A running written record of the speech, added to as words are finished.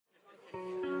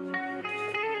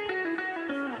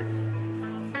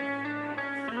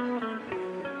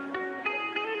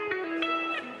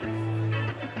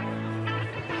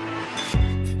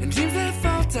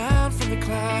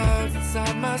clouds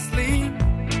inside my sleep.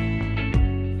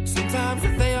 Sometimes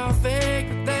they are fake,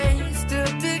 but they still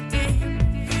dig deep.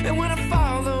 And when I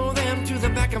follow them to the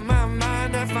back of my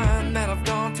mind, I find that I've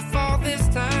gone too far this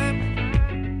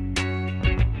time.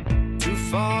 Too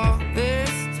far this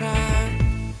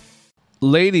time.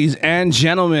 Ladies and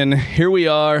gentlemen, here we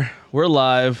are. We're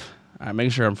live. All right,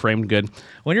 making sure I'm framed good.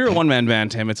 When you're a one-man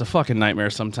band, Tim, it's a fucking nightmare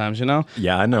sometimes, you know?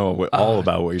 Yeah, I know all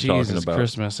about what you're talking about.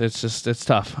 Christmas. It's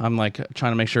tough. I'm like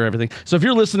trying to make sure everything. So if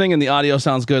you're listening and the audio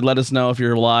sounds good, let us know if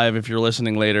you're live. If you're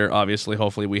listening later, obviously,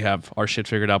 hopefully we have our shit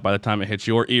figured out by the time it hits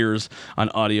your ears on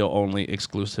audio-only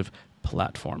exclusive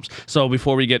platforms. So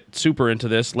before we get super into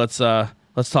this, let's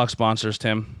talk sponsors,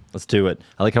 Tim. Let's do it.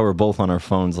 I like how we're both on our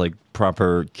phones like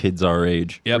proper kids our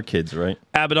age. Yep. We're kids, right?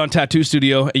 Abaddon Tattoo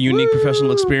Studio, a unique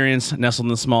professional experience nestled in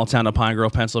the small town of Pine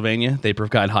Grove, Pennsylvania. They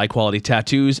provide high-quality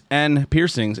tattoos and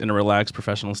piercings in a relaxed,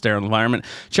 professional, sterile environment.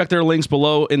 Check their links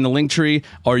below in the link tree,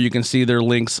 or you can see their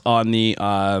links on the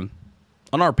on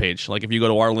our page. Like if you go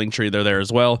to our link tree, they're there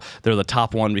as well. They're the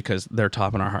top one because they're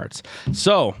top in our hearts.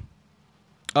 So...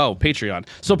 Oh, Patreon.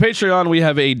 So Patreon, we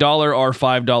have a $1 or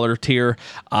 $5 tier.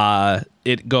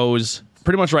 It goes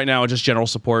pretty much right now just general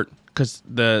support because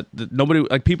the nobody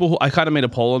like people who I kind of made a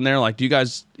poll in there like, do you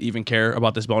guys even care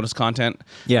about this bonus content?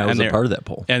 Yeah, I was a part of that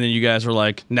poll. And then you guys were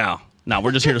like, no,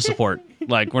 we're just here to support.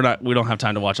 Like we don't have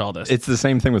time to watch all this. It's the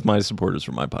same thing with my supporters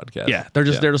for my podcast. Yeah, they're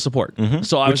just there to support. Mm-hmm.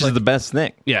 So Which is the best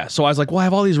thing. Yeah, so I was like, well, I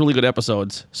have all these really good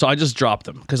episodes, so I just dropped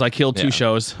them because I killed 2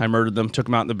 shows. I murdered them, took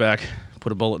them out in the back.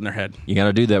 Put a bullet in their head. You got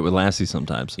to do that with Lassie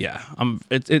sometimes. Yeah,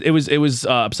 it was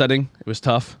upsetting. It was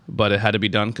tough, but it had to be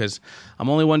done because I'm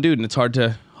only one dude, and it's hard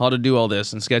to do all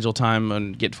this and schedule time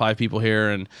and get 5 people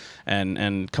here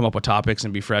and come up with topics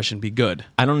and be fresh and be good.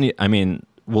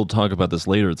 We'll talk about this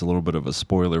later. It's a little bit of a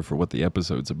spoiler for what the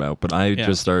episode's about, but I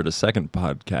just started a second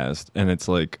podcast, and it's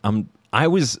like I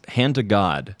was hand to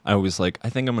God. I was like, I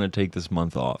think I'm going to take this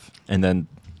month off, and then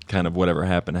kind of whatever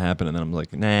happened, and then I'm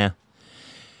like, nah.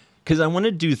 Because I want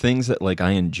to do things that like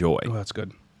I enjoy. Oh, that's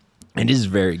good. It is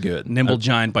very good. Nimble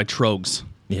Giant by Trogs.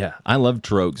 Yeah, I love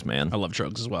Trogs, man. I love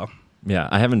Trogs as well. Yeah,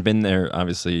 I haven't been there,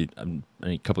 obviously, in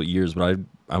a couple of years, but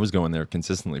I was going there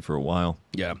consistently for a while.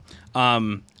 Yeah.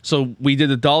 So we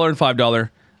did the $1 and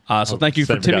 $5. So thank you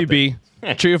for Timmy B.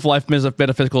 Tree of Life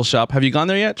Metaphysical Shop. Have you gone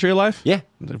there yet, Tree of Life? Yeah.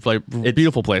 It's like a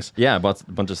beautiful place. Yeah, I bought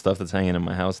a bunch of stuff that's hanging in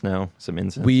my house now. Some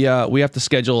incense. We have to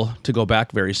schedule to go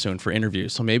back very soon for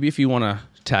interviews. So maybe if you want to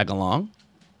tag along.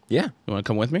 Yeah. You want to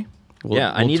come with me?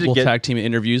 We'll tag team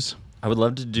interviews. I would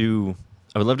love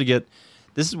to get...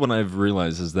 This is what I've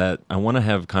realized is that I want to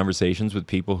have conversations with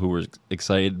people who are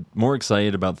more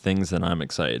excited about things than I'm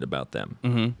excited about them.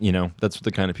 Mm-hmm. You know, that's the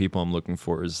kind of people I'm looking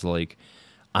for is like...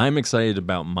 I'm excited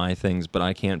about my things, but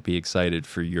I can't be excited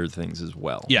for your things as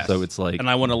well. Yes. So it's like... And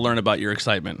I want to learn about your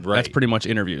excitement. Right. That's pretty much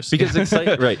interviews. Because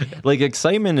right. Like,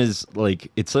 excitement is, like,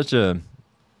 it's such a...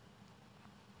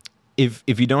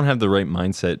 If you don't have the right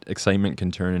mindset, excitement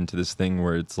can turn into this thing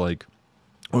where it's like,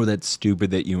 oh, that's stupid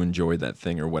that you enjoy that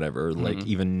thing or whatever. Mm-hmm. Like,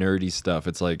 even nerdy stuff.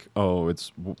 It's like, oh,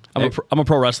 it's... I'm a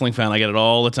pro wrestling fan. I get it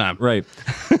all the time. Right.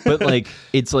 But, like,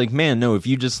 it's like, man, no, if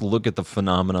you just look at the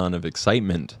phenomenon of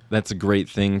excitement, that's a great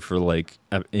thing for, like,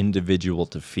 an individual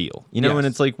to feel. You know, yes. And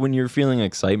it's like when you're feeling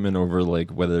excitement over,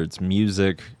 like, whether it's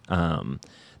music,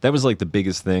 that was, like, the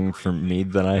biggest thing for me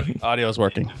that I... Audio's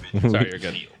working. Sorry, you're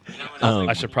good.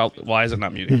 I should probably... Why is it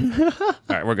not muting? All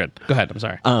right, we're good. Go ahead. I'm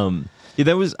sorry. Yeah,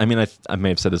 that was... I mean, I may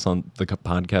have said this on the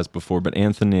podcast before, but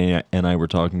Anthony and I were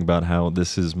talking about how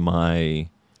this is my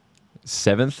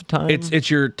 7th time.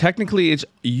 It's your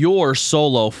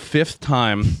solo 5th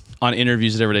time on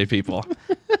Interviews with Everyday People.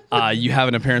 You have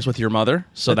an appearance with your mother,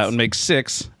 so that would make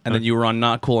 6, and then you were on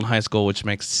Not Cool in high school, which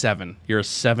makes 7. You're a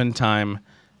 7-time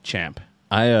champ.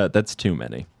 That's too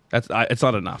many. It's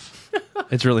not enough.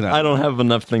 It's really not. I don't have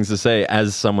enough things to say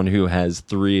as someone who has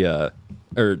 3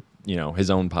 his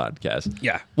own podcast.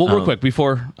 Yeah. Well, real quick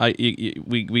before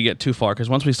we get too far, because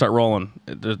once we start rolling,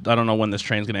 I don't know when this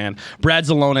train's going to end. Brad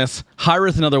Zelonis,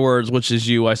 Hyrith, in other words, which is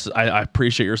you. I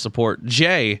appreciate your support.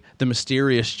 Jay, the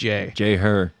mysterious Jay. Jay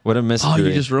Her. What a mystery. Oh,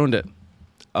 you just ruined it.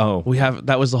 Oh,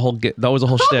 that was the whole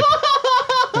shtick.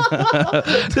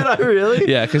 Did I really?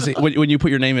 Yeah, because when you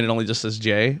put your name in, it only just says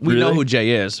Jay. We know who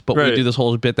Jay is, but we do this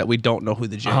whole bit that we don't know who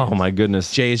the Jay is. Oh, my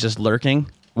goodness. Jay is just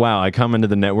lurking. Wow, I come into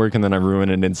the network and then I ruin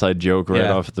an inside joke right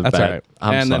off the bat. That's all right.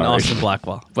 I'm sorry. Then Austin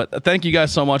Blackwell. But thank you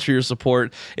guys so much for your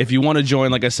support. If you want to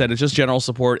join, like I said, it's just general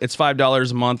support. It's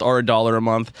 $5 a month or $1 a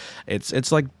month.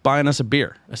 It's like buying us a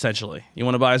beer, essentially. You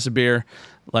want to buy us a beer,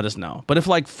 let us know. But if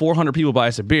like 400 people buy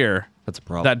us a beer, that's a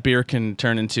problem. That beer can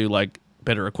turn into like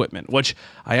better equipment, which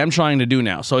I am trying to do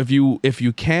now. So if you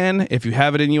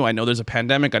have it in you, I know there's a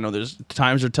pandemic, I know there's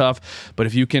times are tough, but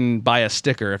if you can buy a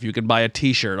sticker, if you can buy a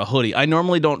t-shirt, a hoodie, I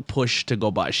normally don't push to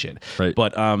go buy shit. Right.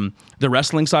 But the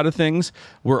wrestling side of things,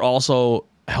 we're also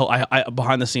I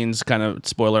behind the scenes kind of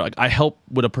spoiler, like I help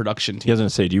with a production team. He was gonna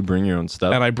say, do you bring your own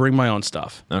stuff? And I bring my own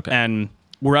stuff. Okay. And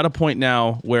we're at a point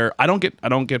now where I don't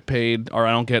get paid, or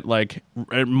I don't get like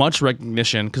much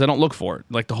recognition because I don't look for it.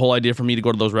 Like the whole idea for me to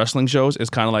go to those wrestling shows is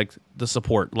kind of like the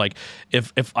support. Like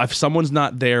if someone's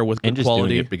not there with good and just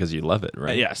quality, doing it because you love it,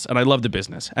 right? Yes, and I love the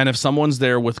business. And if someone's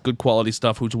there with good quality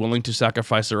stuff, who's willing to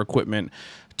sacrifice their equipment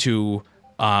to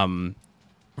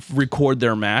record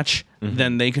their match,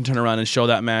 then they can turn around and show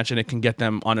that match, and it can get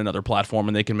them on another platform,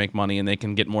 and they can make money, and they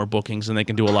can get more bookings, and they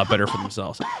can do a lot better for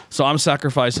themselves. So I'm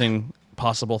sacrificing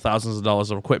possible thousands of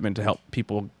dollars of equipment to help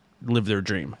people live their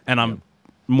dream, and I'm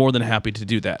more than happy to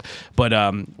do that. But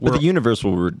the universe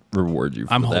will reward you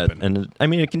for I'm that. hoping. And I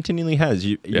mean, it continually has.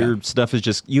 Your stuff is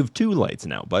just, you have 2 lights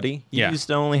now, buddy. You used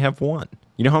to only have 1.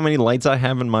 You know how many lights I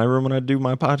have in my room when I do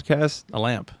my podcast? a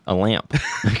lamp. A lamp.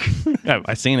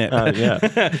 I've seen it.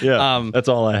 Yeah. That's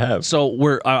all I have.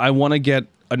 So I want to get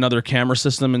another camera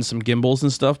system and some gimbals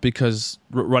and stuff, because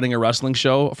running a wrestling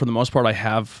show, for the most part, I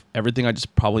have everything. I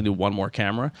just probably need one more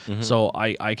camera. So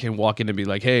I can walk in and be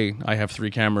like, hey, I have 3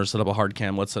 cameras, set up a hard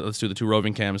cam. Let's do the 2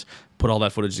 roving cams, put all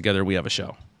that footage together. We have a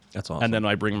show. That's awesome. And then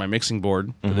I bring my mixing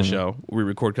board to the show. We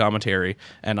record commentary,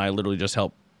 and I literally just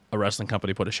help a wrestling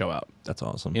company put a show out. That's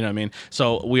awesome. You know what I mean?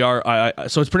 So we are.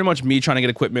 So it's pretty much me trying to get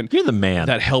equipment. You're the man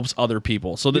that helps other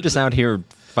people. So you're just out here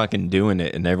fucking doing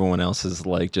it, and everyone else is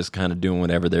like just kind of doing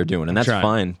whatever they're doing, and that's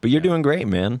fine. But you're doing great,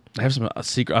 man. I have some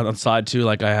secret on the side too.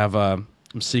 Like I have, I'm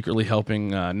secretly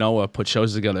helping Noah put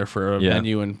shows together for a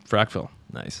venue in Frackville.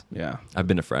 Nice. Yeah, I've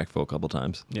been to Frackville a couple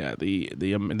times. Yeah,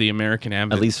 the American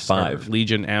Ambents, at least 5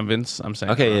 Legion Ambents. I'm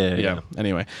saying. Okay, yeah.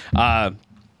 Anyway,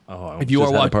 if you are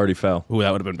watching, party fell. Ooh,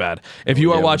 that would have been bad. If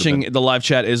you are watching, the live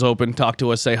chat is open. Talk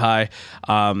to us, say hi.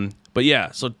 But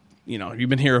yeah, so you've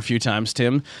been here a few times,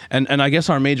 Tim, and I guess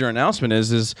our major announcement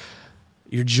is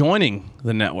you're joining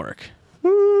the network.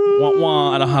 Wah,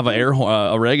 wah. I don't have a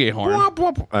reggae horn.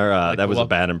 That was a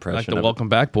bad impression. Like the Welcome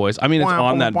Back Boys. I mean, it's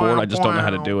on that board. I just don't know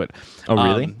how to do it. Oh,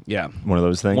 really? Yeah. One of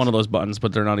those things? One of those buttons,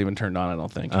 but they're not even turned on, I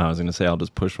don't think. I was going to say, I'll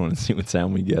just push one and see what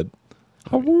sound we get.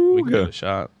 We can give it a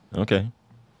shot. Okay.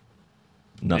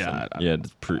 Nothing. Yeah,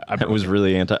 it was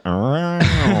really anti.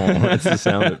 That's the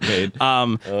sound it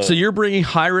made. So you're bringing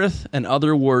Hireth and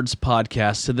Other Words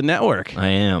podcast to the network. I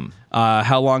am.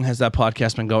 How long has that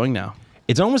podcast been going now?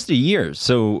 It's almost a year.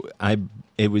 So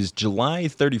it was July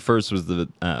 31st was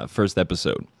the first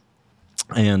episode,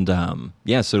 and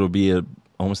so it'll be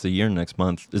almost a year next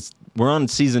month. We're on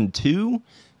season 2.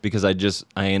 Because I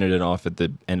ended it off at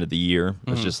the end of the year.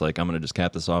 It's just like, I'm going to just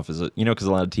cap this off as because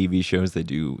a lot of TV shows, they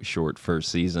do short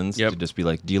first seasons to just be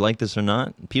like, do you like this or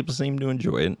not? And people seem to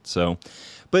enjoy it. So,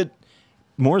 but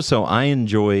more so, I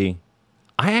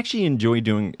actually enjoy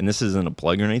doing, and this isn't a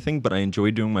plug or anything, but I enjoy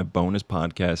doing my bonus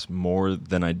podcast more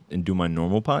than I do my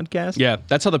normal podcast. Yeah,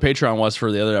 that's how the Patreon was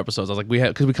for the other episodes. I was like,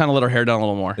 because we kind of let our hair down a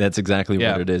little more. That's exactly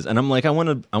what it is. And I'm like, I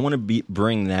want to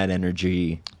bring that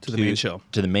energy to the main show.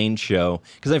 To the main show,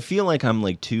 because I feel like I'm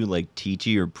like too like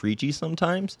teachy or preachy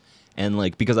sometimes, and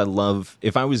like because I love,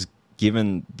 if I was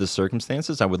given the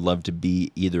circumstances, I would love to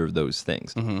be either of those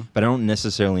things. But I don't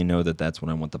necessarily know that that's what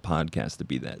I want the podcast to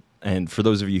be. That. And for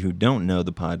those of you who don't know,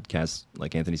 the podcast,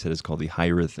 like Anthony said, is called the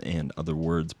Hireth and Other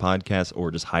Words podcast,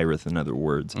 or just Hireth and Other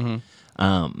Words.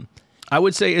 I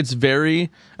would say it's very,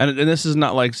 and this is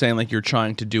not like saying like you're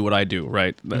trying to do what I do,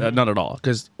 right? Not at all,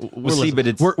 because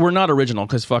we're not original.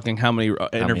 Because fucking how many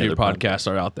interview podcasts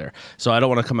are out there? So I don't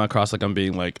want to come across like I'm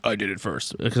being like I did it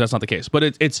first, because that's not the case. But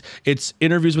it's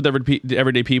interviews with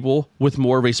everyday people with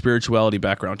more of a spirituality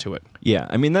background to it. Yeah,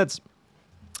 I mean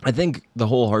I think the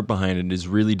whole heart behind it is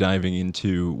really diving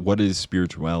into what is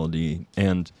spirituality,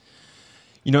 and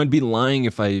I'd be lying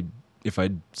if I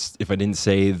didn't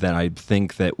say that I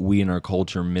think that we in our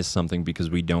culture miss something because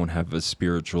we don't have a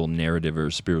spiritual narrative or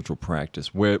a spiritual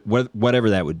practice, whatever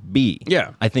that would be.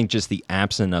 Yeah, I think just the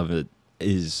absence of it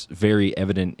is very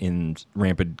evident in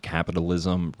rampant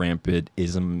capitalism, rampant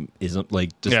ism,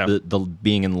 like just the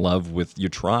being in love with your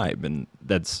tribe, and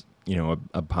that's.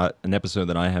 An episode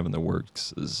that I have in the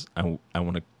works is I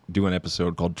want to do an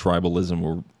episode called Tribalism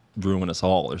Will Ruin Us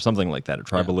All, or something like that. Or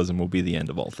tribalism will be the end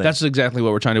of all things. That's exactly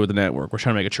what we're trying to do with the network. We're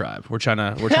trying to make a tribe. We're trying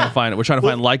to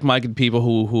find like-minded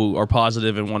people who are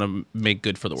positive and want to make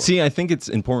good for the world. See, I think it's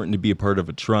important to be a part of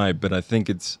a tribe, but I think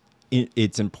it's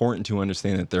it's important to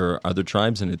understand that there are other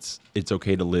tribes, and it's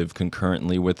okay to live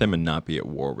concurrently with them and not be at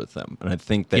war with them. And I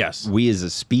think that we as a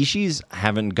species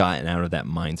haven't gotten out of that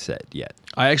mindset yet.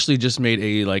 I actually just made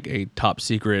a top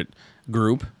secret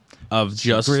group of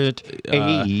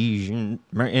Asian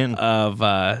man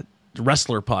of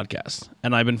wrestler podcasts,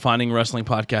 and I've been finding wrestling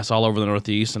podcasts all over the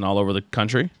Northeast and all over the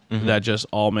country that just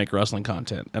all make wrestling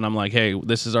content. And I'm like, hey,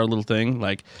 this is our little thing.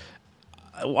 Like,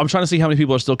 I'm trying to see how many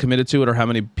people are still committed to it or how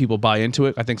many people buy into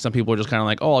it. I think some people are just kind of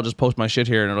like, oh, I'll just post my shit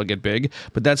here and it'll get big.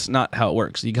 But that's not how it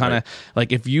works. You kind of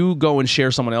like, if you go and share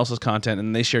someone else's content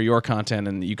and they share your content,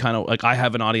 and you kind of like, I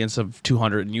have an audience of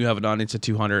 200 and you have an audience of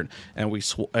 200, and we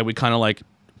kind of like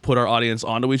put our audience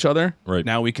onto each other. Right.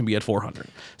 Now we can be at 400.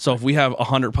 So if we have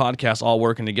 100 podcasts all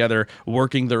working together,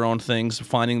 working their own things,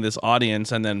 finding this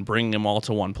audience, and then bringing them all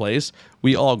to one place,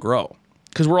 we all grow.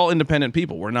 Because we're all independent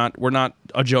people. We're not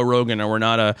a Joe Rogan, or we're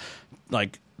not a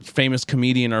like famous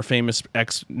comedian or famous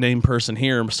X name person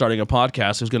here starting a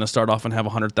podcast who's going to start off and have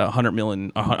 100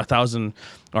 million, 1,000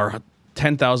 or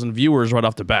 10,000 viewers right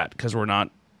off the bat, because we're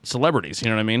not celebrities. You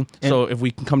know what I mean? And so if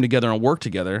we can come together and work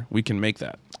together, we can make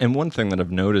that. And one thing that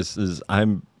I've noticed is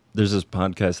there's this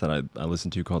podcast that I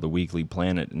listen to called The Weekly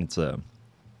Planet, and it's a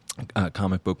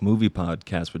comic book movie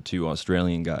podcast with two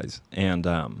Australian guys. And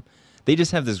they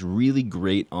just have this really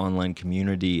great online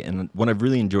community, and what I've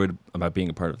really enjoyed about being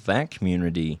a part of that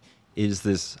community is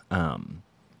this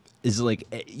is like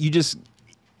you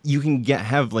can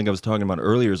have, like I was talking about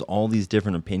earlier, is all these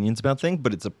different opinions about things,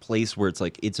 but it's a place where it's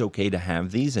like it's okay to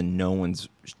have these, and no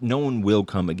one will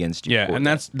come against you. Yeah, and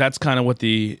that's kind of what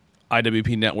the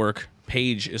IWP Network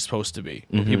page is supposed to be.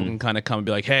 Where people can kind of come and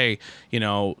be like, hey,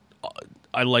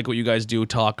 I like what you guys do,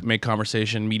 talk, make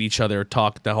conversation, meet each other,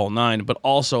 talk the whole nine, but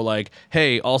also like,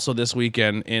 hey, also this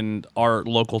weekend in our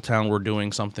local town, we're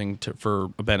doing something for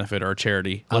a benefit or a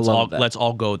charity. Let's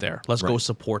all go there. Let's go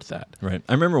support that. Right.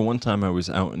 I remember one time I was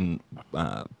out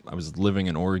I was living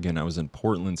in Oregon. I was in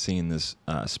Portland seeing this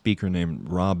speaker named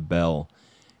Rob Bell,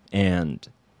 and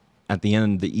at the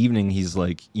end of the evening, he's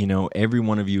like, every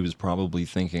one of you is probably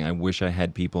thinking, I wish I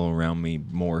had people around me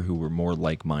more who were more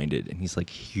like-minded. And he's like,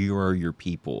 here are your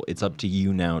people. It's up to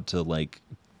you now to, like,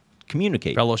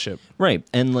 communicate. Fellowship. Right.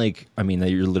 And, like, I mean,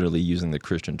 you're literally using the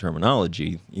Christian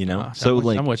terminology,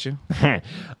 I'm with you.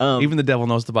 Even the devil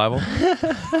knows the Bible.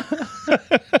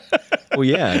 Well,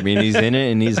 yeah. I mean, he's in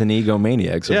it, and he's an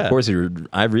egomaniac. So, of course,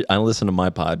 I listen to my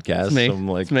podcast. It's me. So I'm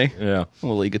like, it's me. Yeah. I'm a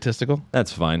little egotistical.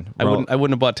 That's fine. I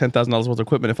wouldn't have bought $10,000 worth of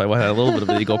equipment if I had a little bit of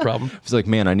an ego problem. It's like,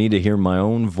 man, I need to hear my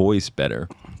own voice better.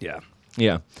 Yeah.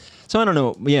 Yeah. So, I don't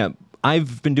know. Yeah.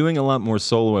 I've been doing a lot more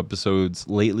solo episodes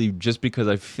lately just because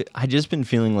I just been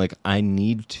feeling like I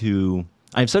need to...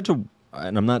 I have such a...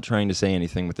 And I'm not trying to say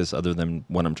anything with this other than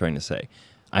what I'm trying to say.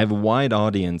 I have a wide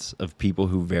audience of people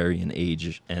who vary in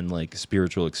age and like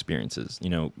spiritual experiences.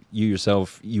 You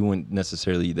yourself, you wouldn't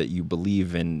necessarily that you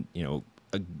believe in,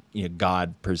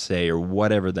 God per se or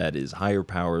whatever that is, higher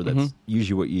power. That's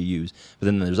usually what you use. But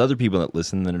then there's other people that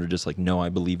listen that are just like, no, I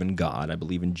believe in God. I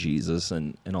believe in Jesus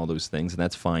and all those things. And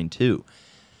that's fine too.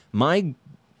 My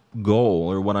goal,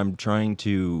 or what I'm trying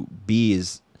to be,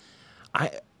 is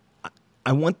I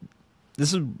want,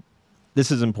 this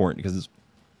is important because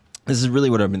this is really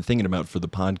what I've been thinking about for the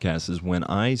podcast. Is when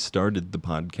I started the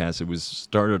podcast, it was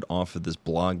started off of this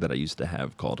blog that I used to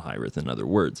have called Hireth in Other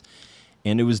Words.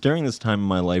 And it was during this time in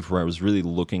my life where I was really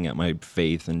looking at my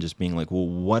faith and just being like, well,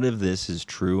 what if this is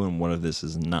true and what if this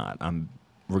is not?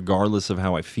 Regardless of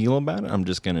how I feel about it, I'm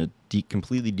just going to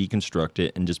completely deconstruct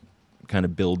it and just kind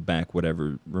of build back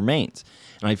whatever remains.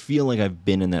 And I feel like I've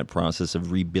been in that process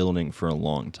of rebuilding for a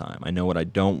long time. I know what I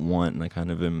don't want, and I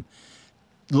kind of am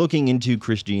looking into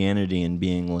Christianity and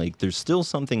being like, there's still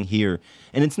something here.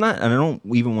 And it's not, and I don't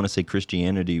even want to say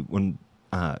Christianity when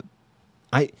I'm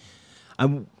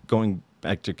going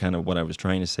back to kind of what I was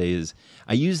trying to say is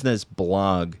I use this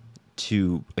blog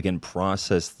to, again,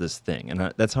 process this thing.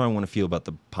 And that's how I want to feel about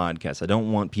the podcast. I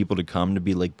don't want people to come to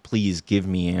be like, please give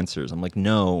me answers. I'm like,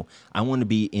 no, I want to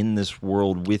be in this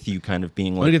world with you, kind of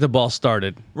being like... I want to get the ball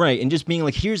started. Right, and just being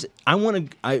like,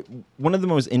 one of the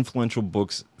most influential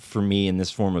books for me in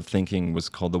this form of thinking was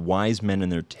called The Wise Men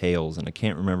and Their Tales, and I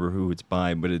can't remember who it's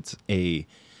by, but it's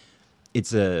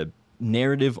a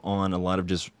narrative on a lot of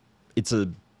just...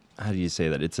 how do you say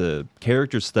that? It's a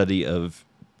character study of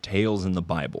tales in the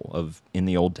Bible, in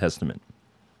the Old Testament.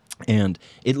 And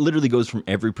it literally goes from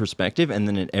every perspective, and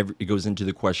then it goes into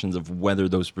the questions of whether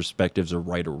those perspectives are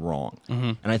right or wrong.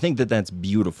 And I think that that's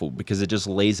beautiful because it just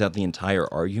lays out the entire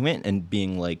argument and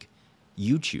being like,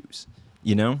 you choose,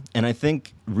 And I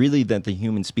think really that the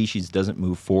human species doesn't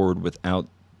move forward without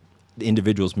the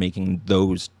individuals making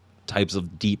those types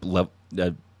of deep level,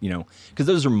 because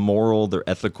those are moral, they're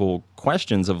ethical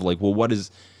questions of like, well, what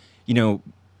is,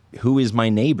 who is my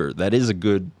neighbor? That is a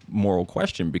good moral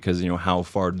question because, how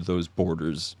far do those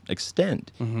borders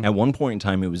extend? Mm-hmm. At one point in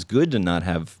time, it was good to not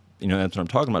have, that's what I'm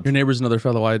talking about. Your neighbor's another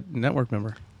fellow network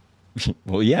member.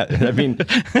 Well, yeah, I mean,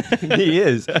 he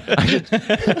is. That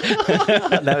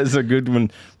was a good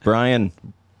one. Brian,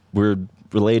 we're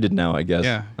related now, I guess.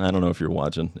 Yeah. I don't know if you're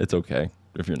watching. It's okay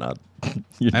if you're not.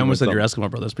 I almost said you're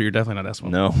Eskimo brothers, but you're definitely not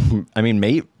Eskimo. No. I mean,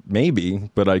 maybe,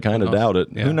 but I kind of doubt it.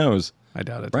 Yeah. Who knows? I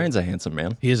doubt it. Brian's a handsome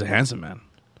man. He is a handsome man.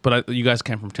 But you guys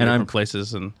came from two different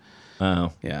places. And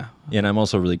yeah. And I'm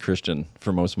also really Christian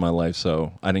for most of my life,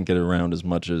 so I didn't get around as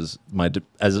much as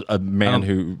a man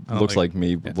who looks like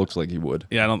me looks like he would.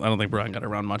 Yeah, I don't think Brian got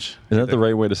around much. Is that the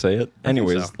right way to say it?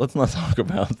 Anyways, so. Let's not talk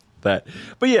about that.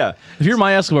 But yeah. If you're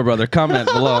my Eskimo brother, comment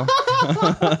below.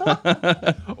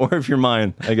 Or if you're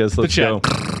mine, I guess let's go.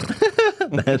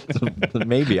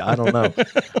 Maybe. I don't know.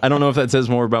 I don't know if that says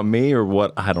more about me or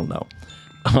what. I don't know.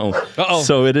 Oh,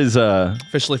 so it is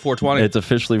officially 420. It's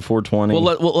officially 420.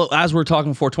 Well, as we're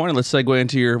talking 420, let's segue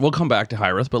into your. We'll come back to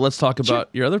Hirath, but let's talk about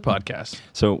your other podcast.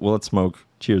 So, let's smoke.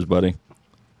 Cheers, buddy.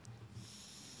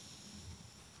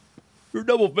 You're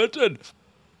double vented.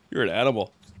 You're an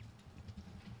animal.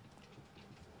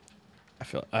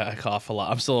 I cough a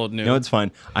lot. I'm still new. No, it's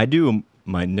fine. I do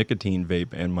my nicotine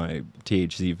vape and my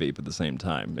THC vape at the same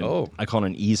time. And I call it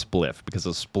an e-spliff because a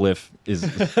spliff is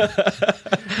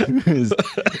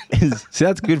see,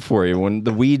 that's good for you. When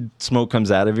the weed smoke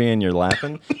comes out of you and you're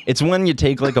laughing, it's when you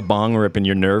take like a bong rip and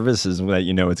you're nervous is that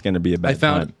it's going to be a bad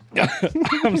time.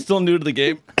 I'm still new to the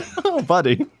game. Oh,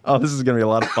 buddy. Oh, this is going to be a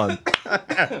lot of fun. All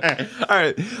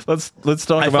right, let's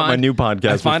talk about my new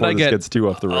podcast before this gets too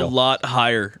off the rail. A lot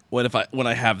higher when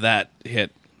I have that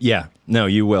hit. Yeah, no,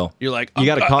 you will. You're like, you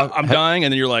got to cough. I'm dying,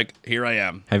 and then you're like, here I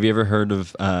am. Have you ever heard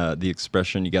of the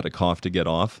expression, you got to cough to get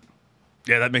off?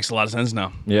 Yeah, that makes a lot of sense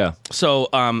now. Yeah. So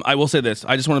I will say this.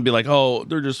 I just want to be like, oh,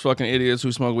 they're just fucking idiots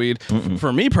who smoke weed. Mm-mm.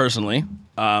 For me personally,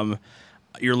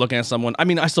 you're looking at someone. I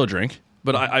mean, I still drink,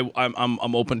 but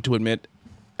I'm open to admit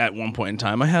at one point in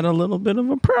time I had a little bit of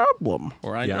a problem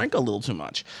where I drank a little too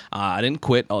much. I didn't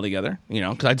quit altogether,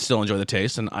 because I'd still enjoy the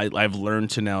taste, and I've learned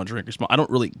to now drink or smoke. I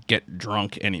don't really get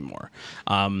drunk anymore,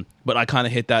 but I kind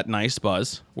of hit that nice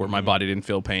buzz where my body didn't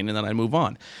feel pain, and then I move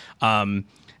on.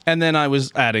 And then I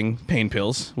was adding pain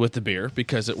pills with the beer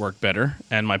because it worked better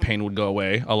and my pain would go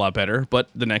away a lot better. But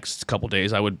the next couple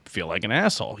days I would feel like an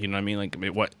asshole. You know what I mean?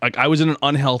 Like I was in an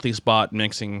unhealthy spot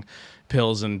mixing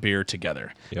pills and beer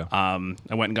together. Yeah. I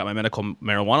went and got my medical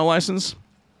marijuana license.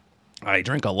 I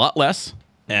drink a lot less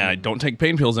and I don't take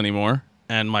pain pills anymore.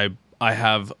 And my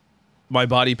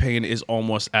body pain is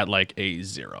almost at like a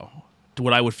 0.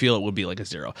 What I would feel it would be like a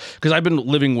 0, because I've been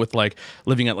living at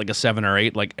like a 7 or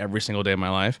 8 like every single day of my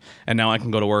life, and now I can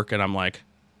go to work and I'm like,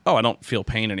 oh, I don't feel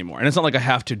pain anymore. And it's not like I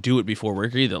have to do it before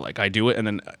work either. Like I do it and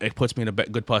then it puts me in a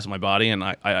good place in my body, and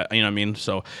I you know what I mean.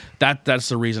 So that's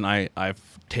the reason I've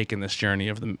taken this journey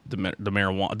of the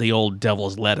marijuana, the old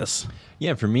devil's lettuce.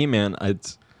 Yeah, for me, man,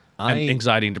 and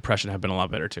anxiety and depression have been a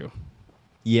lot better too.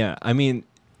 Yeah, I mean,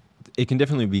 it can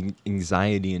definitely be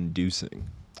anxiety inducing,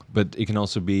 but it can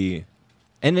also be.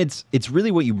 And it's really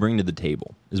what you bring to the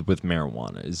table is with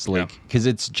marijuana. Is like, because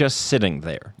it's just sitting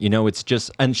there. It's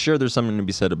just, and sure, there's something to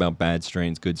be said about bad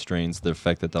strains, good strains, the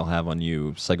effect that they'll have on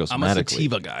you psychosomatically. I'm a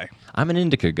sativa guy. I'm an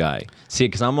indica guy. See,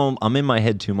 because I'm in my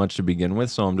head too much to begin with,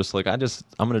 so I'm just like, I'm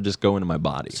going to just go into my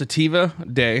body. Sativa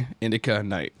day, indica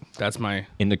night. That's my...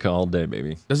 Indica all day,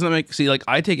 baby. Doesn't that make... See, like,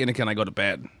 I take indica and I go to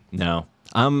bed. No.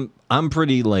 I'm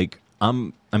pretty, like...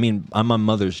 I'm my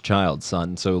mother's child,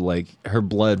 son. So like her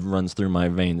blood runs through my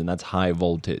veins, and that's high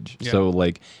voltage. Yeah. So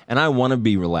like, and I want to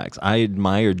be relaxed. I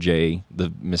admire Jay,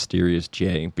 the mysterious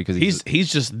Jay, because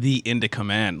he's just the indica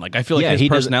man. Like I feel like his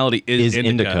personality is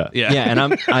indica. Yeah,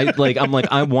 and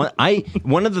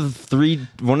one of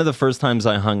the first times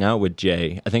I hung out with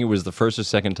Jay, I think it was the first or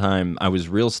second time I was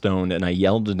real stoned, and I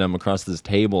yelled at him across this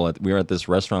table. We were at this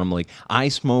restaurant. I'm like, I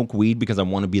smoke weed because I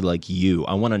want to be like you.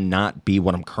 I want to not be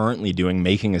what I'm currently doing,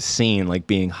 making a scene, like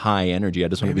being high energy. I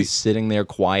just want to be sitting there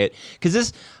quiet,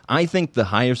 because I think the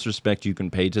highest respect you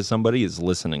can pay to somebody is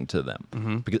listening to them.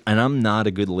 Mm-hmm. And I'm not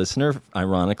a good listener,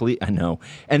 ironically. I know.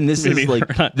 And this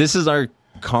is our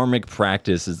karmic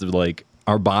practice, is like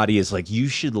our body is like, you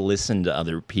should listen to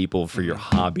other people for your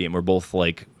hobby, and we're both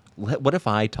like, what if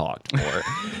I talked more?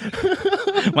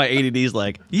 My ADD's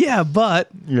like, yeah, but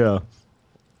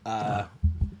I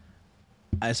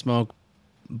smoke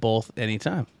both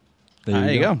anytime.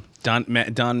 There you go. Don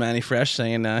Manny Fresh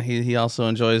saying he also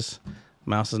enjoys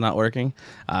mouse is not working.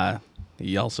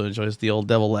 He also enjoys the old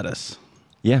devil lettuce.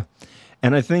 Yeah.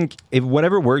 And I think if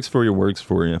whatever works for you, works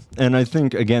for you. And I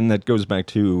think, again, that goes back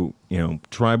to,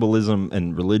 tribalism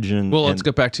and religion. Well, let's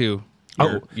get back to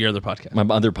your other podcast. My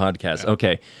other podcast. Yeah.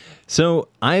 Okay. So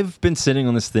I've been sitting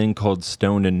on this thing called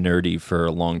Stoned and Nerdy for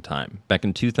a long time. Back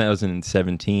in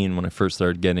 2017, when I first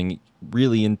started getting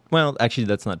really in... Well, actually,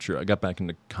 that's not true. I got back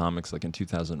into comics like in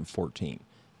 2014.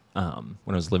 When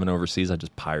I was living overseas, I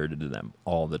just pirated them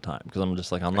all the time because I'm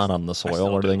just like, I'm not on the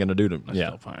soil. What are they going to do to me?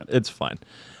 Yeah, it's fine.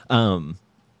 All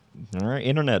right,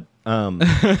 internet. But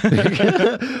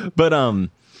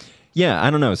yeah, I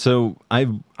don't know. So I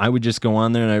would just go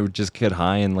on there and I would just get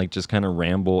high and like just kind of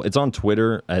ramble. It's on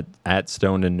Twitter at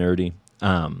Stoned and Nerdy.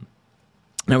 And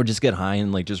I would just get high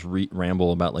and like just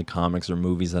ramble about like comics or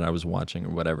movies that I was watching or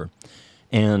whatever.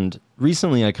 And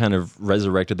recently I kind of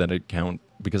resurrected that account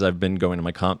because I've been going to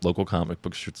my local comic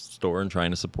book store and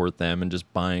trying to support them and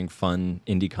just buying fun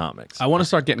indie comics. I want to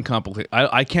start getting complicated.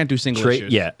 I can't do single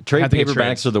issues. Yeah, trade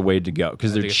paperbacks are the way to go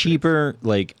because they're cheaper.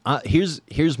 Like,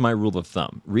 here's my rule of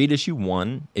thumb. Read issue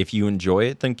 1. If you enjoy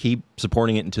it, then keep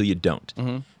supporting it until you don't.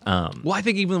 Mm-hmm. Well, I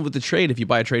think even with the trade, if you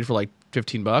buy a trade for like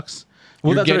 $15...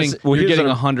 Well, you're getting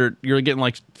 100. You're getting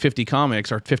like 50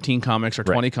 comics or 15 comics or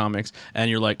 20 comics,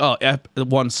 and you're like, oh,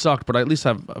 one sucked, but I at least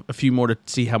have a few more to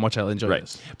see how much I'll enjoy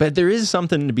this. But there is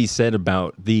something to be said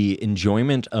about the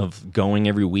enjoyment of going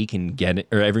every week and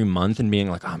every month and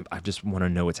being like, I just want to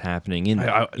know what's happening.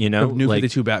 New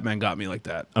 52 Batman got me like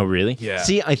that. Oh, really? Yeah.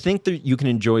 See, I think that you can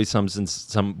enjoy some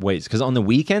ways because on the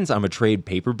weekends I'm a trade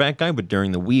paperback guy, but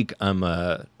during the week I'm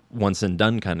a once and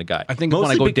done kind of guy. I think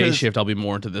when I go day shift, I'll be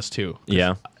more into this too.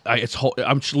 Yeah,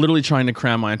 I'm literally trying to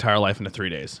cram my entire life into 3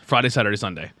 days: Friday, Saturday,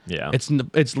 Sunday. Yeah, it's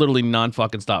literally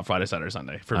non-fucking stop Friday, Saturday,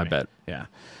 Sunday for me. I bet.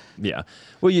 Yeah.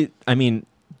 Well, I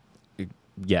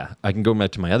can go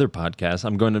back to my other podcast.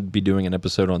 I'm going to be doing an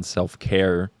episode on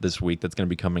self-care this week. That's going to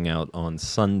be coming out on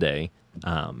Sunday.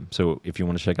 So if you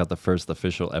want to check out the first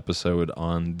official episode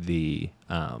on the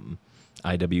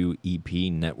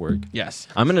IWEP network. Yes.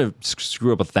 I'm going to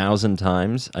screw up 1,000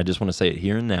 times. I just want to say it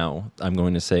here and now. I'm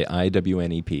going to say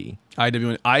IWNEP.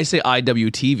 I say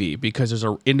IWTV because there's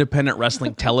an independent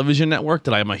wrestling television network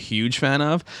that I'm a huge fan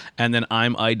of, and then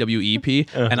I'm IWEP,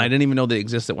 and I didn't even know they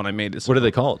existed when I made this. What are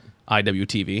they called?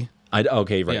 IWTV.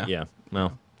 Okay, right, yeah.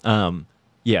 Well,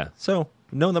 yeah, so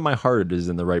know that my heart is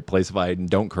in the right place if I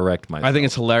don't correct myself. I think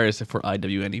it's hilarious if we're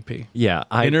IWNEP. Yeah.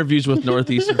 Interviews with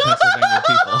Northeastern Pennsylvania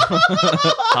people.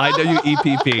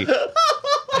 IWEPP.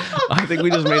 I think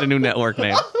we just made a new network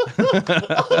name.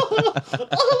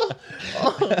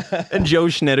 And Joe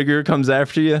Schneider comes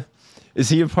after you. Is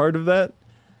he a part of that?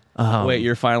 Wait,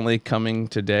 you're finally coming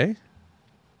today?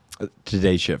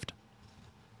 Today shift.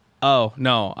 Oh,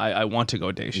 no. I want to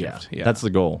go day shift. Yeah. That's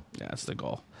the goal. Yeah, that's the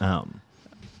goal.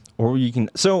 Or you can.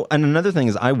 So, and another thing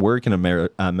is, I work in a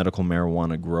medical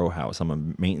marijuana grow house. I'm a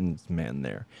maintenance man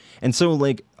there, and so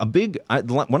like one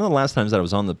of the last times that I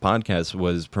was on the podcast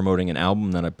was promoting an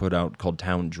album that I put out called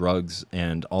Town Drugs,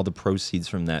 and all the proceeds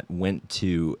from that went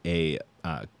to a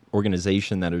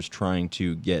organization that is trying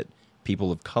to get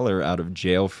people of color out of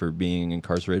jail for being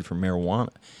incarcerated for marijuana.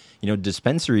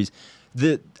 Dispensaries.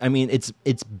 It's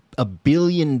 $1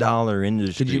 billion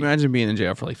industry. Could you imagine being in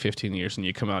jail for like 15 years and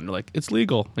you come out and you're like, it's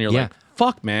legal, and you're like,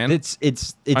 fuck, man, it's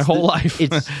my whole life.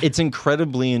 it's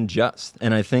incredibly unjust,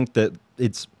 and I think that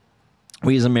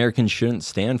we as Americans shouldn't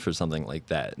stand for something like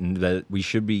that, and that we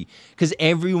should be, because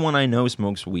everyone I know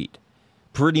smokes weed,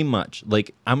 pretty much.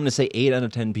 Like, I'm gonna say 8 out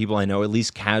of 10 people I know at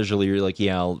least casually are like,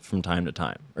 from time to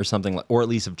time or something, like, or at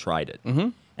least have tried it.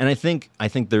 Mm-hmm. And I think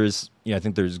there's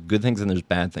good things and there's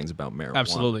bad things about marijuana.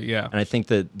 Absolutely, yeah. And I think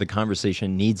that the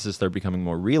conversation needs to start becoming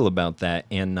more real about that,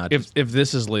 and not if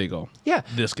this is legal,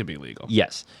 this could be legal.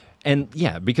 Yes, and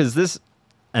because this,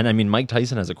 and I mean, Mike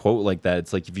Tyson has a quote like that.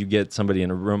 It's like, if you get somebody in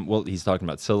a room, well, he's talking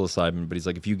about psilocybin, but he's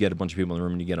like, if you get a bunch of people in the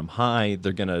room and you get them high,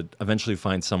 they're gonna eventually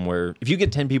find somewhere. If you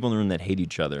get 10 people in the room that hate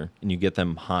each other and you get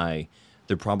them high,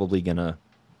 they're probably gonna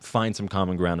find some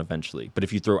common ground eventually. But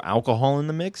if you throw alcohol in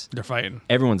the mix, they're fighting.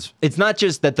 It's not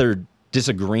just that they're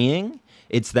disagreeing,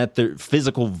 it's that their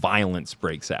physical violence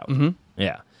breaks out. Mm-hmm.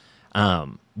 Yeah.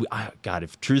 God,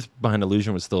 if Truth Behind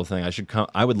Illusion was still a thing,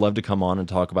 I would love to come on and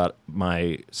talk about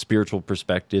my spiritual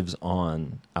perspectives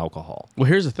on alcohol. Well,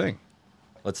 here's the thing.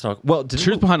 Let's talk. Well,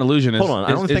 Truth Behind Illusion is... Hold on.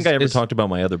 I don't think I ever talked about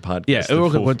my other podcast. Yeah,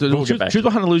 Truth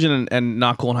Behind Illusion and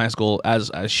Not Cool in High School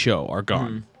as a show are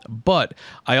gone. Mm. But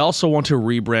I also want to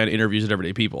rebrand Interviews with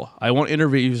Everyday People. I want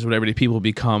Interviews with Everyday People to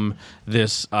become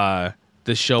this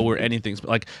this show where anything's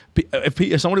like,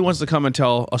 if somebody wants to come and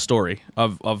tell a story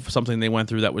of something they went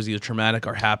through that was either traumatic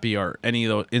or happy or any of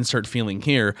those insert feeling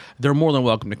here, they're more than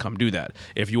welcome to come do that.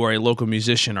 If you are a local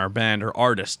musician or band or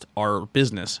artist or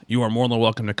business, you are more than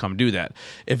welcome to come do that.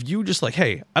 If you just like,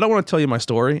 hey, I don't want to tell you my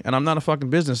story, and I'm not a fucking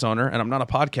business owner, and I'm not a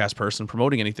podcast person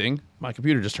promoting anything, my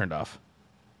computer just turned off.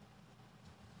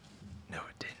 No,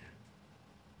 it didn't.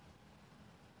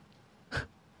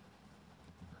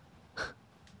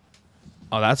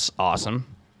 Oh, that's awesome.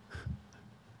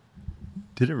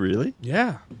 Did it really?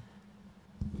 Yeah.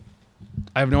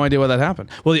 I have no idea why that happened.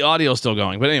 Well, the audio's still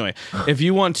going. But anyway, if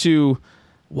you want to...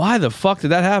 Why the fuck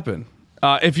did that happen?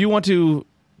 If you want to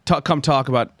come talk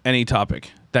about any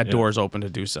topic, that door is open to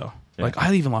do so. Yeah. Like,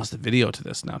 I even lost the video to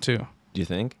this now, too. Do you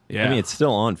think? Yeah. I mean, it's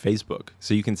still on Facebook,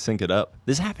 so you can sync it up.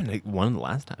 This happened like one of the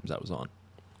last times I was on.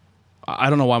 I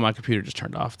don't know why my computer just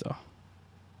turned off, though.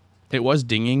 It was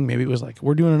dinging. Maybe it was like,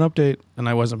 we're doing an update, and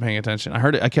I wasn't paying attention. I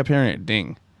heard it. I kept hearing it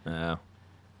ding. Oh.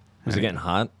 Was it getting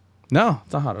hot? No,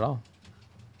 it's not hot at all.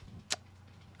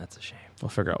 That's a shame. We'll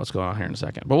figure out what's going on here in a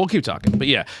second. But we'll keep talking. But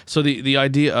yeah, so the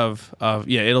idea of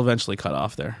it'll eventually cut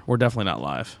off there. We're definitely not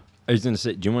live. I was going to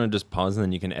say, do you want to just pause and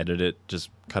then you can edit it, just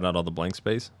cut out all the blank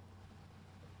space?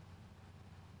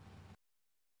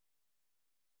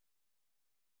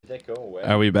 Did that go away?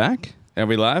 Are we back? Are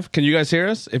we live? Can you guys hear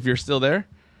us if you're still there?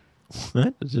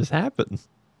 What just happened?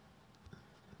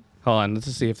 Hold on, let's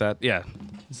just see if that... Yeah,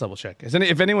 let's double check.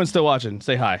 If anyone's still watching,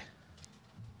 say hi.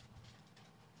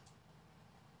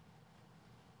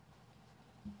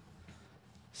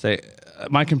 Say,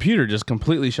 my computer just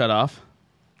completely shut off.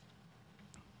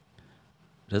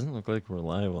 Doesn't look like we're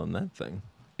live on that thing.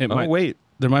 Wait.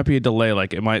 There might be a delay.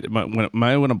 Like it might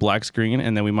went a black screen,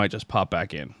 and then we might just pop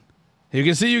back in. You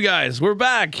can see you guys. We're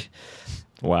back.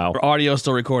 Wow. Our audio's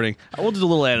still recording. We'll do a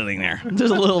little editing there. There's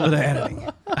a little bit of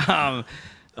editing.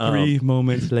 3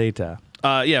 moments later. So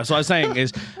I was saying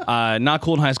is Not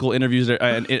Cool in High School interviews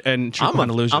and Truth Behind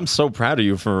Illusion. I'm so proud of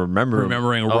you for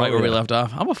remembering right where we left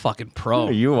off. I'm a fucking pro.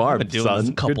 You are, I've been doing this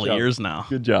a couple of years now.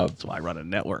 Good job. That's why I run a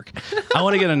network. I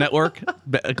want to get a network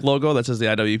logo that says the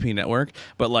IWP network,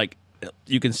 but like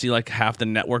you can see like half the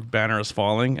network banner is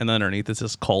falling, and then underneath it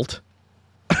says cult.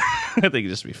 I think it'd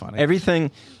just be funny. Everything.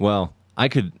 Well, I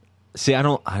could see.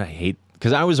 I hate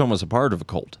because I was almost a part of a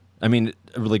cult. I mean,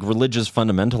 like religious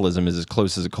fundamentalism is as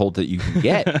close as a cult that you can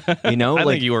get. You know, I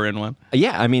like, think you were in one.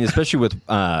 Yeah, I mean, especially with.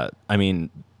 I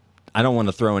mean, I don't want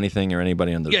to throw anything or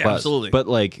anybody under the bus. Absolutely. But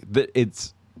like,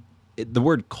 the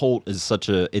word cult is such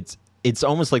a. It's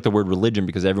almost like the word religion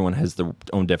because everyone has their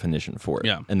own definition for it.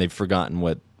 Yeah, and they've forgotten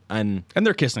what. And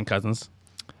they're kissing cousins.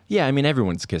 Yeah, I mean,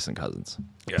 everyone's kissing cousins.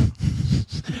 Yeah.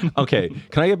 Okay,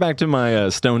 can I get back to my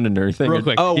stoned and nerd thing? Real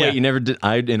quick. Oh, wait, you never did.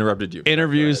 I interrupted you.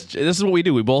 Interviews. This is what we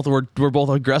do. We're both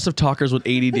aggressive talkers with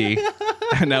ADD,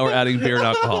 and now we're adding beer and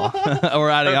alcohol. We're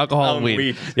adding alcohol and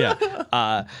weed. Yeah. It's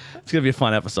going to be a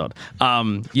fun episode.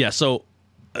 So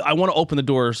I want to open the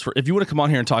doors for if you want to come on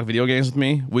here and talk video games with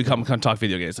me, we come talk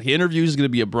video games. Like interviews is going to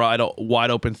be a wide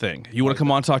open thing. You want to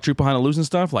come on and talk Truth Behind Illusion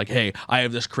stuff? Like, hey, I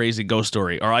have this crazy ghost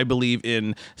story, or I believe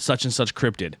in such and such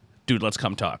cryptid. Dude, let's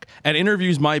come talk. And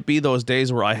interviews might be those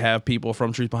days where I have people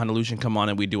from Truth Behind Illusion come on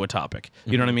and we do a topic.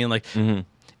 You know what I mean? Like,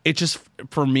 it just,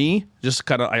 for me, just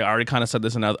kind of, I already kind of said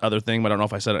this in other thing, but I don't know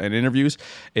if I said it in interviews,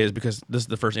 is because this is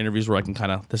the first interviews where I can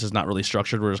kind of, this is not really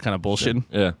structured, we're just kind of bullshitting.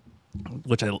 Sure. Yeah.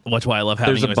 Which that's why I love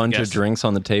having. There's a bunch of drinks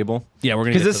on the table. Yeah, we're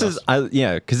gonna get this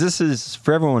because this is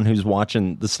for everyone who's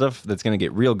watching. The stuff that's gonna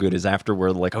get real good is after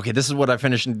we're like, okay, this is what I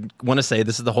finished and want to say.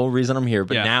 This is the whole reason I'm here.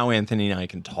 But now Anthony and I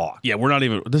can talk. Yeah, we're not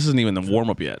even. This isn't even the warm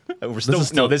up yet.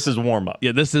 This is warm up.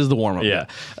 Yeah, this is the warm up.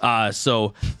 Yeah.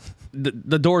 So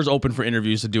the door is open for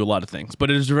interviews to do a lot of things, but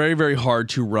it is very, very hard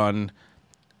to run.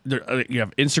 You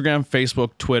have Instagram,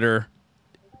 Facebook, Twitter.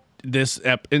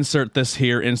 Insert this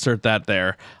here, insert that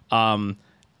there,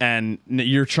 and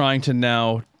you're trying to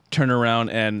now turn around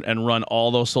and run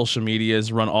all those social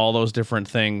medias, run all those different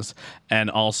things, and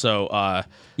also I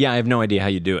have no idea how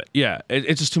you do it. Yeah,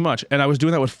 it's just too much, and I was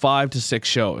doing that with 5 to 6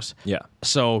 shows. Yeah,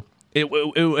 so it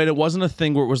wasn't a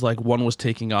thing where it was like one was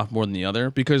taking off more than the other,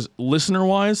 because listener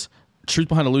wise, Truth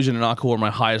Behind Illusion and Not Cool are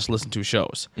my highest listened to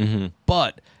shows.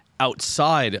 But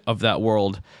outside of that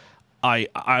world,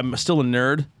 I'm still a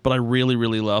nerd, but I really,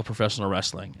 really love professional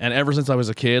wrestling. And ever since I was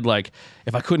a kid, like,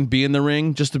 if I couldn't be in the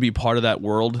ring, just to be part of that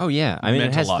world. Oh, yeah. I mean,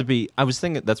 it has to be. I was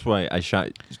thinking, that's why I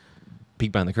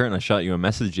peek behind the curtain. I shot you a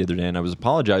message the other day, and I was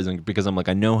apologizing because I'm like,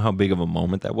 I know how big of a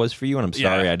moment that was for you, and I'm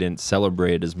sorry I didn't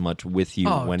celebrate as much with you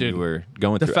when you were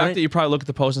going through it. The fact that you probably looked at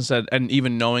the post and said, and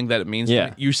even knowing that it means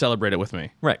you celebrate it with me.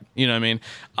 Right. You know what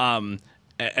I mean?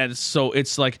 And so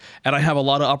it's like, and I have a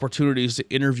lot of opportunities to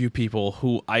interview people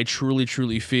who I truly,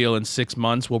 truly feel in 6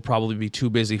 months will probably be too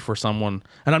busy for someone.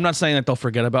 And I'm not saying that they'll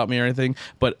forget about me or anything,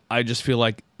 but I just feel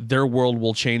like their world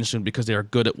will change soon because they are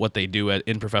good at what they do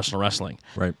in professional wrestling.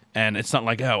 Right. And it's not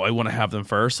like, oh, I want to have them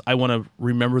first. I want to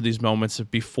remember these moments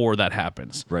before that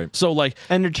happens. Right. So like,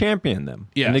 and to champion them.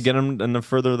 Yes. And to get them and to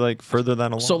further that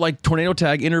along. So like Tornado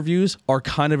Tag interviews are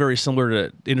kind of very similar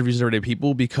to interviews of everyday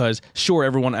people because sure,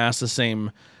 everyone asks the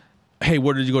same, hey,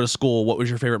 where did you go to school? What was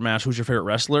your favorite match? Who's your favorite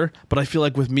wrestler? But I feel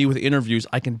like with interviews,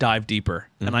 I can dive deeper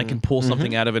and I can pull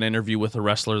something out of an interview with a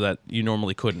wrestler that you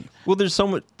normally couldn't. Well, there's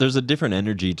a different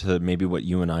energy to maybe what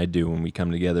you and I do when we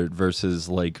come together versus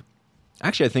like,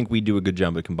 actually, I think we do a good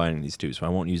job of combining these two, so I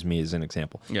won't use me as an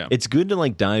example. Yeah. It's good to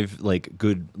like dive,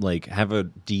 have a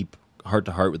deep heart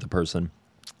to heart with the person.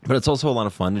 But it's also a lot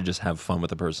of fun to just have fun with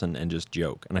the person and just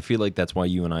joke. And I feel like that's why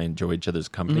you and I enjoy each other's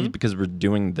company because we're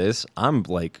doing this.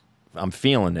 I'm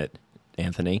feeling it,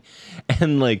 Anthony.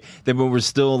 And like, then when we're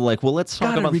still like, well, let's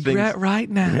talk about things. Right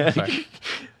now.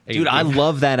 Dude, I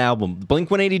love that album.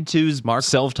 Blink-182's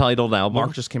self-titled album.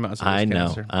 Mark just came out and said he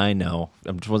has cancer. I know.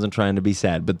 I just wasn't trying to be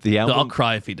sad, but the album... I'll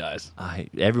cry if he dies.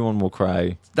 Everyone will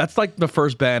cry. That's like the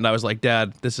first band I was like,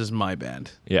 Dad, this is my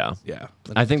band. Yeah. Yeah.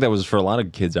 I think that was for a lot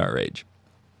of kids our age.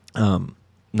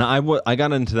 Now, I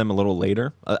got into them a little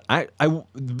later.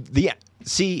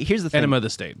 See, here's the thing. Enema of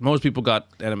the State. Most people got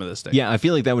Enema of the State. Yeah, I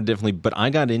feel like that would definitely... But I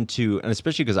got into... And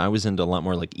especially because I was into a lot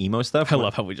more like emo stuff. I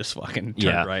love how we just fucking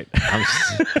turned right. I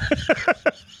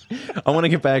want to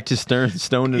get back to Stone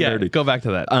and Nerdy. Go back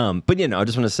to that. But I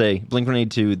just want to say,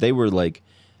 Blink-182, they were like...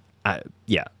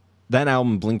 that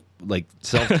album, Blink, like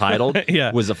self-titled,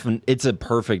 it's a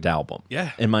perfect album.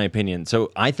 Yeah. In my opinion.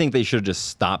 So I think they should have just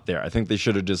stopped there. I think they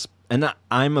should have just... And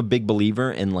I'm a big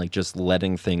believer in like just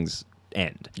letting things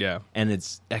end. Yeah. And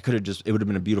it would have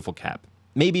been a beautiful cap.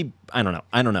 Maybe, I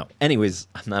don't know. Anyways,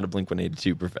 I'm not a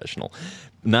Blink-182 professional.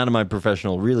 Not am I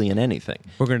professional really in anything.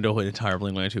 We're going to do an entire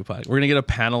Blink-182 podcast. We're going to get a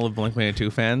panel of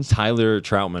Blink-182 fans. Tyler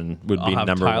Troutman would be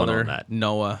number one on that.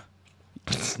 Noah,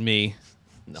 me,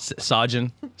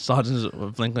 Sajin. Sajin's a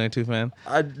Blink-182 fan.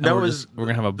 We're going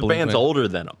to have a the band's older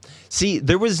than him. See,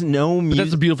 there was no music. But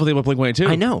that's the beautiful thing about Blink-182.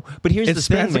 I know, but here's the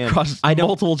thing, man. Across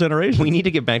multiple generations. We need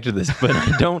to get back to this, but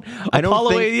I don't Apollo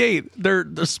think 88. They're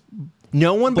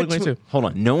no one between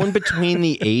No one between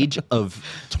the age of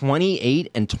 28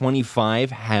 and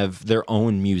 25 have their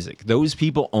own music. Those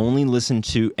people only listen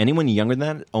to anyone younger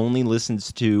than that only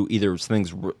listens to either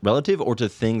things relative or to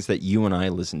things that you and I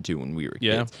listened to when we were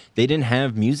kids. They didn't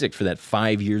have music for that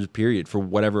 5 years period for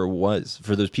whatever it was.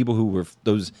 For those people who were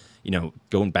those,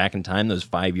 going back in time, those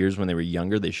 5 years when they were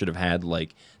younger, they should have had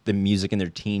like the music in their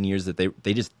teen years that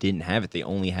they just didn't have it. They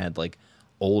only had like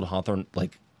old Hawthorne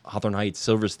Heights,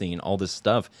 Silverstein, all this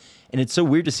stuff. And it's so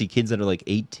weird to see kids that are like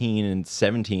 18 and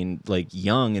 17, like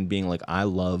young and being like, I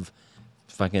love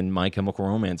fucking My Chemical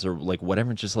Romance or like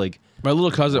whatever. It's just like... My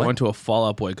little cousin went to a Fall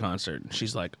Out Boy concert.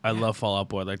 She's like, I love Fall Out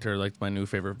Boy. Like, they're like my new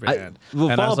favorite band. Fall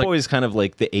Out Boy is kind of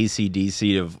like the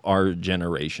AC/DC of our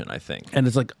generation, I think. And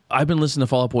it's like, I've been listening to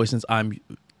Fall Out Boy since I'm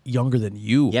younger than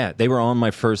you. Yeah, they were on my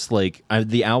first,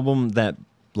 the album that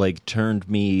like turned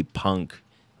me punk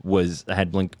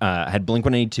had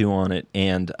Blink-182 on it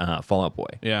and Fall Out Boy.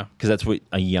 Yeah, because that's what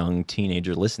a young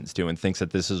teenager listens to and thinks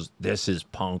that this is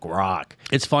punk rock.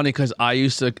 It's funny because I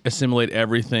used to assimilate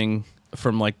everything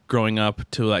from like growing up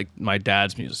to like my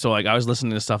dad's music. So like I was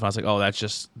listening to stuff and I was like, oh, that's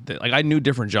just like I knew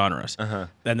different genres. And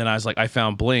then I was like, I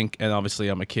found Blink, and obviously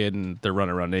I'm a kid and they're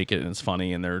running around naked and it's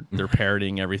funny and they're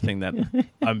parodying everything that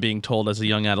I'm being told as a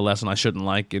young adolescent I shouldn't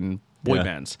like in boy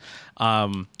bands. So I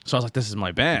was like, this is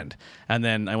my band. And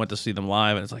then I went to see them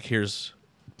live and it's like, here's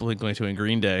Blink-182 and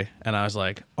Green Day. And I was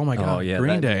like, oh my God,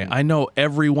 Green Day. I know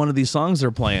every one of these songs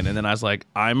they're playing. And then I was like,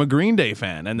 I'm a Green Day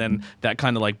fan. And then that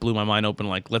kind of like blew my mind open.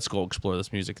 Like, let's go explore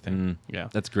this music thing. Yeah.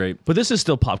 That's great. But this is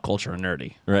still pop culture and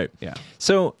nerdy. Right. Yeah.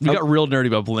 So we got real nerdy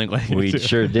about Blink-182. We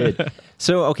sure did.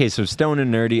 So Stone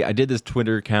and Nerdy, I did this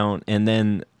Twitter account and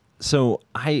then,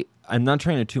 I'm not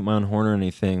trying to toot my own horn or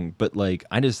anything, but like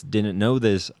I just didn't know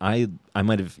this. You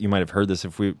might have heard this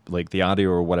if we like the audio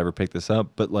or whatever picked this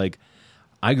up, but like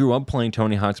I grew up playing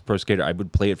Tony Hawk's Pro Skater. I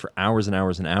would play it for hours and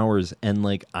hours and hours, and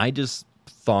like I just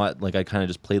thought like I kind of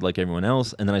just played like everyone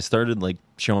else, and then I started like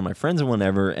showing my friends and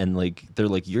whatever, and like they're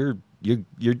like you're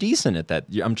decent at that.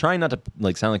 I'm trying not to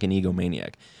like sound like an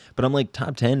egomaniac, but I'm like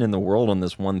top 10 in the world on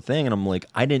this one thing, and I'm like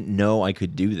I didn't know I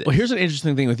could do this. Well, here's an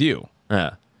interesting thing with you.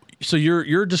 So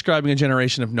you're describing a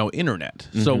generation of no internet.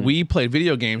 So we played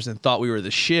video games and thought we were the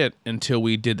shit until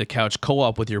we did the couch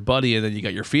co-op with your buddy, and then you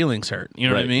got your feelings hurt. You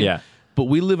know what I mean? Yeah. But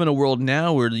we live in a world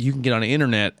now where you can get on the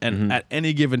internet and at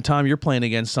any given time you're playing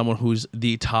against someone who's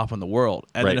the top in the world.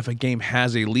 And then if a game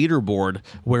has a leaderboard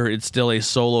where it's still a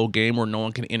solo game where no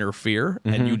one can interfere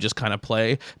and you just kind of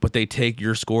play, but they take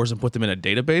your scores and put them in a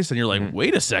database, and you're like,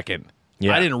 wait a second.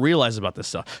 Yeah. I didn't realize about this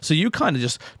stuff. So you kind of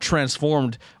just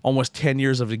transformed almost 10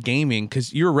 years of the gaming,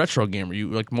 because you're a retro gamer. You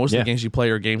like most of the games you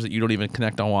play are games that you don't even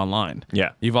connect on online.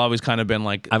 Yeah. You've always kind of been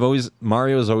like...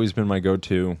 Mario's always been my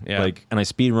go-to. Yeah. Like, and I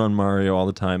speedrun Mario all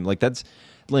the time. Like, that's...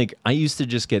 Like, I used to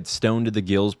just get stoned to the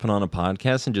gills, put on a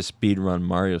podcast, and just speed run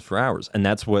Mario for hours. And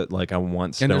that's what, like, I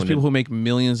want stoned. And there's people who make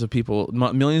millions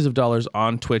of dollars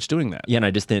on Twitch doing that. Yeah, and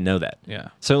I just didn't know that. Yeah.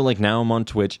 So, like, now I'm on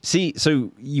Twitch. See,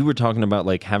 so you were talking about,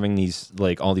 like, having these,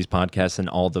 like, all these podcasts and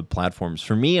all the platforms.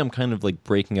 For me, I'm kind of, like,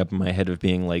 breaking up in my head of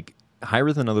being, like,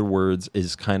 Higher Than Other Words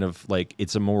is kind of, like,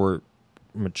 it's a more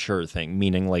mature thing,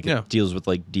 meaning like it deals with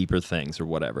like deeper things or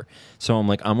whatever. So I'm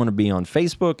like, I'm going to be on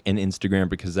Facebook and Instagram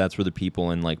because that's where the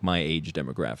people in like my age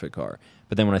demographic are.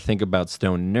 But then when I think about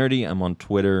Stone and Nerdy, I'm on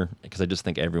Twitter because I just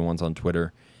think everyone's on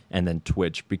Twitter, and then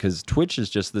Twitch, because Twitch is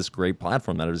just this great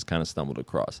platform that I just kind of stumbled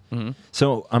across.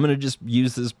 So I'm going to just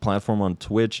use this platform on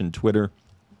Twitch and Twitter.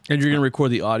 And you're going to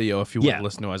record the audio if you want to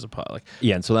listen to it as a pod.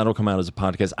 Yeah, and so that'll come out as a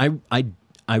podcast.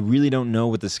 I really don't know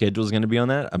what the schedule is going to be on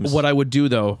that. What I would do,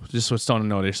 though, just with Stone and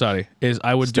Nerdy, sorry, is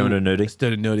I would Stone and Nerdy.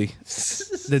 Stone and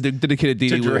Nerdy. The dedicated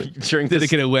DD.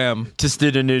 Dedicated wham. To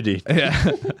Stone and Nerdy.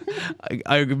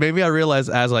 Yeah. Maybe I realize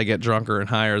as I get drunker and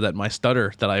higher that my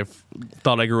stutter that I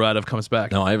thought I grew out of comes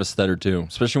back. No, I have a stutter, too,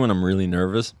 especially when I'm really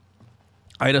nervous.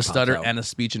 I had a stutter and a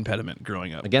speech impediment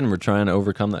growing up. Again, we're trying to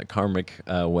overcome that karmic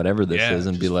whatever this is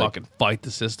and be like... fucking fight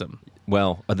the system.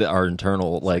 Well, our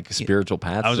internal, like, spiritual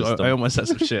path system. I almost said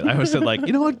some shit. I almost said, like,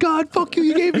 you know what, God, fuck you,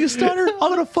 you gave me a stutter.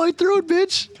 I'm going to fight through it,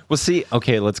 bitch. Well, see,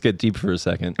 okay, let's get deep for a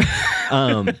second.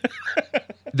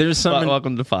 There's some...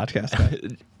 Welcome to the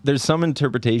podcast. There's some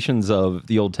interpretations of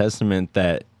the Old Testament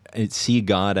that see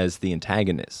God as the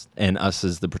antagonist and us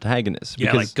as the protagonist.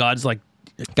 Yeah, like God's like,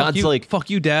 fuck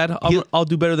you, Dad. I'll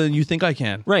do better than you think I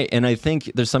can. Right, and I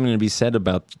think there's something to be said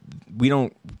about we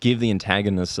don't give the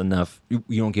antagonist enough. You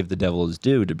don't give the devil his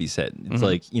due to be said. It's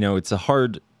like, you know, it's a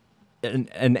hard... And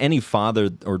any father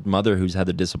or mother who's had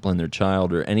to discipline their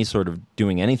child or any sort of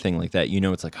doing anything like that, you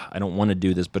know, it's like, I don't want to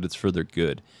do this, but it's for their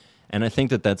good. And I think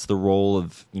that that's the role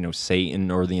of, you know,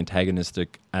 Satan or the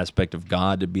antagonistic aspect of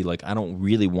God, to be like, I don't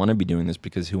really want to be doing this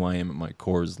because who I am at my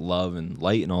core is love and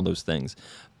light and all those things.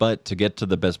 But to get to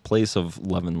the best place of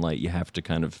love and light, you have to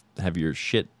kind of have your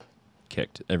shit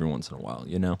kicked every once in a while,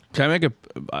 you know? Can I make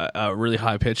a really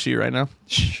high pitch to you right now?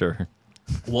 Sure.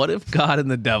 What if God and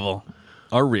the devil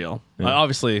are real? Yeah.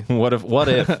 Obviously. What if? For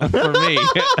me,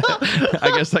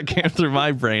 I guess that came through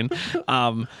my brain.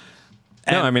 No,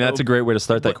 I mean, that's a great way to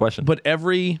start that question. But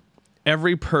every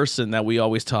person that we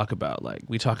always talk about, like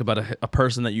we talk about a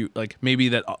person that you like, maybe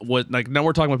that was like, now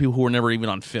we're talking about people who were never even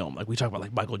on film. Like we talk about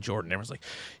like Michael Jordan. Everyone's like,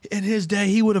 in his day,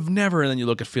 he would have never. And then you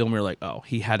look at film, and you're like, oh,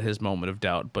 he had his moment of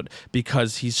doubt. But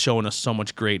because he's shown us so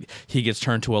much great, he gets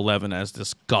turned to 11 as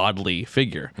this godly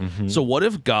figure. So what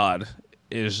if God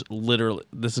is literally,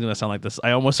 this is going to sound like this,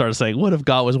 I almost started saying, what if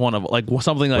God was one of, like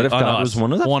something like, what if God was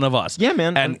one of us? Yeah,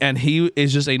 man. And he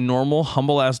is just a normal,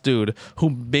 humble ass dude who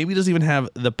maybe doesn't even have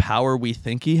the power we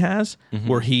think he has,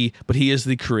 but he is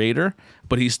the creator,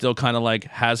 but he still kind of like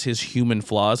has his human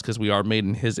flaws because we are made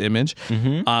in his image.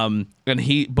 But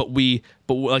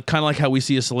like kind of like how we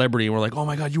see a celebrity and we're like, oh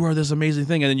my God, you are this amazing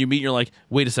thing. And then you meet and you're like,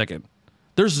 wait a second.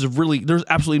 There's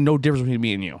absolutely no difference between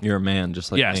me and you. You're a man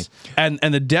just like me. And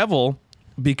the devil,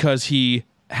 because he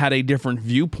had a different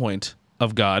viewpoint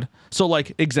of God. So,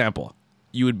 like, example,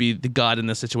 you would be the God in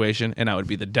this situation, and I would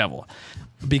be the devil.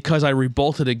 Because I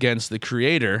revolted against the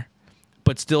creator,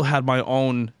 but still had my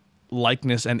own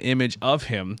likeness and image of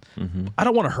him, I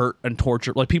don't want to hurt and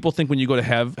torture. Like, people think when you go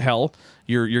to hell,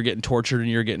 you're getting tortured and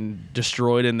you're getting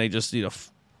destroyed, and they just, you know,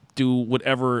 do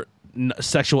whatever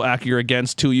sexual act you're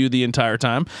against to you the entire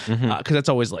time, because that's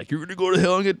always like, you're gonna go to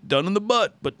hell and get done in the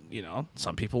butt. But you know,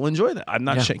 some people enjoy that. I'm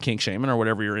not kink shaming or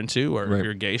whatever you're into, or if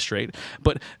you're gay, straight.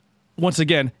 But once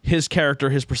again, his character,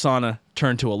 his persona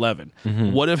turned to 11.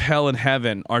 What if hell and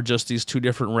heaven are just these two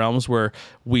different realms where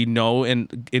we know in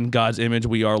God's image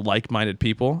we are like-minded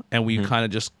people, and we kind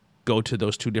of just go to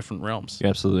those two different realms? You're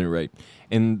absolutely right.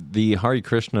 In the Hare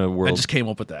Krishna world, I just came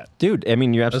up with that, dude. I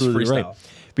mean, you're absolutely right,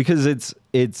 because it's.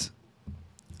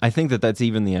 I think that's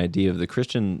even the idea of the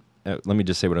Christian. Let me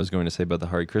just say what I was going to say about the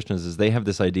Hare Krishnas is they have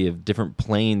this idea of different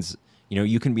planes. You know,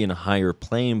 you can be in a higher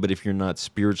plane, but if you're not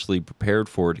spiritually prepared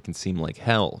for it, it can seem like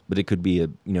hell. But it could be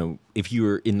if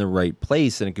you're in the right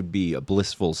place, then it could be a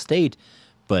blissful state.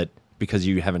 But because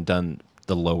you haven't done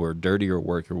the lower, dirtier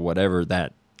work or whatever,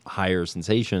 that higher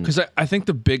sensation. Because I think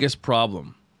the biggest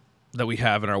problem that we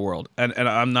have in our world, and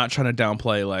I'm not trying to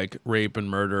downplay like rape and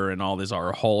murder and all these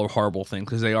are horrible things,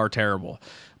 because they are terrible.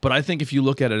 But I think if you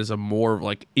look at it as a more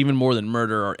like even more than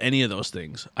murder or any of those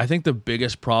things, I think the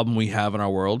biggest problem we have in our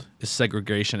world is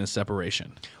segregation and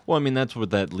separation. Well, I mean, that's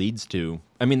what that leads to.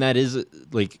 I mean, that is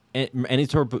like any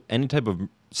type of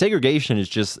segregation is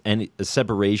just a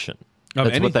separation. Of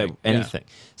That's anything, what anything.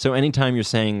 So anytime you're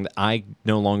saying that I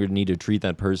no longer need to treat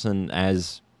that person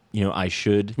as I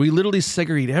should. We literally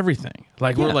segregate everything.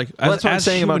 Like we're like, well, that's what I'm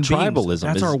saying about tribalism.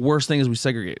 That's our worst thing is we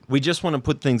segregate. We just want to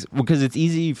put things because it's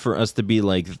easy for us to be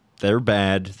like they're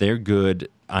bad, they're good.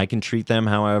 I can treat them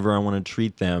however I want to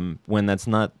treat them. When that's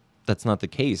not the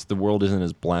case. The world isn't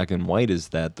as black and white as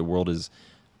that. The world is,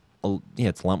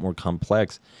 it's a lot more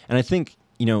complex. And I think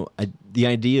the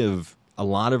idea of a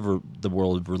lot of the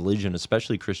world of religion,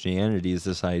 especially Christianity, is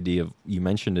this idea of, you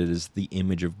mentioned it, is the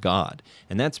image of God.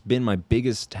 And that's been my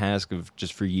biggest task of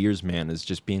just for years, man, is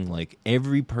just being like,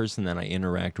 every person that I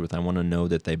interact with, I want to know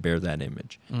that they bear that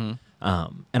image.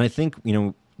 Mm-hmm. And I think,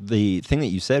 the thing that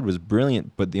you said was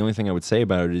brilliant, but the only thing I would say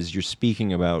about it is you're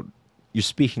speaking about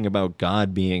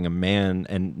God being a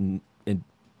man,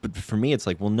 but for me, it's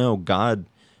like, well, no, God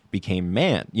became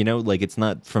man, like it's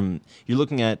not from,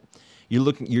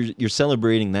 you're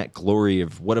celebrating that glory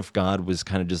of what if God was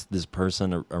kind of just this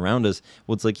person around us.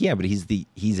 Well, it's like, yeah, but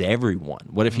he's everyone.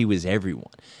 What if he was everyone?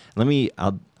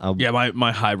 Yeah,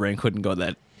 my high brain couldn't go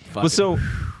that far. Here's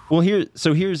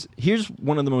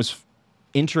one of the most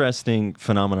interesting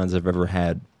phenomenons I've ever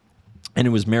had, and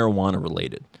it was marijuana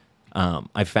related.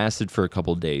 I fasted for a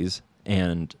couple days,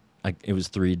 and it was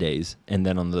 3 days, and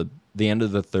then on the end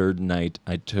of the third night,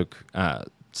 I took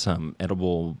some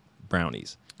edible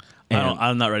brownies.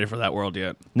 I'm not ready for that world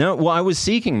yet. No, well, I was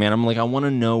seeking, man. I'm like, I want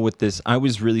to know what this. I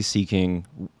was really seeking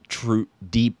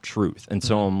deep truth, and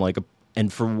so I'm like,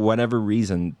 and for whatever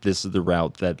reason, this is the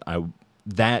route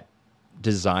that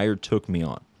desire took me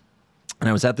on. And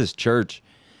I was at this church,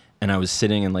 and I was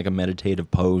sitting in like a meditative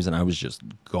pose, and I was just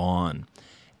gone.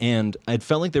 And I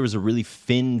felt like there was a really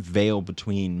thin veil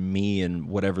between me and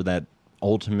whatever that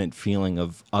ultimate feeling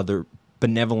of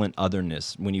benevolent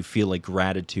otherness, when you feel like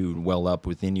gratitude well up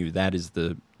within you.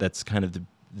 That's kind of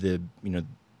the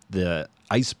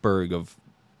iceberg of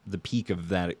the peak of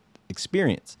that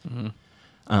experience. Mm-hmm.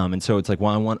 And so it's like,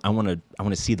 well, I want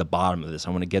to see the bottom of this. I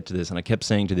want to get to this. And I kept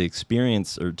saying to the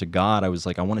experience, or to God, I was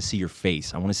like, I want to see your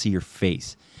face. I want to see your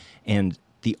face. And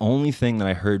the only thing that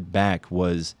I heard back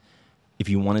was, if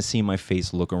you want to see my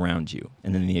face, look around you.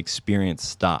 And then the experience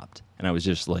stopped, and I was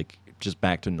just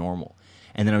back to normal.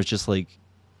 And then I was just like,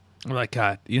 I'm like,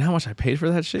 God, you know how much I paid for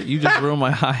that shit? You just ruined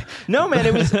my high. No, man,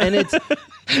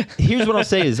 here's what I'll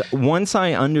say is, once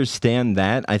I understand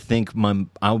that, I think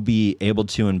I'll be able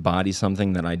to embody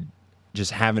something that I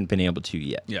just haven't been able to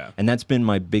yet. Yeah. And that's been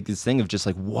my biggest thing of just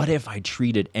like, what if I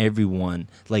treated everyone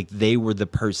like they were the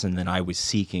person that I was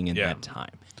seeking in that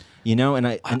time? And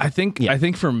I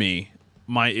think for me,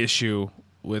 my issue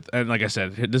with, and like I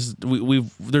said,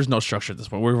 there's no structure at this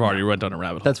point. We've already run down a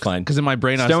rabbit hole. That's fine. Because in my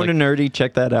brain, Stoned and Nerdy,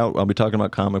 check that out. I'll be talking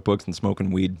about comic books and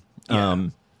smoking weed.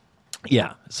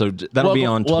 Yeah. So that'll be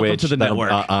on Twitch. Welcome to the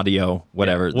network. Audio,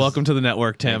 whatever. Yeah. Welcome to the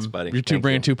network, Tim. Thanks, buddy. You're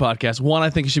bringing two podcasts. One,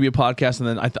 I think it should be a podcast, and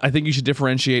then I think you should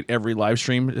differentiate every live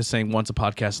stream as saying one's a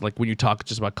podcast, like when you talk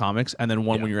just about comics, and then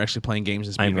one when you're actually playing games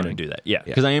and speedrunning. I'm going to do that. Yeah.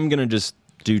 Because I am going to just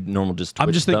do normal Twitch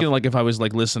I'm just stuff. thinking like if I was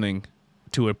like listening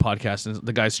to a podcast and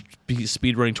the guy's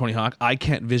speedrunning Tony Hawk, I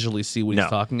can't visually see what he's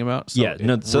talking about. So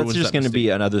so that's just going to be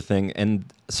another thing. And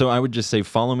so I would just say,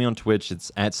 follow me on Twitch. It's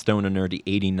at Stone and Nerdy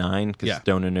 89 because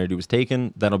Stone and Nerdy was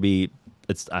taken. It'll be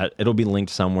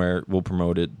linked somewhere. We'll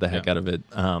promote it the heck out of it.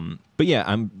 But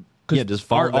just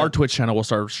follow our Twitch channel will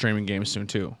start streaming games soon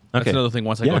too. That's another thing.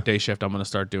 Once I go day shift, I'm going to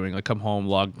start doing like come home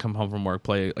from work,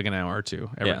 play like an hour or two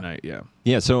every night.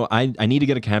 Yeah. So I need to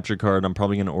get a capture card. I'm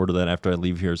probably going to order that after I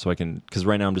leave here, so I can, because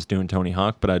right now I'm just doing Tony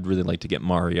Hawk, but I'd really like to get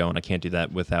Mario, and I can't do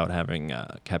that without having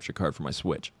a capture card for my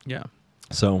Switch. Yeah.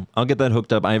 So I'll get that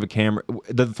hooked up. I have a camera.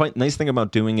 The nice thing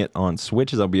about doing it on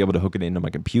Switch is I'll be able to hook it into my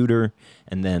computer,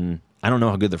 and then I don't know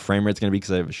how good the frame rate's going to be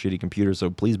because I have a shitty computer, so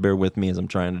please bear with me as I'm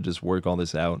trying to just work all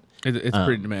this out. It's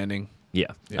pretty demanding.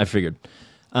 Yeah, I figured.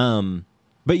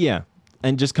 But yeah,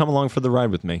 and just come along for the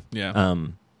ride with me. Yeah.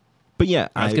 But yeah,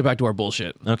 let's get back to our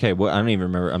bullshit. Okay, well, I don't even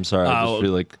remember. I'm sorry. I just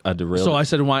feel like I derailed. So I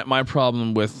said my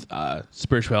problem with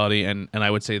spirituality, and I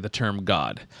would say the term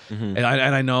God. Mm-hmm. And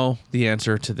I know the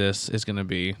answer to this is going to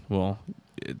be, well,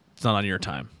 it's not on your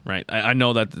time, right? I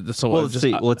know that. So well, let's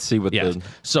see what.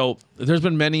 So there's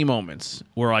been many moments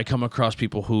where I come across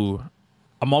people who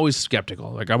I'm always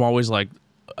skeptical. Like I'm always like,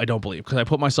 I don't believe, because I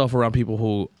put myself around people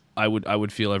who I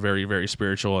would feel are very, very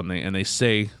spiritual, and they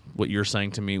say what you're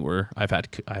saying to me, where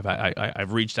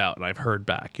I've reached out and I've heard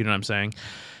back. You know what I'm saying?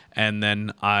 And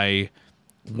then I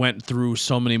went through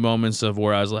so many moments of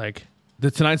where I was like,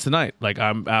 tonight's the night. Like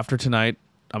after tonight,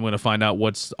 I'm going to find out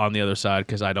what's on the other side,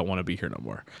 because I don't want to be here no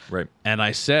more. Right. And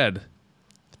I said,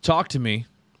 talk to me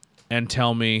and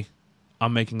tell me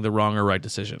I'm making the wrong or right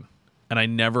decision. And I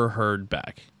never heard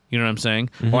back. You know what I'm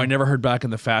saying? Mm-hmm. Or I never heard back in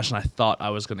the fashion I thought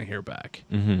I was going to hear back.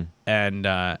 Mm-hmm. And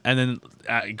then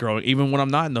growing, even when I'm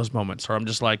not in those moments, or I'm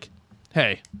just like,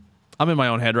 hey, I'm in my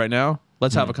own head right now.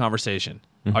 Let's have a conversation.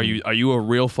 Mm-hmm. Are you a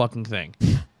real fucking thing?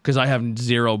 Because I have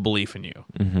zero belief in you.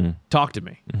 Mm-hmm. Talk to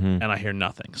me. Mm-hmm. And I hear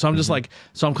nothing. So I'm just like,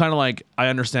 I'm kind of like, I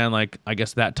understand, like, I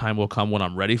guess that time will come when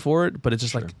I'm ready for it. But it's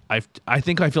just like, I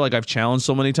feel like I've challenged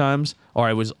so many times, or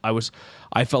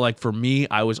I felt like for me,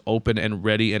 I was open and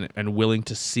ready and willing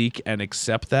to seek and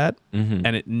accept that. Mm-hmm.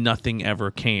 And nothing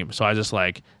ever came. So I was just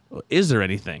like, is there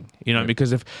anything? You know,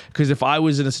 because if I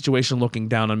was in a situation looking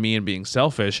down on me and being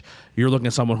selfish, you're looking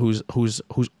at someone who's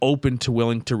open to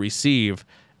willing to receive,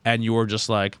 and you're just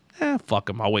like, fuck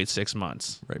them, I'll wait 6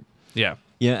 months. Right. Yeah.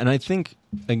 Yeah, and I think,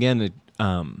 again,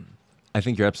 I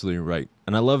think you're absolutely right.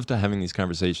 And I love having these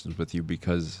conversations with you,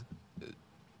 because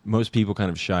most people kind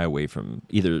of shy away from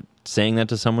either saying that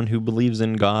to someone who believes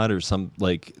in God, or some,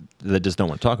 like, that just don't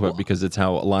want to talk about it, because it's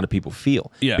how a lot of people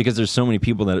feel. Yeah. Because there's so many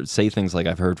people that say things like,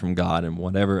 I've heard from God and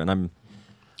whatever, and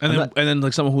and then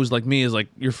like someone who's like me is like,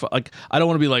 you're like, I don't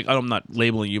want to be like, I'm not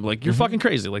labeling you, but like, you're fucking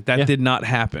crazy. Like that did not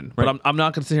happen. Right. But I'm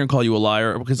not going to sit here and call you a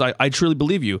liar, because I truly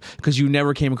believe you, because you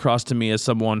never came across to me as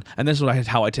someone, and this is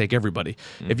how I take everybody.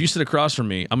 If you sit across from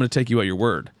me, I'm going to take you at your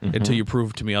word until you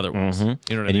prove to me otherwise. You know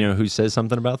what I mean? And you know who says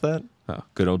something about that?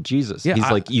 Good old Jesus. Yeah, He's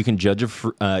like, you can judge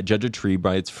a tree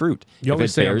by its fruit. You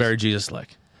always say I'm very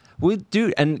Jesus-like. Well,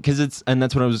 dude, and that's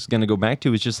what I was going to go back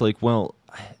to. It's just like, well,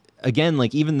 again,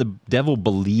 like, even the devil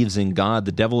believes in God.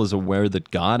 The devil is aware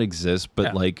that God exists,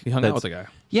 but like, he hung out with the guy.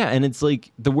 Yeah, and it's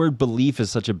like, the word belief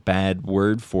is such a bad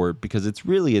word for it, because it's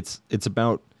really it's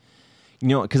about, you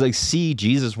know, because I see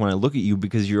Jesus when I look at you,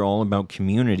 because you're all about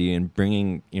community and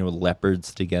bringing, you know,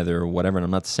 leopards together or whatever. And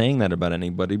I'm not saying that about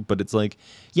anybody, but it's like,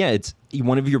 yeah, it's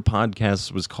one of your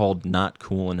podcasts was called Not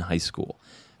Cool in High School,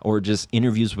 or just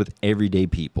interviews with everyday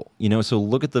people, you know? So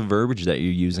look at the verbiage that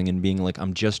you're using and being like,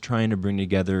 I'm just trying to bring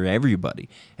together everybody.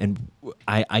 And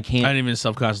I can't... I didn't even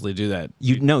subconsciously do that.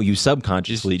 You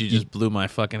subconsciously... You just blew my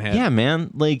fucking head. Yeah,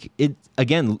 man. Like, it...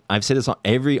 Again, I've said this on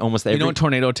almost every... You know what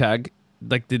tornado tag,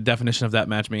 like the definition of that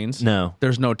match means? No.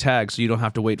 There's no tag, so you don't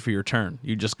have to wait for your turn.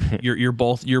 You just... you're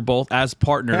both as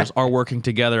partners are working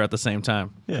together at the same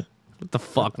time. Yeah. What the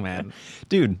fuck, man?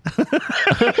 Dude.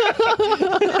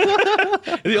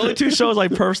 The only two shows I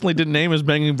personally didn't name is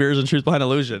Banging Beers and Truth Behind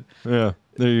Illusion. Yeah,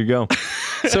 there you go.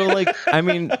 So, like, I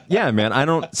mean, yeah, man, I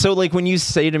don't... So, like, when you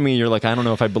say to me, you're like, I don't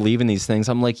know if I believe in these things,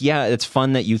 I'm like, yeah, it's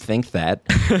fun that you think that.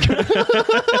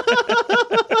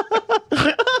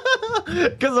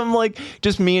 Because I'm like,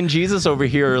 just me and Jesus over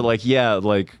here are like, yeah,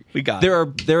 like... We got there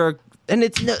are and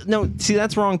it's no, see,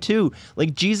 that's wrong too.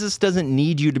 Like, Jesus doesn't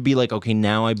need you to be like, okay,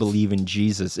 now I believe in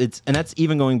Jesus. And that's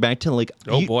even going back to like,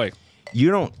 boy, you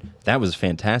don't. That was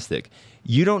fantastic.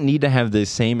 You don't need to have the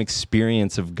same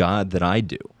experience of God that I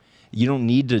do. You don't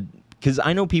need to, because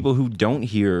I know people who don't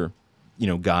hear, you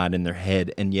know, God in their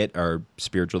head and yet are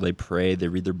spiritual. They pray, they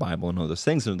read their Bible, and all those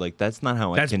things. And like, that's not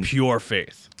how that's pure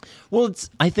faith. Well,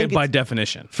 I think by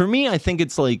definition. For me, I think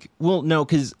it's like, well, no,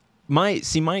 because my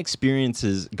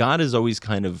experiences, God has always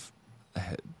kind of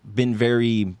been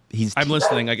very... I'm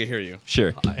listening. I can hear you.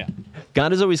 Sure. Yeah.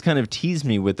 God has always kind of teased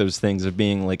me with those things of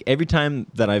being like, every time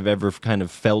that I've ever kind of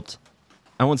felt...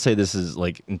 I won't say this is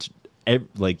like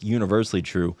universally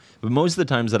true, but most of the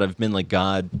times that I've been like,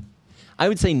 God... I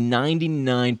would say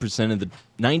 98% of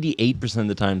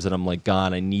the times that I'm like,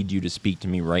 God, I need you to speak to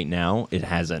me right now, it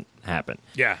hasn't happened.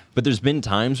 Yeah. But there's been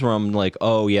times where I'm like,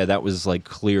 oh yeah, that was like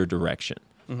clear direction.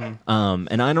 Mm-hmm.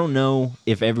 And I don't know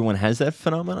if everyone has that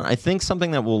phenomenon. I think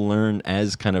something that we'll learn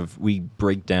as kind of we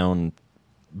break down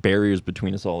barriers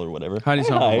between us all or whatever. Heidi's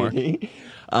homework.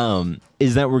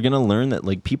 Is that we're going to learn that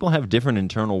like people have different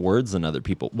internal words than other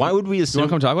people. Why would we assume... You want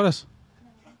to come talk with us?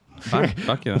 Fine.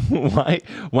 Fuck you.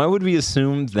 Why would we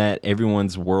assume that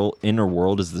everyone's inner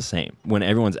world is the same when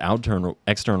everyone's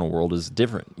external world is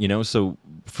different? You know, so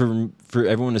for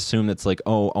everyone to assume that's like,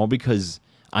 oh, all because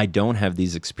I don't have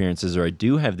these experiences or I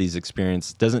do have these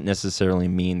experiences doesn't necessarily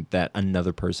mean that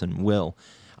another person will.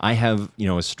 I have, you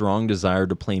know, a strong desire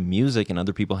to play music, and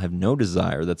other people have no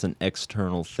desire. That's an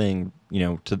external thing, you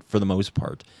know, for the most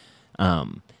part.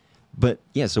 But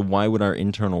yeah, so why would our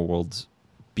internal worlds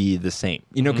be the same?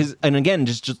 You know, because, and again,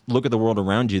 just look at the world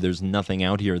around you. There's nothing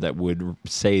out here that would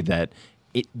say that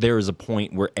there is a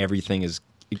point where everything is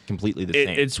completely the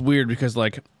same. It's weird because,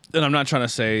 like, and I'm not trying to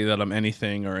say that I'm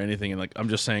anything or anything. And like, I'm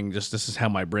just saying, just this is how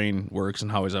my brain works and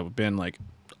how I've been. Like,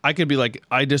 I could be like,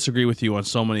 I disagree with you on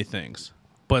so many things,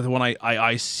 but when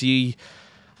I see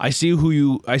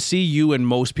you and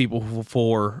most people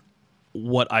for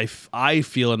what I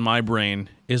feel in my brain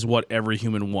is what every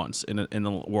human wants in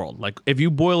the world. Like, if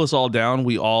you boil us all down,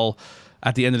 we all,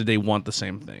 at the end of the day, want the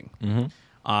same thing. Mm-hmm.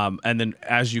 And then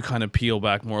as you kind of peel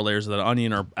back more layers of that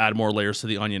onion or add more layers to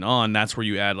the onion that's where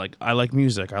you add, like, I like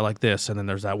music, I like this, and then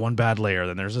there's that one bad layer,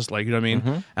 then there's this, like, you know what I mean?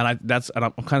 Mm-hmm. And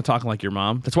I'm kind of talking like your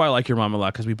mom. That's why I like your mom a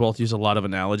lot, because we both use a lot of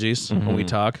analogies when we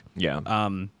talk. Yeah.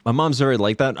 My mom's very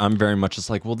like that. I'm very much just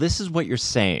like, well, this is what you're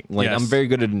saying. Like, yes. I'm very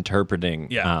good at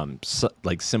interpreting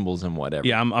like symbols and whatever.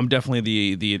 Yeah, I'm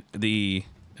definitely the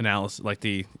analysis, like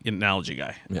the analogy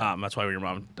guy. Yeah. That's why your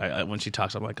mom, when she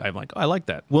talks, I'm like, I like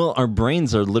that. Well, our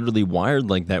brains are literally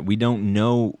wired like that. We don't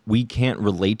know, we can't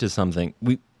relate to something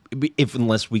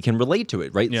unless we can relate to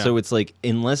it, right? Yeah. So it's like,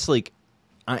 unless, like,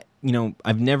 I don't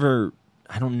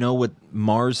know what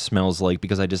Mars smells like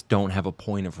because I just don't have a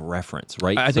point of reference,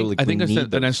 right? I think that's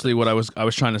essentially what I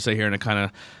was trying to say here, and it kind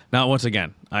of, now once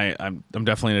again, I'm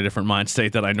definitely in a different mind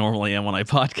state that I normally am when I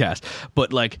podcast,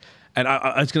 but like. And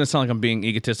it's going to sound like I'm being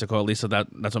egotistical, at least so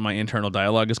that's what my internal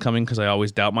dialogue is coming, because I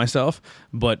always doubt myself.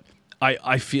 But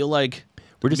I feel like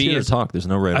we're just here to talk. There's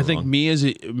no right or wrong. I think me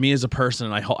as a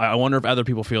person, and I wonder if other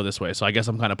people feel this way. So I guess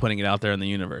I'm kind of putting it out there in the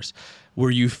universe,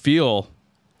 where you feel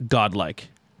godlike,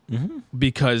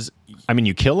 because I mean,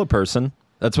 you kill a person.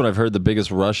 That's what I've heard the biggest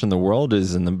rush in the world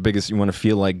is, and the biggest, you want to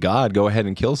feel like God, go ahead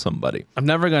and kill somebody. I'm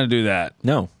never going to do that.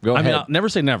 No, go ahead. I mean, I'll never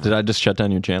say never. Did I just shut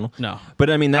down your channel? No. But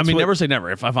I mean, never say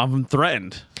never if I'm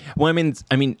threatened. Well, I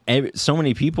mean, so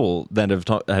many people that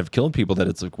have killed people that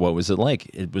it's like, what was it like?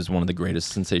 It was one of the greatest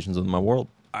sensations of my world.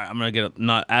 I'm gonna get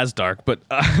not as dark, but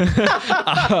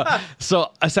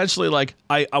so essentially, like,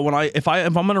 if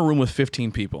I'm in a room with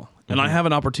 15 people and I have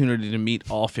an opportunity to meet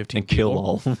all 15 and people, kill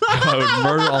all, I would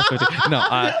murder all 15. No,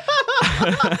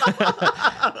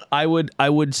 I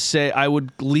would say I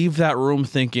would leave that room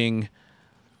thinking,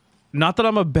 not that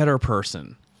I'm a better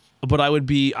person, but I would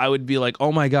be like,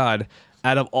 oh my God,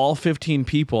 out of all 15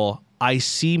 people, I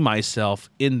see myself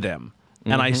in them,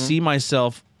 and I see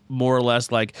myself more or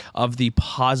less like of the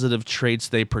positive traits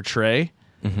they portray,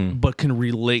 but can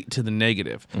relate to the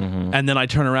negative. And then I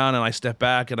turn around and I step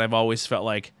back, and I've always felt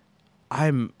like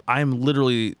I'm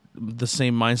literally the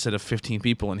same mindset of 15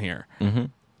 people in here,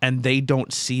 and they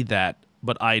don't see that,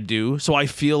 but I do. So I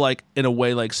feel like, in a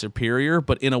way, like superior,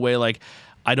 but in a way like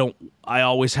I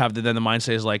always have the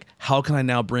mindset is like, how can I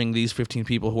now bring these 15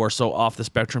 people who are so off the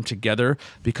spectrum together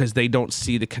because they don't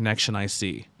see the connection I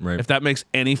see? Right. If that makes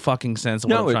any fucking sense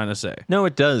of what I'm trying to say. No,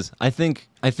 it does. I think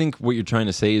what you're trying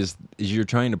to say is you're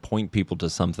trying to point people to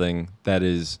something that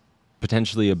is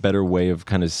potentially a better way of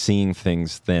kind of seeing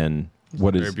things than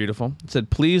what is. Very beautiful. It said,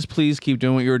 please keep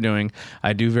doing what you're doing.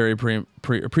 I do very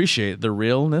appreciate the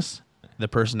realness, the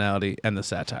personality, and the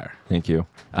satire. Thank you.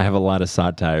 I have a lot of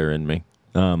satire in me.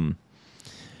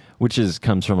 Which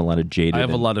comes from a lot of jaded. I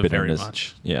have a lot of bitterness. very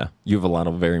much. Yeah, you have a lot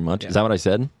of very much. Yeah. Is that what I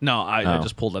said? No, I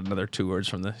just pulled another 2 words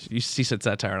from the. You said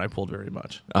satire, and I pulled very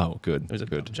much. Oh, good. It was a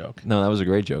good joke. No, that was a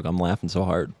great joke. I'm laughing so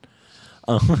hard.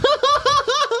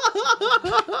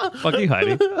 Fuck you,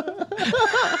 Heidi.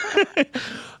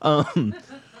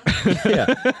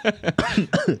 Yeah.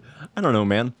 I don't know,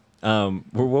 man.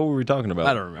 What were we talking about?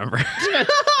 I don't remember.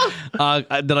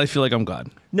 Did I feel like I'm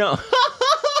God? No.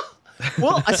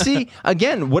 Well, I see,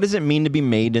 again, what does it mean to be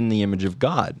made in the image of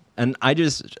God? And I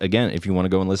just, again, if you want to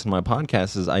go and listen to my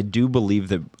podcast, is I do believe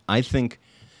that, I think,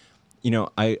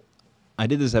 I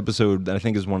did this episode that I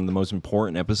think is one of the most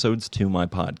important episodes to my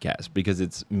podcast, because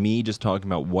it's me just talking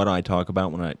about what I talk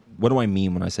about what do I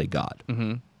mean when I say God?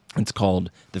 It's called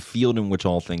the field in which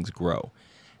all things grow.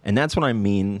 And that's what I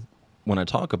mean when I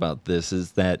talk about this,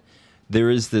 is that there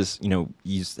is this, you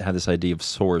have this idea of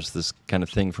source, this kind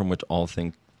of thing from which all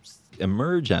things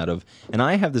emerge out of, and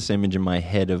I have this image in my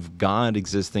head of God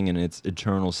existing in its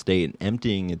eternal state and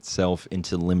emptying itself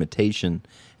into limitation,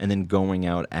 and then going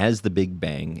out as the Big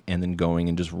Bang, and then going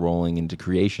and just rolling into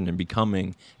creation and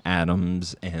becoming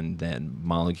atoms and then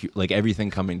molecules, like everything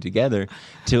coming together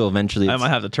till eventually I might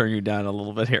have to turn you down a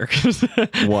little bit here.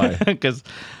 Why? Because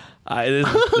until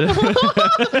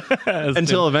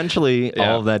eventually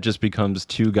all of that just becomes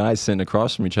two guys sitting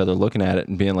across from each other looking at it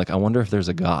and being like, I wonder if there's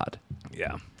a God.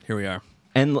 Yeah. Here we are.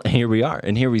 And here we are,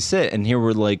 and here we sit, and here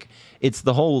we're like, it's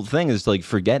the whole thing is like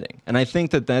forgetting. And I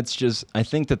think that's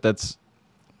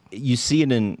you see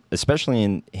it especially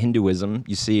in Hinduism,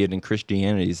 you see it in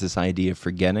Christianity, is this idea of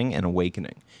forgetting and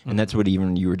awakening. And that's what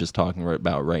even you were just talking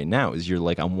about right now, is you're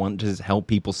like, I want to help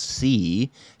people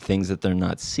see things that they're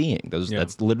not seeing.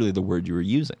 That's literally the word you were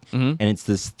using. And it's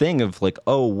this thing of like,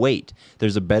 oh, wait,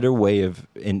 there's a better way of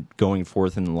going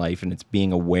forth in life, and it's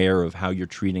being aware of how you're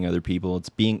treating other people.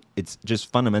 It's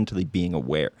just fundamentally being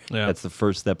aware. Yeah. That's the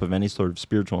first step of any sort of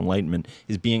spiritual enlightenment,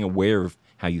 is being aware of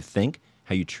how you think,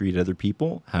 how you treat other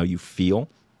people, how you feel.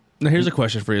 Now, here's a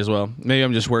question for you as well. Maybe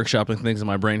I'm just workshopping things in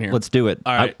my brain here. Let's do it.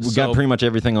 All right, we got pretty much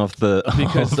everything off the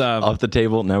off the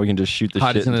table. Now we can just shoot the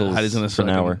shit for an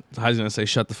hour. Heidi's gonna say,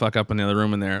 "Shut the fuck up" in the other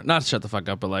room in there. Not shut the fuck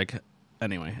up, but like,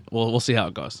 anyway, we'll see how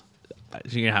it goes.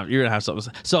 You're gonna have something to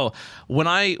say. So when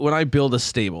I build a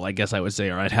stable, I guess I would say,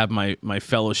 or I'd have my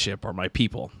fellowship or my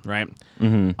people, right?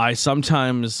 I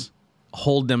sometimes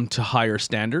hold them to higher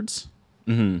standards.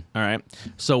 All right.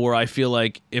 So where I feel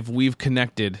like if we've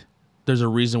connected, there's a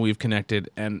reason we've connected,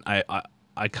 and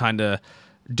I kind of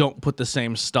don't put the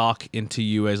same stock into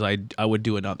you as I would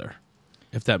do another,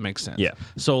 if that makes sense. Yeah.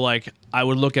 So like I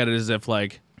would look at it as if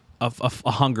like a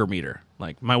hunger meter,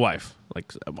 like my wife,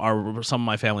 like some of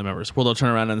my family members, where they'll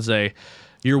turn around and say,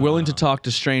 "You're willing to talk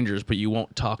to strangers, but you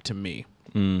won't talk to me,"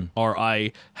 or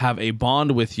 "I have a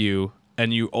bond with you,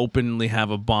 and you openly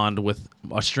have a bond with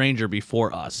a stranger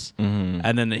before us."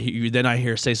 And then then I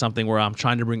hear say something where I'm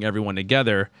trying to bring everyone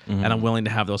together, and I'm willing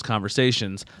to have those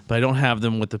conversations, but I don't have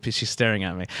them with she's staring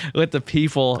at me, with the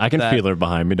people. I can feel her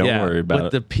behind me. Don't worry about it.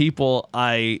 With the people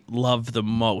I love the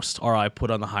most, or I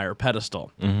put on the higher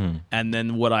pedestal. And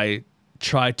then what I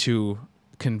try to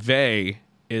convey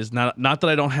is not that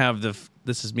I don't have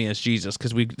this is me as Jesus,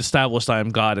 because we established I am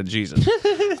God and Jesus.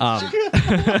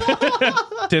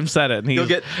 Tim said it.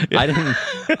 And I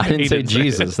didn't say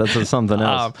Jesus. That's something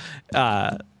else.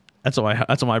 That's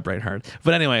what my brain heard.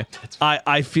 But anyway,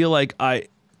 I feel like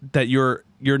that you're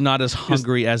not as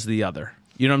hungry as the other.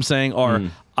 You know what I'm saying? Or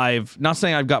I've not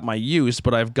saying I've got my use,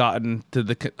 but I got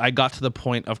to the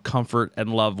point of comfort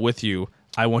and love with you.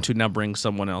 I want to now bring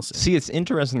someone else in. See, it's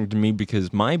interesting to me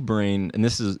because my brain, and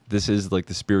this is like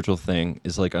the spiritual thing,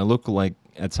 is like I look like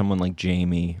at someone like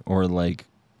Jamie, or like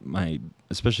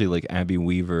especially like Abby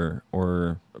Weaver,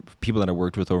 or people that I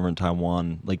worked with over in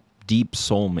Taiwan, like deep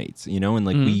soulmates, you know, and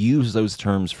like we use those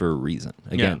terms for a reason.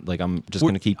 Again, like I'm just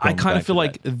going to keep going. I kind of feel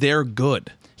like they're good.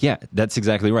 Yeah, that's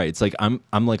exactly right. It's like I'm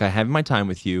like I have my time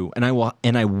with you, and I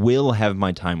will have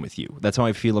my time with you. That's how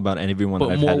I feel about everyone.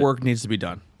 But more work needs to be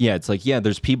done. Yeah, it's like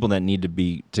there's people that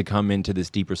need to come into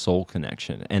this deeper soul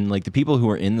connection, and like the people who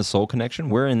are in the soul connection,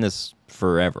 we're in this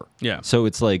forever. Yeah. So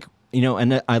it's like, you know,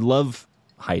 and I love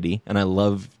Heidi and I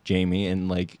love Jamie, and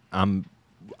like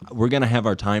we're gonna have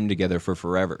our time together for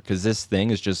forever, because this thing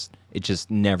is it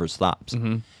just never stops,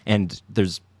 and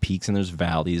there's peaks and there's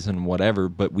valleys and whatever,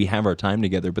 but we have our time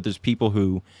together. But there's people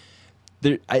who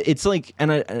it's like,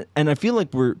 and I feel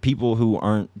like we're people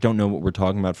who don't know what we're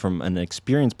talking about from an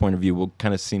experience point of view will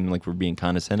kind of seem like we're being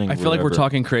condescending. I feel like we're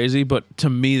talking crazy, but to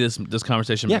me this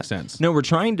conversation makes sense. No, we're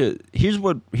trying to here's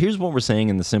what we're saying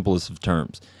in the simplest of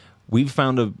terms. We've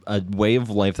found a way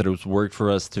of life that has worked for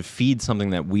us to feed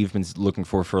something that we've been looking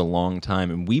for a long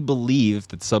time, and we believe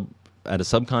that at a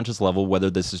subconscious level, whether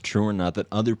this is true or not, that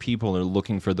other people are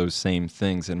looking for those same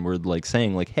things. And we're like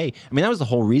saying like, hey, I mean, that was the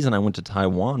whole reason I went to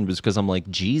Taiwan, was because I'm like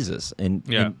Jesus.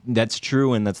 And that's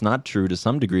true, and that's not true to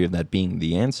some degree of that being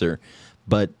the answer.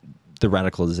 But the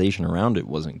radicalization around it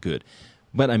wasn't good.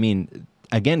 But I mean,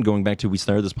 again, going back to, we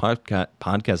started this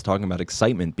podcast talking about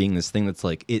excitement being this thing that's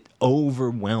like, it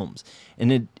overwhelms.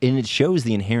 And it shows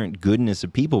the inherent goodness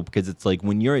of people, because it's like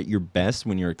when you're at your best,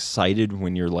 when you're excited,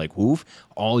 when you're like, woof,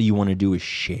 all you want to do is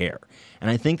share. And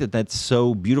I think that that's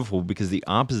so beautiful, because the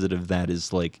opposite of that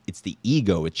is like, it's the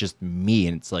ego. It's just me.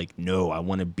 And it's like, no, I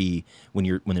want to be,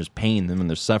 when there's pain, then when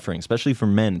there's suffering, especially for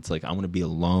men, it's like, I want to be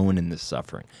alone in this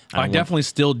suffering. I definitely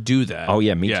still do that. Oh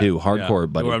yeah, me too.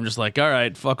 Hardcore, buddy. Where I'm just like, all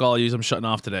right, fuck all yous, I'm shutting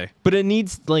off today. But it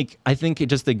needs, like, I think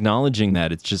just acknowledging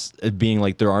that, it's just being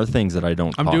like, there are things that I'm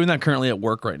doing that currently at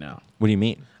work right now. What do you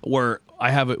mean? Where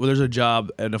there's a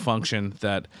job and a function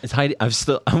that it's Heidi. I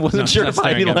wasn't sure if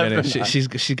Heidi left.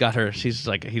 She got her. She's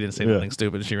like, he didn't say anything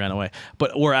stupid, and she ran away.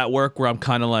 But we're at work where I'm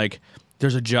kind of like,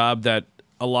 there's a job that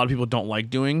a lot of people don't like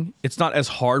doing. It's not as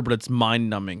hard, but it's mind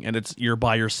numbing, and you're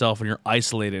by yourself and you're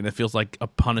isolated, and it feels like a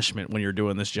punishment when you're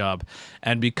doing this job.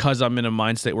 And because I'm in a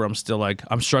mind state where I'm still like,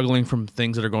 I'm struggling from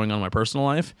things that are going on in my personal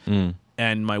life.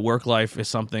 and my work life is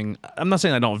something I'm not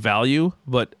saying I don't value,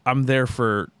 but I'm there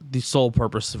for the sole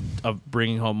purpose of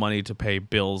bringing home money to pay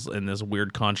bills in this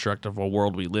weird construct of a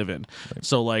world we live in. Right.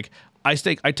 So like I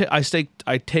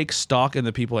take stock in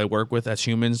the people I work with as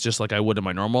humans, just like I would in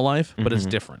my normal life, but it's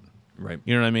different. Right.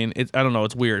 You know what I mean? I don't know.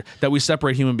 It's weird that we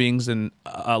separate human beings in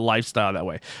a lifestyle that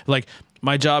way. Like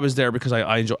my job is there because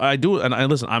I enjoy. I do, and I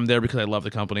listen. I'm there because I love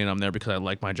the company, and I'm there because I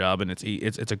like my job, and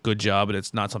it's a good job, and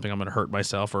it's not something I'm going to hurt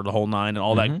myself or the whole nine and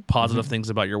all that positive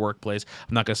things about your workplace.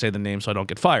 I'm not going to say the name so I don't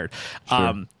get fired.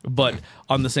 Sure. But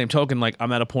on the same token, like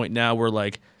I'm at a point now where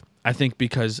like I think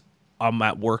because I'm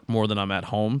at work more than I'm at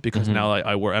home because now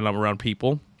I work and I'm around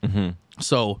people.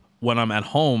 So when I'm at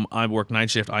home, I work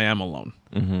night shift. I am alone.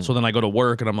 So then I go to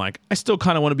work and I'm like, I still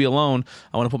kind of want to be alone.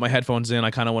 I want to put my headphones in.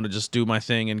 I kind of want to just do my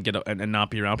thing and and not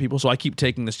be around people. So I keep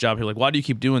taking this job here. Like, why do you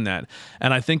keep doing that?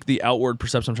 And I think the outward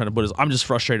perception I'm trying to put is I'm just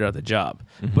frustrated at the job,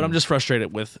 but I'm just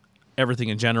frustrated with everything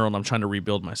in general, and I'm trying to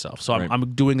rebuild myself. So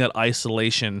I'm doing that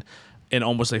isolation in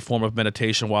almost a form of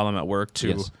meditation while I'm at work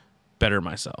to better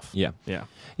myself. Yeah,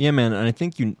 man. And I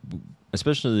think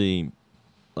especially.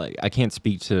 Like, I can't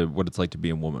speak to what it's like to be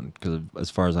a woman because as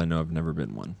far as I know, I've never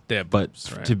been one. But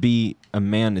to be a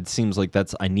man, it seems like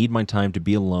I need my time to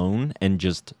be alone and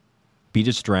just be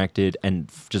distracted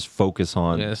and just focus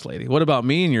on. Yes, lady. What about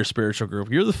me and your spiritual group?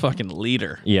 You're the fucking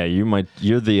leader. Yeah,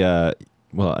 you're the,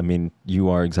 well, I mean, you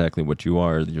are exactly what you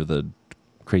are. You're the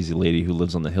crazy lady who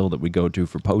lives on the hill that we go to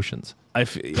for potions.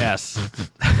 Yes.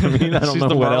 I mean, I don't know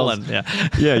the what Merlin. else.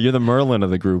 Yeah, you're the Merlin of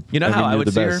the group. You know how I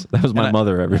would see her? That was my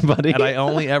mother, everybody. And I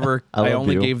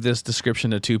only gave this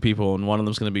description to two people, and one of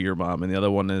them's going to be your mom, and the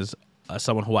other one is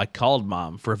someone who I called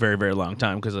mom for a very, very long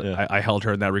time because I held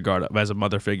her in that regard as a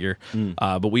mother figure.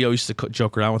 But we always used to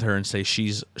joke around with her and say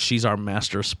she's our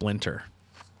master splinter.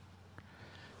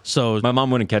 So my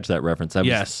mom wouldn't catch that reference. That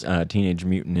was Teenage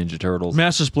Mutant Ninja Turtles.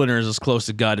 Master Splinter is as close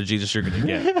to God to Jesus you're going to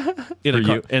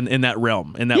get in that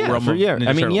realm. In that realm of Ninja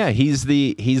I mean, Turtles.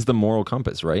 he's the moral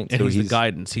compass, right? And so he's the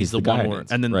guidance. He's the one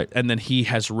word. And then he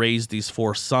has raised these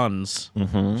four sons, which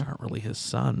aren't really his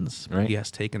sons. Right. He has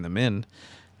taken them in,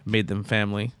 made them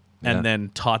family, and then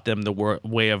taught them the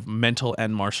way of mental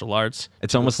and martial arts.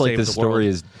 It's almost like this story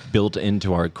is built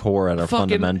into our core at our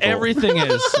fundamental. Everything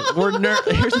is.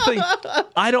 Here's the thing.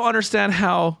 I don't understand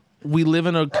how we live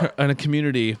in a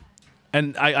community,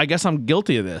 and I guess I'm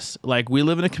guilty of this. Like, we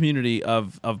live in a community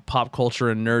of pop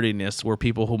culture and nerdiness where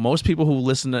most people who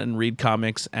listen to and read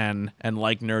comics and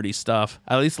like nerdy stuff,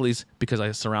 at least because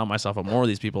I surround myself with more of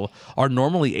these people, are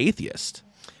normally atheist.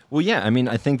 Well, yeah, I mean,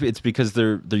 I think it's because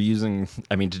they're using,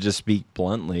 I mean, to just speak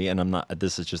bluntly, and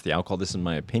this is just the alcohol, this is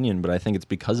my opinion, but I think it's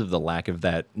because of the lack of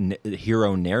that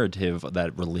hero narrative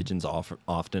that religions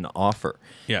often offer.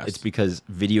 Yes. It's because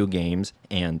video games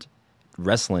and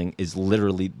wrestling is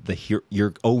literally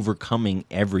you're overcoming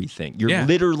everything. You're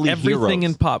literally everything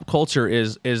heroes. in pop culture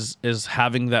is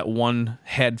having that one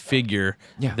head figure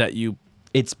that you.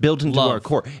 It's built into our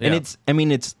core, and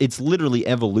it's literally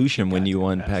evolution when you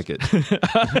unpack it.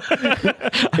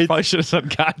 I probably should have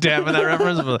said "goddamn" in that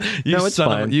reference, but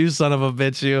you son of a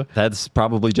bitch, you. That's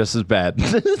probably just as bad.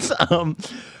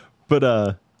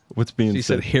 But what's being said? She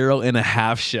said "hero in a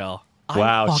half shell."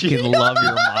 Wow, I fucking love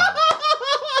your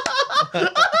mom.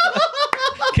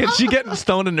 Can she get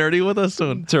stoned and nerdy with us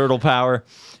soon? Turtle power.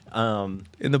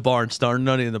 In the barn, starting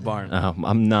nutty in the barn.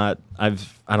 I'm not. I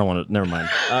don't want to. Never mind.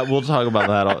 We'll talk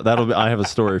about that. I have a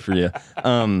story for you.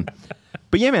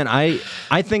 But yeah, man,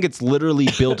 I think it's literally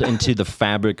built into the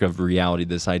fabric of reality.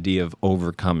 This idea of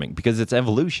overcoming, because it's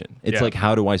evolution. It's like,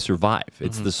 how do I survive?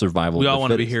 It's the survival. We all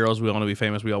want to be heroes. We all want to be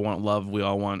famous. We all want love. We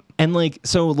all want. And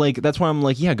that's why I'm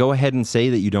like, yeah, go ahead and say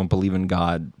that you don't believe in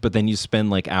God, but then you spend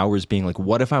like hours being like,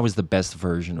 what if I was the best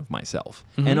version of myself?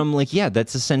 And I'm like, yeah,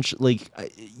 that's essentially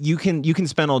like you can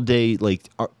spend all day like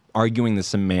arguing the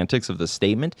semantics of the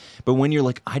statement, but when you're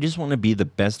like, I just want to be the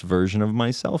best version of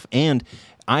myself, and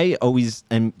I always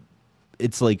am,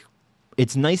 it's like,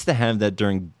 it's nice to have that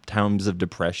during times of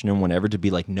depression and whatever, to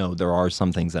be like, no, there are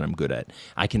some things that I'm good at.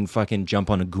 I can fucking jump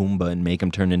on a Goomba and make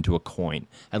him turn into a coin.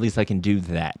 At least I can do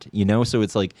that, you know? So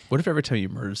it's like... What if every time you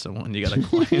murder someone, you got a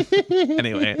coin?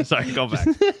 Anyway, sorry, go back.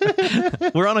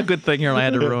 We're on a good thing here and I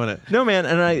had to ruin it. No, man,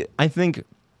 and I think...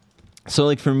 So,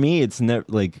 like, for me, it's never,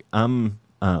 like, I'm...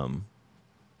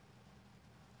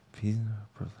 Please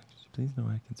know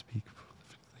I can speak.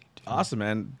 Awesome,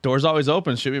 man. Door's always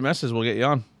open. Shoot me a message. We'll get you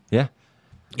on. Yeah.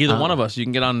 Either one of us. You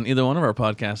can get on either one of our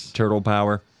podcasts. Turtle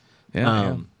power.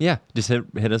 Yeah. Just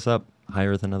hit us up.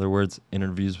 Higher than other words.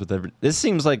 Interviews with This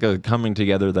seems like a coming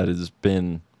together that has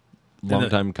been long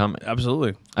time coming.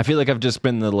 Absolutely. I feel like I've just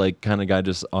been the like kind of guy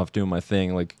just off doing my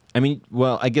thing. Like, I mean,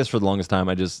 well, I guess for the longest time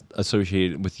I just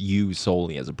associated with you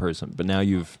solely as a person, but now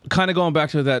you've kind of going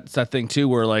back to that thing too,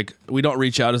 where like we don't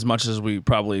reach out as much as we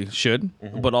probably should,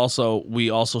 but also we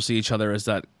also see each other as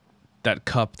that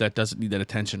cup that doesn't need that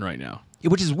attention right now.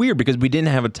 Which is weird because we didn't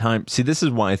have a time. See, this is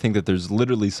why I think that there's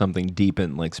literally something deep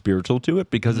and like spiritual to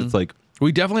it, because it's like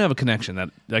we definitely have a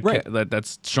connection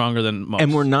that's stronger than most.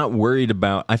 And we're not worried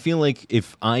about. I feel like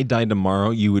if I died tomorrow,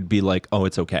 you would be like, "Oh,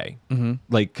 it's okay,"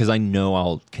 like because I know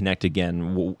I'll connect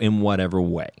again in whatever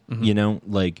way, you know,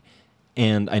 like.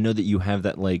 And I know that you have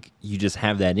that, like, you just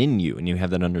have that in you, and you have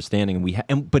that understanding.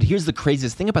 But here's the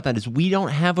craziest thing about that is we don't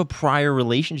have a prior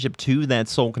relationship to that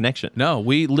soul connection. No,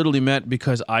 we literally met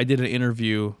because I did an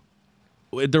interview.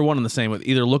 They're one and the same with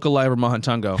either Look Alive or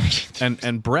Mahantungo,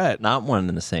 and Brett. Not one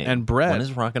and the same. And Brett. One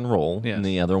is rock and roll, and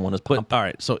the other one is pop. All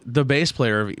right, so the bass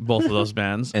player of both of those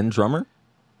bands. And drummer?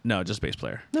 No, just bass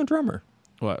player. No, drummer.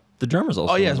 What? The drummer's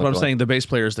also. Oh, yes, but I'm saying the bass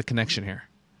player is the connection here.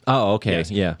 Oh, okay,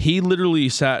 yes. Yeah. He literally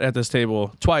sat at this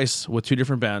table twice with two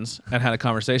different bands and had a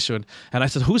conversation. And I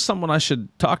said, "Who's someone I should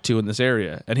talk to in this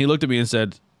area?" And he looked at me and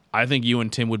said, "I think you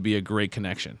and Tim would be a great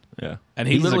connection." Yeah. And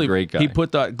he He's literally a great guy. He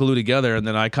put that glue together, and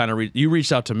then I kind of you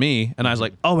reached out to me, and I was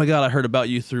like, "Oh my god, I heard about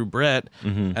you through Brett,"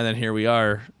 and then here we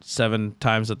are 7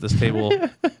 times at this table.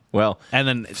 Well, and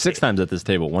then 6 times at this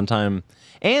table. One time,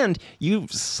 and you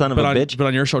son of a bitch. But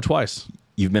on your show twice.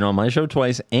 You've been on my show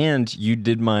twice, and you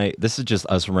did my. This is just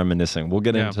us reminiscing. We'll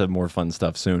get into more fun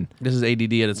stuff soon. This is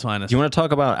ADD at its finest. Do you want to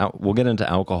talk about? We'll get into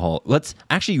alcohol. Let's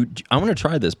actually. I want to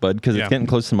try this, bud, because it's getting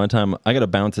close to my time. I got to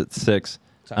bounce at 6.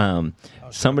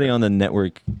 Somebody on the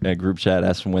network group chat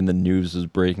asked when the news was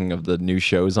breaking of the new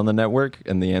shows on the network,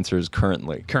 and the answer is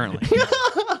currently. Currently.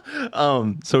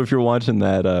 So if you're watching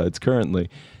that, it's currently.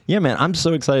 Yeah, man, I'm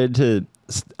so excited to.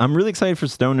 I'm really excited for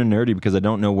Stone and Nerdy because I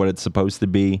don't know what it's supposed to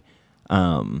be.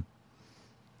 I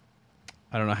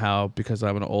don't know how, because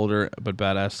I'm an older but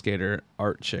badass skater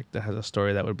art chick that has a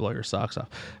story that would blow your socks off.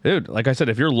 Dude, like I said,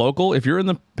 if you're local, if you're in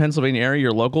the Pennsylvania area,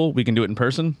 you're local, we can do it in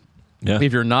person. Yeah.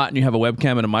 If you're not and you have a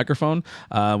webcam and a microphone,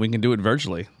 we can do it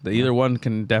virtually. Either one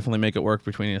can definitely make it work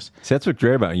between us. See, that's what's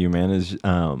great about you, man, is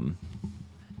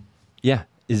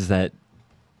that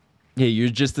you're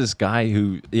just this guy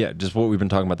who, just what we've been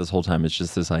talking about this whole time is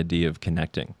just this idea of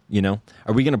connecting, you know?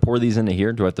 Are we going to pour these into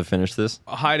here? Do I have to finish this?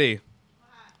 Heidi,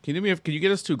 can you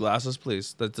get us 2 glasses,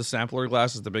 please? The sampler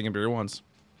glasses, the big and beer ones.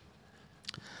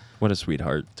 What a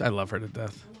sweetheart. I love her to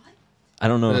death. I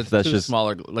don't know if that's just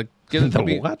smaller. Like, give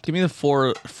me the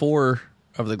four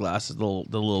of the glasses,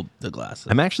 the glasses.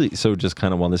 I'm actually, so just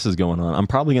kind of while this is going on, I'm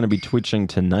probably going to be Twitching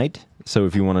tonight. So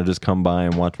if you want to just come by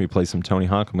and watch me play some Tony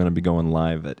Hawk, I'm going to be going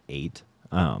live at 8.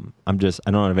 I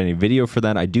don't have any video for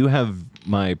that. I do have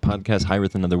my podcast, Higher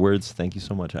Than Other Words. Thank you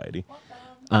so much, Heidi.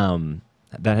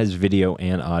 That has video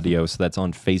and audio. So that's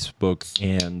on Facebook.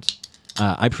 And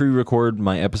I pre-record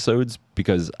my episodes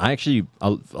because I actually,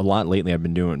 a lot lately, I've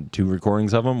been doing 2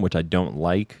 recordings of them, which I don't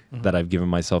like, that I've given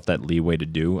myself that leeway to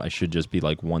do. I should just be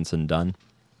like once and done.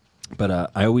 But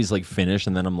I always like finish,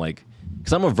 and then I'm like,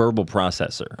 because I'm a verbal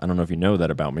processor. I don't know if you know that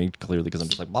about me, clearly, because I'm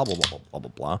just like blah, blah, blah, blah, blah, blah,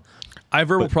 blah. I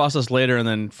verbal process later and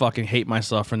then fucking hate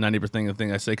myself for 90% of the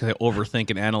thing I say because I overthink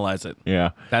and analyze it.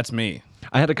 Yeah. That's me.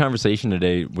 I had a conversation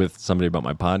today with somebody about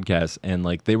my podcast, and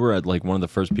like they were at like one of the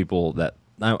first people that,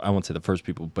 I won't say the first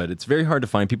people, but it's very hard to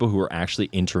find people who are actually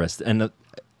interested. And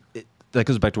that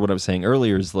goes back to what I was saying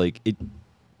earlier, is like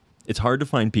it's hard to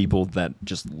find people that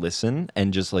just listen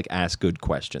and just like ask good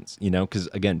questions, you know? Because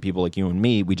again, people like you and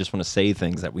me, we just want to say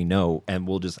things that we know, and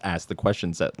we'll just ask the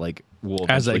questions that like will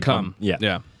as they come. Yeah.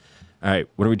 Yeah. All right.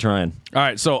 What are we trying? All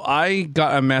right. So I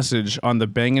got a message on the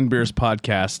Bangin' Beers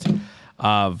podcast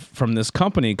from this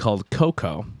company called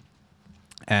Coco.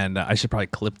 And I should probably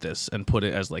clip this and put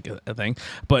it as like a thing.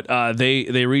 But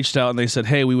they reached out and they said,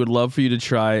 "Hey, we would love for you to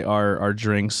try our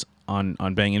drinks on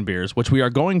Bangin' Beers," which we are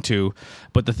going to.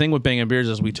 But the thing with Bangin' Beers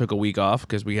is we took a week off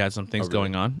because we had some things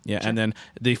going on. Yeah, sure. And then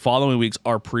the following weeks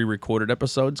are pre-recorded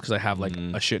episodes because I have like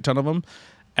a shit ton of them.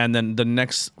 And then the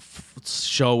next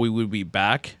show we would be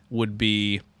back would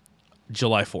be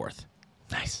July 4th.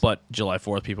 Nice. But July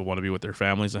 4th, people want to be with their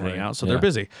families and hang out, so they're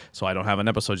busy. So I don't have an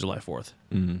episode July 4th.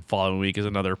 Following week is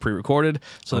another pre-recorded.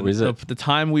 So the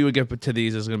time we would get to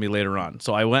these is going to be later on.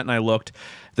 So I went and I looked.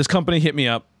 This company hit me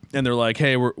up, and they're like,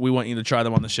 "Hey, we want you to try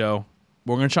them on the show.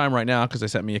 We're going to try them right now," because they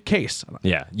sent me a case.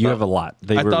 Yeah, you have a lot.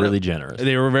 They were really generous.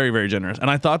 They were very, very generous. And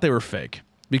I thought they were fake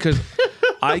because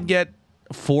I get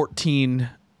 14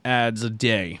 ads a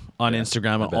day on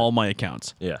Instagram on all my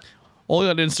accounts. Yeah. Only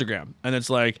on Instagram. And it's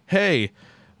like, "Hey,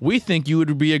 we think you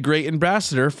would be a great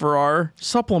ambassador for our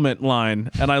supplement line.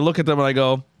 And I look at them and I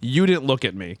go, you didn't look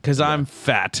at me because I'm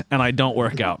fat and I don't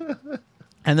work out.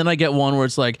 And then I get one where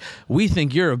it's like, we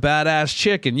think you're a badass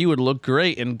chick and you would look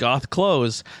great in goth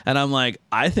clothes. And I'm like,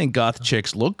 I think goth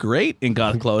chicks look great in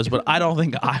goth clothes, but I don't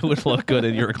think I would look good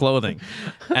in your clothing.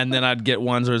 And then I'd get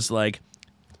ones where it's like,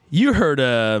 you heard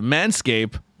of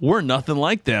Manscaped. We're nothing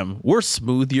like them. We're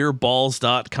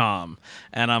smoothyourballs.com.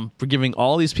 And I'm giving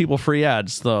all these people free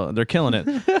ads, so they're killing it.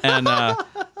 And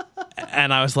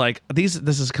I was like, this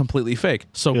is completely fake.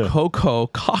 So Cocoa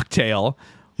Cocktail,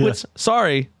 which,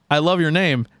 sorry, I love your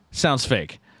name, sounds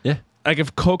fake. Yeah. Like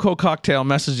if Cocoa Cocktail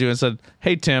messaged you and said,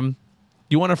 hey, Tim,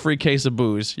 you want a free case of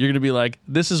booze? You're going to be like,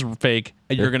 this is fake,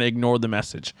 and you're going to ignore the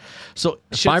message. So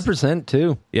 5%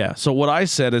 too. Yeah. So what I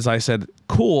said is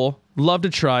cool, love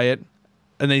to try it.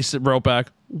 And they wrote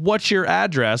back, what's your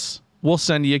address? We'll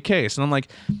send you a case. And I'm like,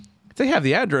 if they have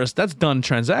the address, that's done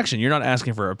transaction. You're not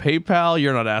asking for a PayPal.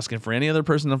 You're not asking for any other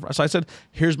person. So I said,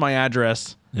 here's my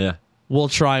address. Yeah. We'll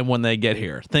try when they get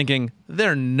here. Thinking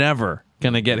they're never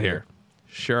going to get here.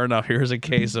 Sure enough, here's a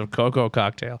case of Cocoa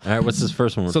Cocktail. All right, what's this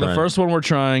first one we're trying? So the first one we're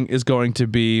trying is going to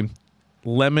be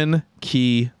lemon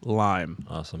key lime.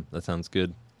 Awesome. That sounds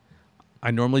good.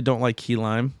 I normally don't like key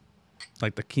lime,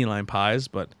 like the key lime pies,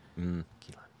 but...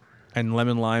 And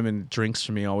lemon lime and drinks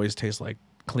for me always taste like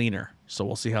cleaner. So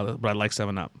we'll see how but I like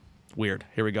 7-Up. Weird.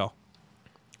 Here we go.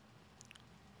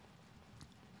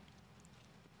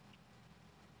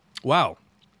 Wow.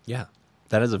 Yeah.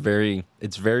 That is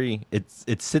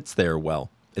it sits there well.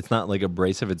 It's not like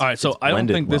abrasive. All right, so I don't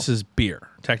think this is beer.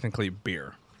 Technically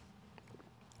beer.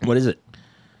 What is it?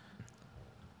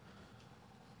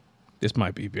 This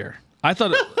might be beer. I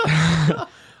thought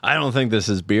I don't think this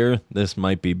is beer. This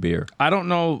might be beer. I don't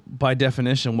know by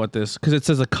definition what this, because it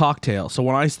says a cocktail. So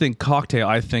when I think cocktail,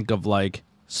 I think of like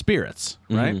spirits,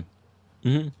 right?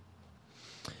 Mm-hmm.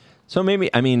 So maybe,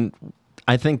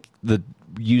 I think the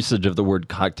usage of the word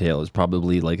cocktail is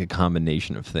probably like a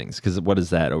combination of things. Because what is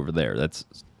that over there?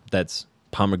 That's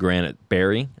pomegranate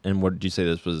berry. And what did you say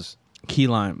this was? Key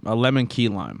lime, a lemon key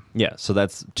lime. Yeah, so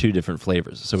that's two different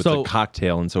flavors. So it's a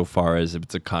cocktail insofar as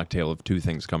it's a cocktail of two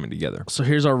things coming together. So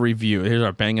here's our review. Here's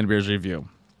our Bangin' Beers review.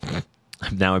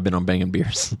 Now I've been on Bangin'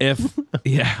 Beers.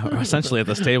 Essentially at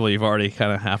this table, you've already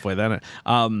kind of halfway done it.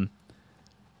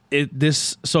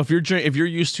 So if you're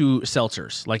used to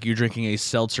seltzers, like you're drinking a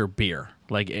seltzer beer,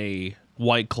 like a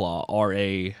White Claw or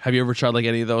have you ever tried like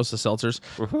any of those, the seltzers,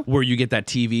 where you get that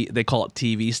TV, they call it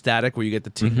TV static, where you get the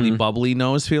tingly, bubbly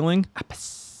nose feeling?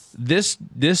 This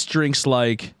drinks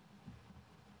like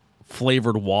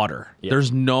flavored water. Yep.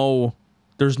 There's no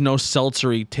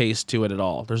seltzery taste to it at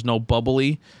all. There's no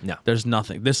bubbly. No. There's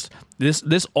nothing. This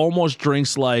almost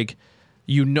drinks like,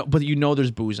 but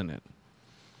there's booze in it.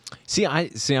 See, I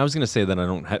was going to say that I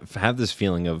don't have this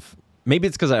feeling of, maybe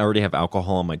it's because I already have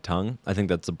alcohol on my tongue. I think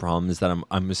that's the problem, is that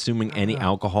I'm assuming any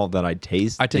alcohol that I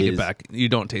taste. I take it back. You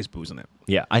don't taste booze in it.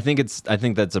 Yeah, I think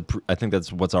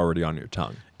that's what's already on your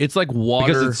tongue. It's like water,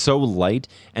 because it's so light,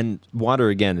 and water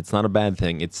again, it's not a bad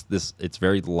thing. It's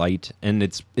very light, and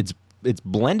it's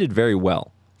blended very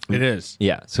well. It is.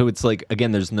 Yeah. So it's like,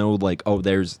 again, there's no like, oh,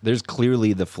 there's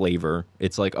clearly the flavor.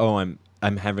 It's like, oh,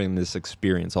 I'm having this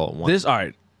experience all at once. All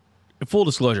right. Full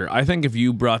disclosure, I think if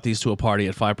you brought these to a party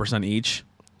at 5% each,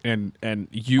 and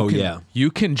you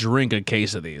can drink a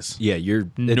case of these. Yeah,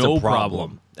 it's a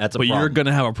problem. That's a problem. But you're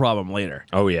gonna have a problem later.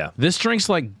 Oh yeah. This drink's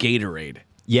like Gatorade.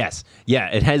 Yes. Yeah,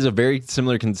 it has a very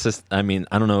similar I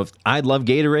don't know if I love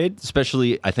Gatorade,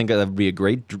 especially I think that would be a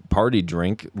great party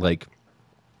drink. Like,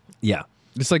 yeah.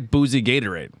 It's like boozy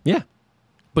Gatorade. Yeah.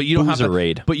 But you don't have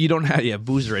Boozerade. But you don't have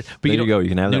Boozerade. But there you go. You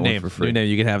can have that one for free. New name.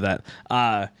 You can have that.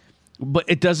 But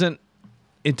it doesn't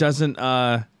like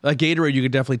Gatorade, you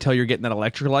could definitely tell you're getting that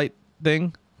electrolyte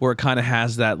thing where it kind of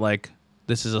has that like,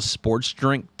 this is a sports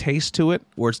drink taste to it,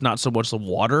 where it's not so much the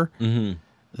water. Mm-hmm.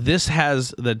 This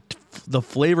has the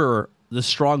flavor, the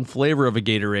strong flavor of a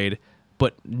Gatorade,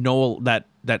 but no that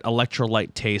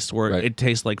electrolyte taste where it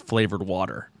tastes like flavored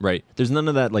water. Right. There's none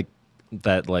of that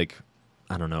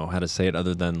I don't know how to say it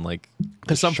other than like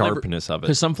the sharpness of it.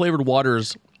 Because some flavored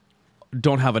waters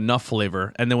don't have enough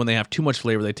flavor, and then when they have too much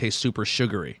flavor, they taste super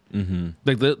sugary. Mm-hmm.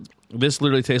 Like this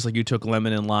literally tastes like you took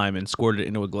lemon and lime and squirted it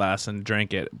into a glass and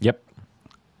drank it. Yep.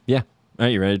 Yeah. All right,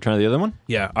 you ready to try the other one?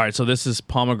 Yeah. All right. So this is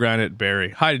pomegranate berry.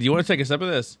 Heidi, do you want to take a sip of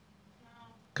this? No.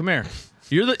 Come here.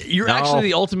 You're actually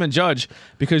the ultimate judge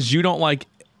because you don't like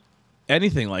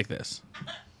anything like this.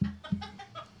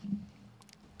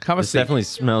 This definitely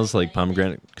smells like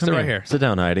pomegranate. Sit right here. Sit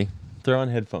down, Heidi. Throw on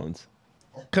headphones.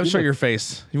 Come show your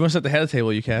face. You want to sit at the head of the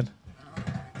table, you can.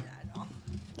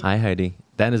 Hi, Heidi.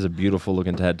 That is a beautiful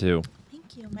looking tattoo.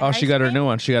 Thank you. Oh, she got her new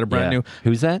one. She got a brand new.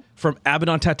 Who's that? From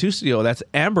Abaddon Tattoo Studio. That's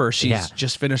Amber. She's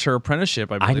just finished her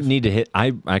apprenticeship, I believe.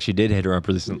 I actually did hit her up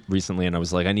recently, and I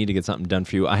was like, I need to get something done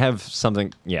for you. I have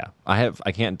something. Yeah,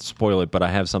 I can't spoil it, but I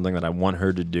have something that I want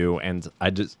her to do, and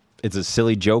it's a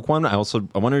silly joke one. I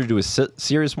want her to do a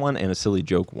serious one and a silly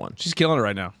joke one. She's killing it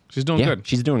right now. She's doing good.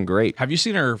 She's doing great. Have you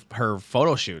seen her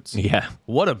photo shoots? Yeah.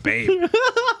 What a babe.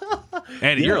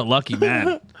 Eddie, you're a lucky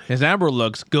man. His Amber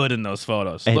looks good in those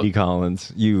photos. Eddie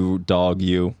Collins, you dog,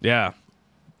 you. Yeah.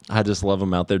 I just love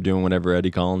him out there doing whatever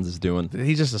Eddie Collins is doing.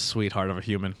 He's just a sweetheart of a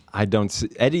human. I don't see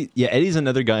Eddie. Yeah, Eddie's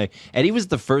another guy. Eddie was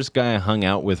the first guy I hung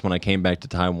out with when I came back to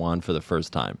Taiwan for the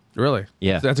first time. Really?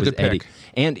 Yeah, that's a good Eddie. pick.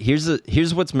 And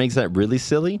here's what makes that really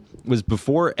silly was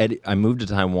before I moved to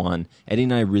Taiwan, Eddie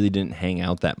and I really didn't hang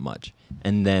out that much.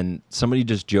 And then somebody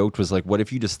just joked, was like, what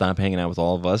if you just stop hanging out with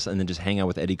all of us and then just hang out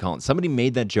with Eddie Collins? Somebody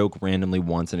made that joke randomly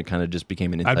once, and it kind of just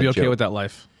became an inside joke. I'd be okay with that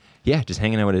life. Yeah, just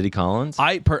hanging out with Eddie Collins. All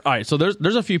right, so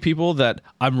there's a few people that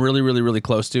I'm really, really, really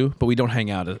close to, but we don't hang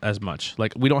out as much.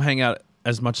 Like, we don't hang out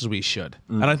as much as we should.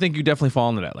 And I think you definitely fall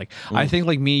into that. Like, I think,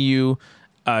 like, me, you,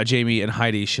 Jamie, and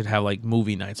Heidi should have, like,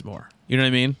 movie nights more. You know what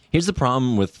I mean? Here's the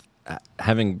problem with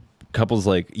having couples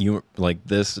like you, like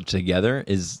this together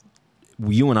is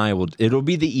you and I it'll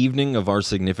be the evening of our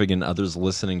significant others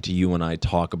listening to you and I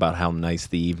talk about how nice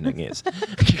the evening is.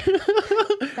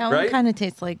 That one kind of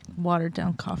tastes like watered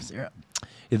down cough syrup.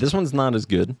 Yeah, this one's not as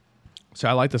good. So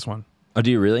I like this one. Oh,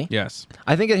 do you really? Yes.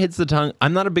 I think it hits the tongue.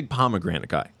 I'm not a big pomegranate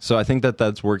guy, so I think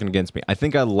that's working against me. I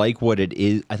think I like what it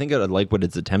is. I think I like what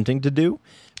it's attempting to do,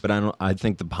 but I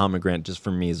think the pomegranate, just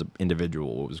for me as an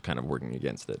individual, was kind of working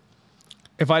against it.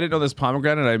 If I didn't know this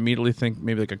pomegranate, I immediately think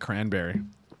maybe like a cranberry.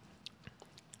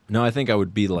 No, I think I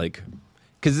would be like,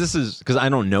 because I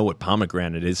don't know what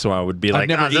pomegranate is, so I would be like,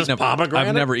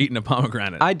 I've never eaten a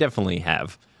pomegranate. I definitely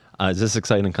have. Is this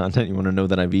exciting content? You want to know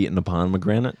that I've eaten a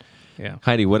pomegranate? Yeah.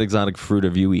 Heidi, what exotic fruit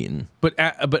have you eaten? But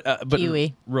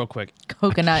Kiwi. Real quick.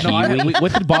 Coconut.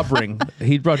 What did Bob bring?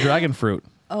 He brought dragon fruit.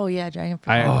 Oh yeah, dragon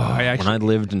fruit. I actually, when I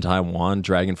lived in Taiwan,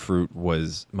 dragon fruit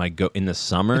was my go in the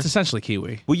summer. it's essentially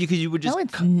kiwi. Well, you would just.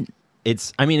 No,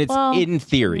 it's. I mean, it's in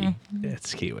theory.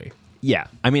 It's kiwi. Yeah,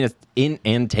 I mean, it's in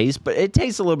and taste, but it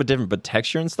tastes a little bit different. But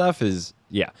texture and stuff is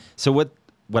So what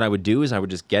I would do is I would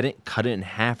just get it, cut it in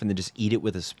half, and then just eat it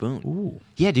with a spoon. Ooh.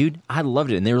 Yeah, dude, I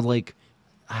loved it, and they were like.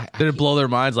 Did it blow their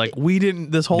minds? Like, we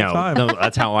didn't this whole time. No,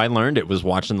 that's how I learned it, was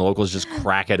watching the locals just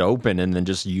crack it open and then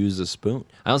just use a spoon.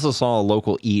 I also saw a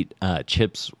local eat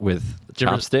chips with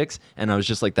chopsticks, and I was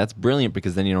just like, that's brilliant,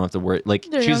 because then you don't have to worry. Like,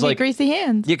 she's like, greasy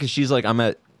hands. yeah, because she's like,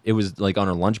 it was like on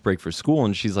her lunch break for school,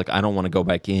 and she's like, I don't want to go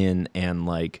back in and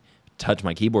like touch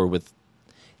my keyboard with.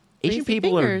 Asian Greasy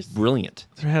people fingers. are brilliant.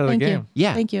 They're ahead of the Thank game. you.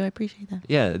 Yeah. Thank you. I appreciate that.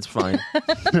 Yeah, it's fine.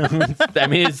 I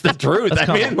mean, it's the truth.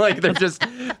 I mean, like, they're just.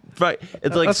 It's like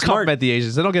Let's smart. compliment the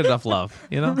Asians. They don't get enough love,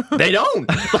 you know? They don't.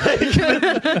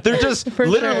 Like, they're just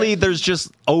literally. sure. There's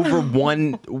just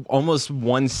almost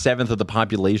 1/7 of the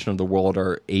population of the world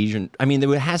are Asian. I mean,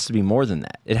 it has to be more than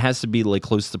that. It has to be like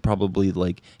close to probably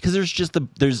like, because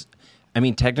there's. I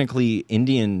mean, technically,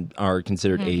 Indian are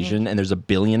considered Asian, and there's 1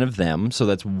 billion of them, so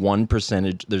that's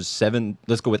 1%. There's 7.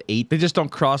 Let's go with 8. They just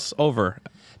don't cross over.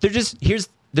 They're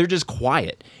just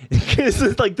quiet. Because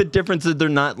it's like the difference is they're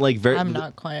not like very. I'm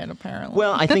not quiet, apparently.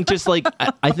 Well, I think just like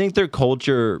I think their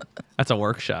culture. That's a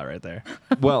work shot right there.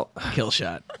 Well, Kill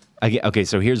shot. Okay,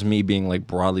 so here's me being like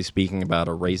broadly speaking about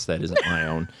a race that isn't my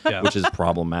own, which is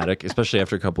problematic, especially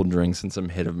after a couple drinks and some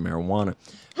hit of marijuana.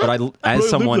 But I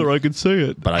can say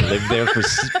it. But I lived there for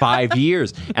 5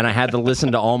 years, and I had to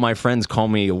listen to all my friends call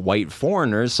me a white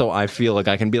foreigner. So I feel like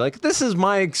I can be like, this is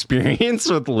my experience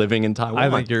with living in Taiwan. I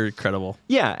think you're credible.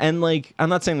 Yeah, and like I'm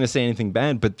not saying to say anything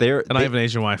bad, but I have an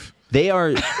Asian wife. They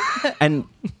are, and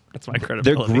that's my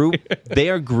credibility. They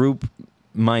are group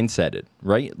mindseted,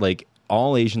 right? Like.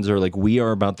 All Asians are like, we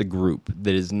are about the group.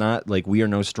 That is not like we are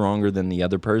no stronger than the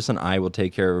other person. I will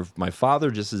take care of my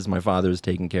father just as my father is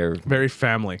taking care of me. Very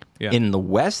family. Yeah. In the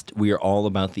West, we are all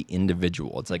about the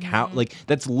individual. It's like how, like,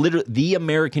 that's literally the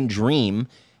American dream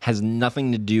has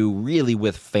nothing to do really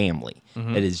with family.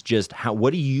 It is just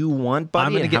what do you want, buddy?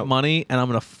 I'm going to get money, and I'm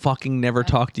going to fucking never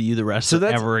talk to you the rest of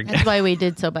ever again. That's why we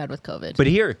did so bad with COVID. But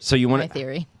here, so you want my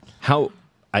theory.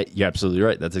 You're absolutely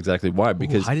right. That's exactly why.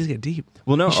 Because I just get deep.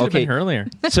 Well, no, you should have okay. been here earlier.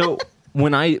 So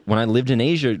when I lived in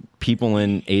Asia, people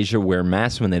in Asia wear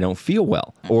masks when they don't feel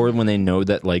well, or when they know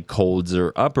that like colds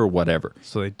are up or whatever,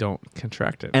 so they don't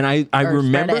contract it. And I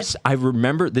remember, it. I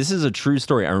remember this is a true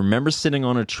story. I remember sitting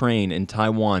on a train in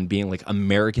Taiwan, being like,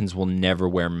 Americans will never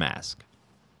wear masks.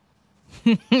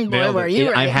 Boy, were you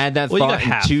I right. had that Well, you got thought in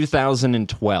half.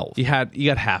 2012. You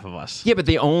got half of us. Yeah, but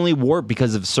they only warped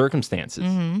because of circumstances.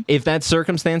 If that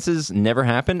circumstances never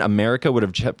happened, America would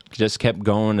have just kept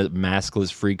going a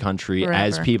maskless free country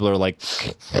as Forever. people are like,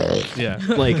 Yeah.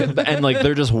 like, and like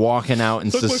they're just walking out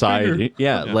in Suck my society. finger.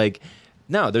 Yeah, Yeah. like,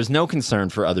 no, there's no concern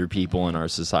for other people in our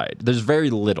society. There's very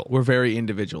little. We're very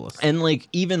individualist. And like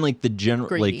even like the general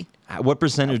Greedy. like what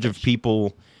percentage of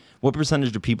people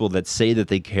that say that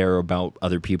they care about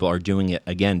other people are doing it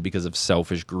again because of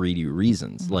selfish, greedy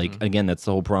reasons? Like again, that's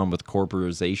the whole problem with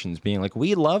corporations being like,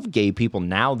 we love gay people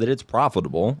now that it's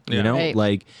profitable. You Yeah. know, Right.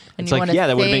 like And it's you like, wanna yeah,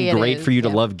 that would have say been it great is, for you to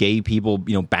yeah. love gay people,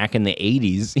 you know, back in the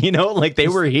 80s. You know, like they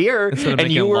were here Instead of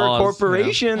and you making were laws, a yeah.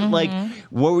 corporation. Like,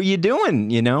 what were you doing?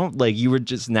 You know, like you were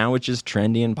just now it's just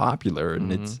trendy and popular,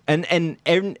 and it's and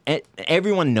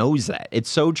everyone knows that. It's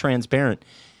so transparent.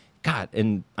 God,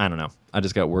 and I don't know. I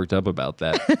just got worked up about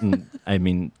that. And, I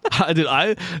mean,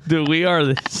 Dude, we are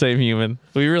the same human.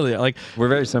 We really are. Like, we're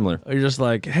very similar. you're just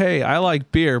like, hey, I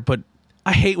like beer, but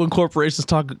I hate when corporations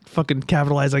fucking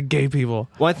capitalize on gay people.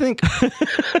 Well, I think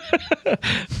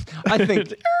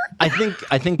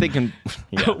they can.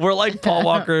 Yeah. We're like Paul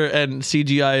Walker and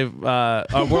CGI.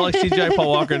 We're like CGI Paul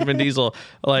Walker and Vin Diesel,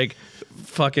 like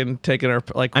fucking taking our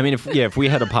like. I mean, if we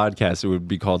had a podcast, it would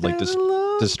be called like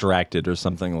Distracted or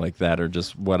something like that, or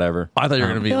just whatever. I thought you were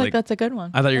gonna I be feel like like. that's a good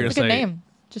one. I thought you were That's gonna a good say- name.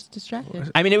 Just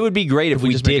distracted. I mean, it would be great if we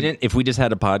we just make it- didn't. If we just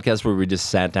had a podcast where we just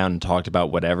sat down and talked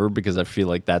about whatever, because I feel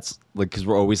like that's like because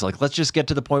we're always like, let's just get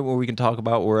to the point where we can talk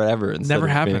about whatever. Instead Never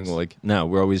of happens. Being like, no,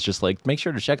 we're always just like, make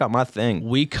sure to check out my thing.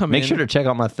 We come Make in. sure to check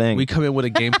out my thing. We come in with a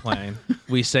game plan.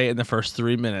 We say it in the first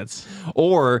 3 minutes.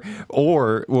 Or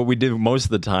what we do most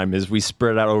of the time is we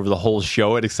spread out over the whole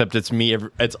show. Except it's me.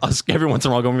 It's us. Every once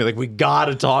in a while, going to be like, we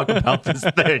gotta talk about this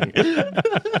thing,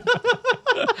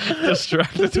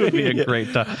 Distracted would be a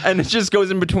great time. and it just goes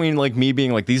in between like me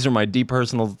being like, these are my deep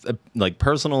personal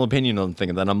opinion on the thing,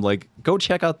 and then I'm like, go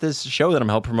check out this show that I'm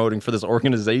help promoting for this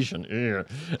organization. Yeah.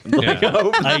 Like,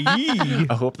 Yeah.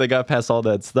 I hope they got past all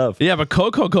that stuff. Yeah, but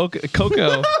cocoa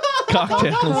cocktails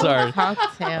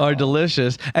Cocktail. are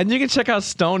delicious, and you can check out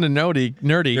Stone and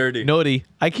Nerdy.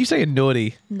 I keep saying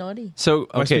Naughty. Naughty. So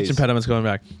My okay, speech impediment's going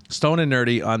back. Stone and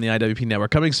Nerdy on the IWP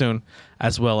network coming soon,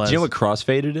 as well as do you know what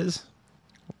crossfaded is?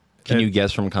 Can you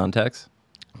guess from context?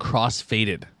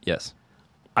 crossfaded. Yes.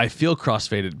 I feel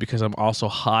crossfaded because I'm also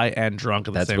high and drunk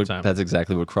at the same time. That's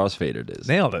exactly what crossfaded is.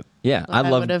 Nailed it. Yeah, I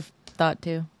love. would have thought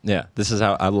too. Yeah, this is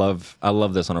how I love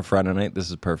this on a Friday night. This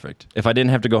is perfect. If I didn't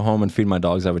have to go home and feed my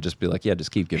dogs, I would just be like, yeah,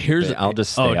 just keep giving. I'll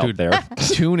just stay out there.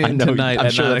 Tune I in know, tonight I'm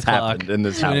at sure 9 that's o'clock. happened in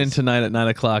this Tune in house. tonight at 9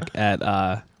 o'clock at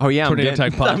Oh yeah, Tornado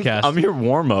Tech Podcast. I'm your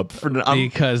warm up for.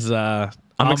 because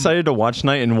I'm excited to watch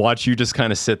tonight and watch you just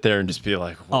kind of sit there and just be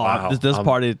like, wow, this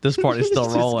party's still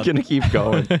just rolling. gonna keep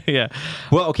going. Yeah.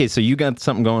 Well, okay, so you got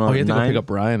something going on. Oh, you have to at go 9? pick up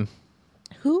Brian.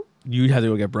 Who? You have to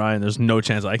go get Brian. There's no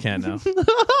chance I can now.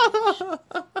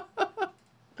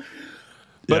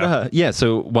 But yeah,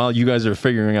 so while you guys are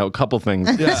figuring out a couple things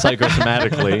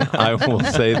psychosomatically, I will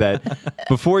say that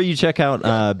before you check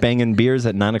out Bangin' Beers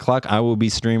at 9 o'clock, I will be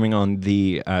streaming on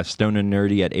the Stone and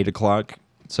Nerdy at 8 o'clock.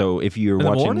 So if you're In the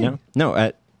watching morning? now, no,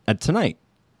 at tonight.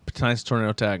 Tonight's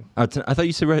Tornado Tag. I thought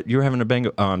you said you were having a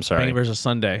Bango. Oh, I'm sorry. Bangin' Bears is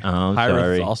Sunday. Oh, I'm High Rift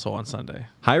sorry. is also on Sunday.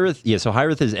 High-Rith, yeah, so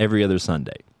High-Rith is every other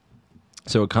Sunday.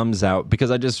 So it comes out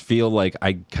because I just feel like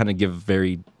I kind of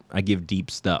give deep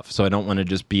stuff. So I don't want to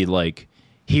just be like,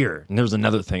 here, and there's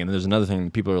another thing, and there's another thing.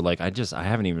 And people are like, I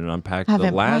haven't even unpacked the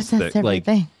Haven't last processed thing. Like,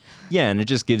 everything. yeah, and it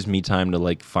just gives me time to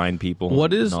like find people.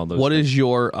 What and is all those what things. is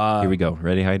your Here we go.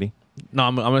 Ready, Heidi? No,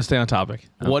 I'm gonna stay on topic.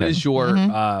 What Okay. is your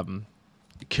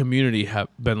community have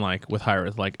been like with High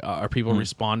Rift? Like, are people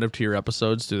responsive to your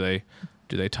episodes? Do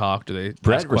they talk? Do they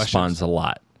Brett ask questions? responds a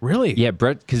lot. Really? Yeah,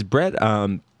 because Brett.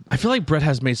 I feel like Brett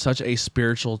has made such a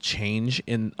spiritual change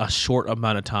in a short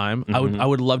amount of time. I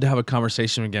would love to have a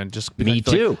conversation again. Just because Me I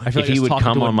feel too. Like, I feel if like he would talking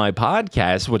come to on an- my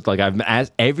podcast with like I've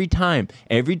asked every time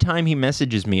he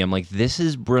messages me, I'm like, this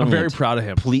is brilliant. I'm very proud of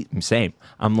him. Please, same.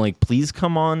 I'm like, please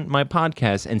come on my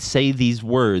podcast and say these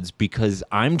words because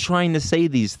I'm trying to say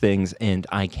these things and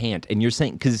I can't. And you're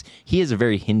saying because he has a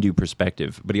very Hindu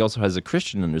perspective, but he also has a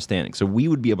Christian understanding. So we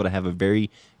would be able to have a very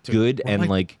good We're and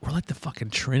like we're like the fucking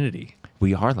Trinity.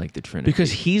 we are like the Trinity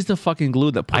Because he's the fucking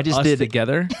glue that put I just us did-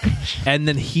 together, and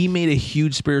then he made a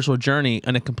huge spiritual journey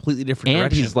in a completely different and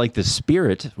direction. he's like the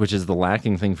spirit, which is the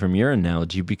lacking thing from your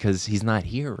analogy, because he's not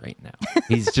here right now.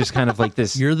 He's just kind of like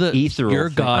this. you're the ethereal you're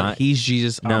thing. God. He's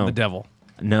Jesus. I'm No. the devil.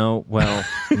 No, well,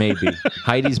 maybe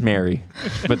Heidi's Mary,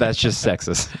 but that's just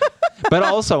sexist. But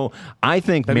also, I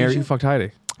think That means Mary. you fucked Heidi.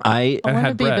 I And want to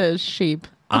had be Brett. the sheep.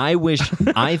 I wish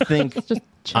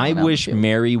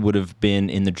Mary would have been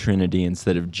in the Trinity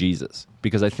instead of Jesus,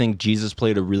 because I think Jesus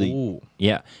played a really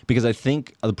because I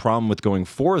think the problem with going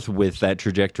forth with that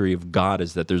trajectory of God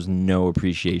is that there's no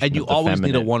appreciation. And you of the always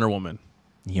feminine. need a Wonder Woman.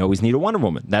 You always need a Wonder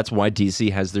Woman. That's why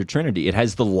DC has their Trinity. It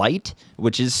has the light,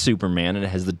 which is Superman, and it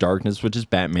has the darkess, which is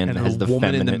Batman, And it has a the woman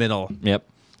feminine in the middle. Yep,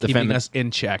 the Keeping feminine. us in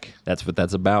check. That's what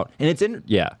that's about, and it's in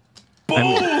yeah,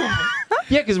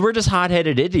 because we're just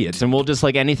hot-headed idiots, and we'll just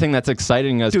like anything that's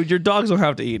exciting us. Dude, your dogs don't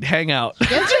have to eat. Hang out.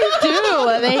 Yes, they do.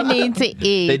 They need to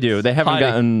eat. They do. They haven't Heidi,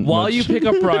 gotten while much. you pick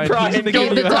up Brian, he's gonna give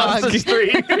feed you the a house dogs.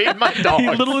 key. Feed my dog. He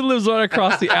literally lives right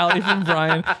across the alley from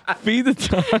Brian. Feed the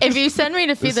dogs. If you send me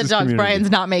to feed the is dogs, community.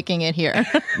 Brian's not making it here.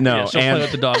 No, Yeah, she'll play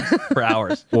with the dogs for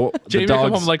hours. well, Jamie the will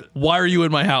come dogs. home like, why are you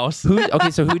in my house?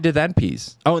 Okay, so who did that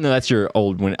piece? Oh no, that's your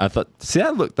old one. I thought. See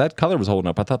that color was holding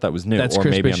up. I thought that was new. That's or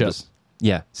Chris maybe Bishop. I'm just.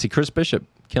 Yeah. See, Chris Bishop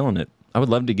killing it. I would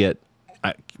love to get.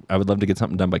 I would love to get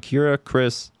something done by Kira,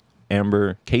 Chris,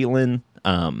 Amber, Caitlin.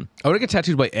 I want to get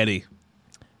tattooed by Eddie.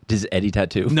 Does Eddie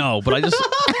tattoo? No, but I just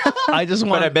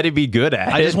want. But I bet he'd be good at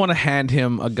it. I just want to hand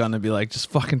him a gun and be like, just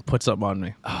fucking put something on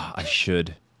me. I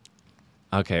should.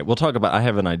 Okay, we'll talk about. I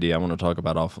have an idea. I want to talk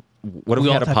about off. What if We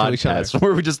we all had a tattoo each other. podcast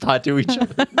where we just tattoo each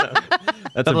other? No.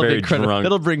 That's a very drunk.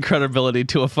 That'll bring credibility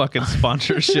to a fucking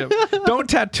sponsorship. Don't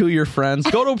tattoo your friends.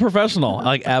 Go to a professional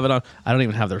like Abaddon. I don't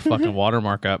even have their fucking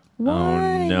watermark up.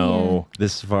 Oh no!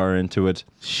 This far into it,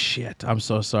 Shit, I'm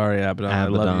so sorry, Abaddon. I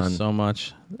love Abaddon. you so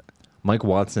much. Mike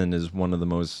Watson is one of the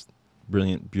most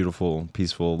brilliant, beautiful,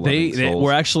 peaceful, loving They souls.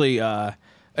 were actually.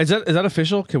 Is that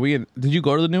official? Can we? Did you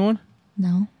go to the new one?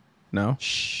 No. No.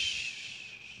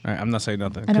 All right, I'm not saying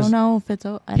nothing. I don't know if it's.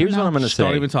 Here's what I'm going to say.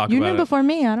 Don't even talk You about knew it. before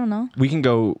me. I don't know. We can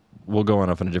go. We'll go on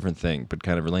off on a different thing, but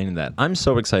kind of relating to that. I'm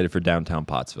so excited for downtown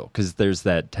Pottsville because there's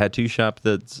that tattoo shop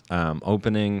that's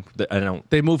opening. I don't.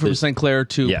 They moved from there's- St. Clair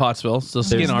to Yeah. Pottsville. So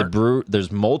There's skin art.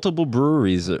 There's multiple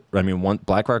breweries. I mean, one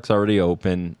Black Rock's already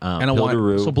open. And a wine.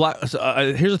 Pildaroo.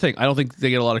 So here's the thing. I don't think they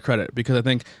get a lot of credit because I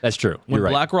think That's true. when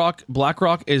You're right. Black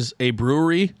Rock is a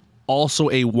brewery, also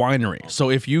a winery. So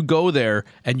if you go there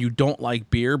and you don't like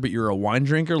beer, but you're a wine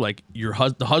drinker, like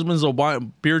the husband's a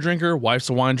beer drinker, wife's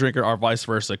a wine drinker, or vice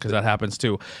versa, because that happens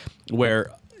too.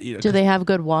 Where Do they have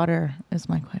good water? Is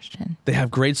my question. they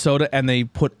have great soda and they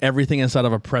put everything inside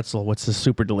of a pretzel, which is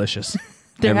super delicious.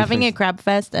 They're having a Everything's- crab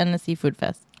fest and a seafood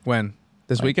fest. When?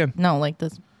 This weekend? No, like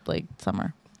this, like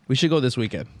summer. We should go this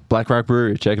weekend. Black Rock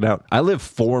Brewery. Check it out. I live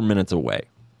 4 minutes away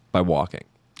by walking.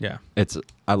 Yeah.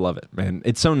 I love it, man.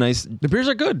 It's so nice. The beers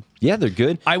are good. Yeah, they're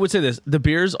good. I would say this. The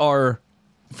beers are,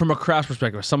 from a craft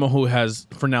perspective, someone who has,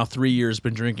 for now 3 years,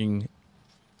 been drinking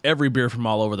every beer from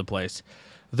all over the place.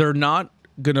 They're not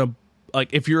going to, like,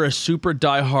 if you're a super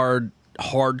diehard,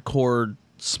 hardcore,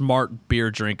 smart beer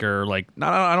drinker, like,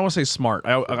 I don't want to say smart,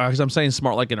 because I'm saying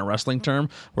smart like in a wrestling term,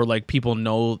 where, like, people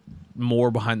know more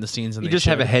behind the scenes than You they just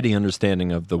have should. a heady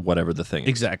understanding of whatever the thing is.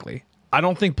 Exactly. I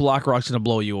don't think Black Rock's going to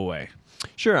blow you away.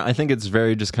 Sure, I think it's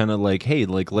very just kind of like, hey,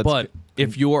 like let's. But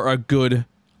if you're a good,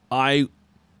 I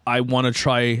want to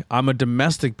try. I'm a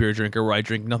domestic beer drinker where I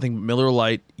drink nothing Miller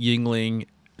Lite, Yingling,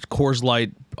 Coors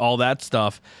Light, all that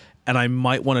stuff, and I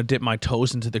might want to dip my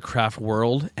toes into the craft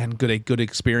world and get a good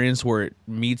experience where it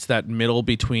meets that middle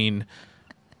between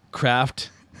craft.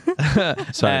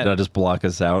 Sorry, did I just block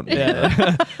us out?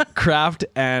 Yeah. Craft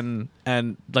and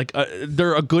like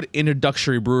they're a good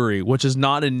introductory brewery, which is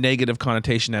not a negative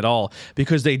connotation at all,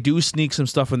 because they do sneak some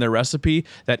stuff in their recipe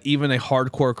that even a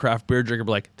hardcore craft beer drinker be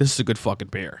like, this is a good fucking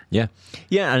beer. Yeah,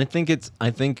 yeah, and I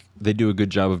think they do a good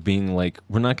job of being like,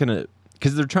 we're not gonna,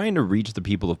 because they're trying to reach the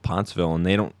people of Pottsville, and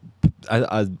they don't.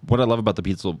 What I love about the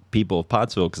people of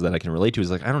Pottsville, because that I can relate to, is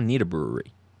like, I don't need a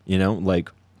brewery, like.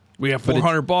 We have But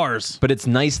 400 bars. But it's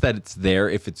nice that it's there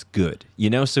if it's good,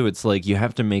 So it's like you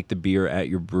have to make the beer at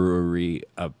your brewery,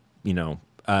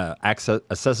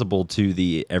 accessible to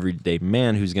the everyday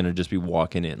man who's going to just be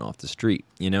walking in off the street,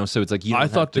 So it's like you. Don't I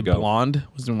have thought to the go. blonde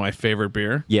was my favorite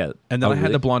beer. Yeah, And then Oh, I had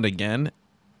really? the blonde again,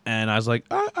 and I was like,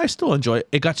 I still enjoy it.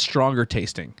 It got stronger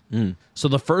tasting. So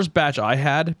the first batch I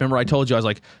had, remember I told you, I was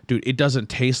like, dude, it doesn't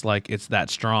taste like it's that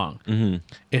strong. Mm-hmm.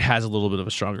 It has a little bit of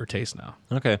a stronger taste now.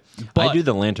 Okay, But- I do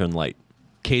the Lantern Light.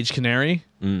 Cage Canary,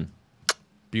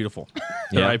 beautiful.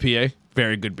 Their Yeah. IPA,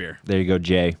 very good beer. There you go,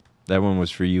 Jay. That one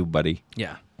was for you, buddy.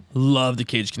 Yeah. Love the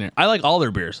Cage Canary. I like all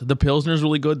their beers. The Pilsner's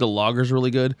really good. The Lager's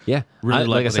really good. Yeah, Really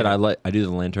like I what said, they- I do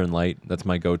the Lantern Light. That's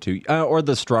my go-to, or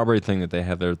the strawberry thing that they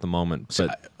have there at the moment.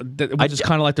 But Which is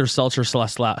kind of like their seltzer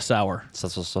sour. I So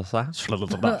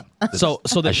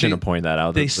shouldn't have pointed that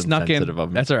out. They That's snuck in. insensitive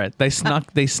of me. That's all right. They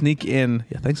sneak in.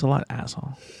 Yeah, thanks a lot,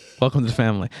 asshole. Welcome to the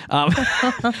family.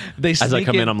 They As I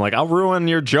come in, I'm like, I'll ruin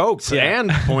your jokes and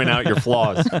point out your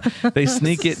flaws. They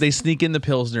sneak it. They sneak in the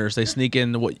pilsners. They sneak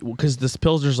in because this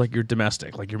pilsner's like your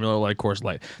domestic, like your Miller Lite, Coors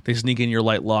Light. They sneak in your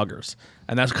light lagers,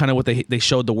 and that's kind of what they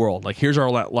showed the world. Like, here's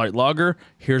our light lager,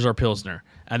 here's our pilsner,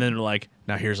 and then they're like,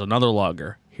 now here's another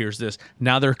lager. Here's this.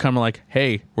 Now they're kind of like,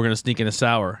 hey, we're gonna sneak in a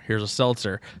sour. Here's a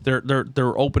seltzer.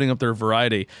 They're opening up their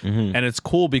variety, and it's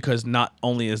cool because not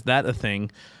only is that a thing.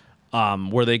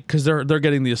 Because they're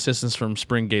getting the assistance from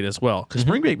Springgate as well. Because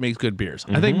Springgate makes good beers.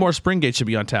 I think more Springgate should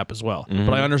be on tap as well. But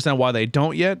I understand why they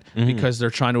don't yet, because they're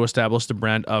trying to establish the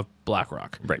brand of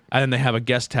BlackRock. Right. And then they have a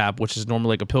guest tap, which is normally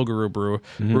like a Pilgrim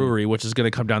brewery, which is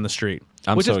going to come down the street.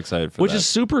 I'm so excited for that. Which is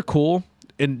super cool.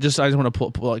 And just I just want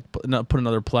to put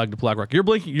another plug to BlackRock.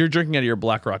 You're drinking out of your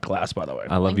BlackRock glass, by the way.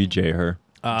 I love you, Jay.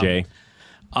 Jay.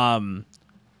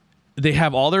 They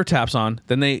have all their taps on.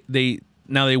 Then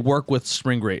now they work with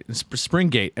Springgate,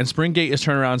 and Springgate is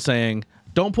turning around saying,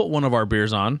 don't put one of our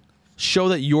beers on. Show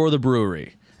that you're the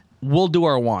brewery. We'll do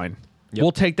our wine. Yep.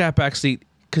 We'll take that back seat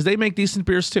because they make decent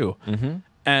beers too.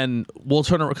 And we'll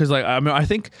turn around because I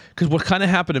think because what kind of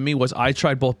happened to me was I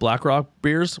tried both BlackRock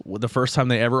beers the first time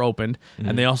they ever opened,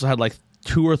 and they also had like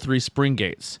 2 or 3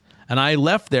 Springgates, and I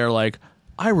left there like,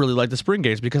 I really like the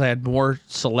Springgates because I had more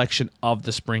selection of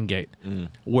the Springgate.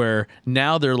 Where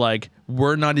now they're like,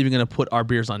 we're not even going to put our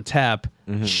beers on tap.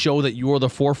 Show that you're the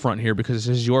forefront here because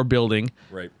this is your building.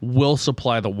 Right. We'll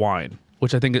supply the wine,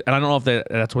 which I think, and I don't know if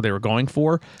that's what they were going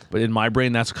for, but in my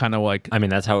brain, that's kind of like. I mean,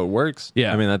 that's how it works.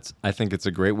 Yeah. I mean, I think it's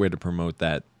a great way to promote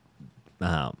that.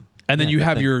 And then you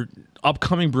have your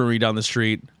upcoming brewery down the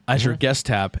street as your guest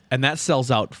tap, and that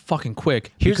sells out fucking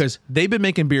quick because they've been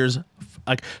making beers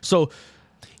like so.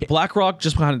 BlackRock,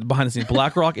 just behind the scenes,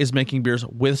 BlackRock is making beers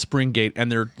with Springgate,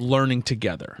 and they're learning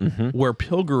together. Where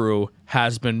Pilgrim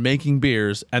has been making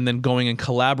beers and then going and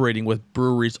collaborating with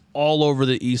breweries all over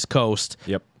the East Coast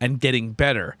and getting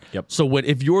better. So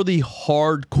if you're the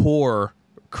hardcore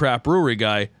craft brewery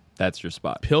guy, that's your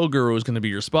spot. Pilgrim is going to be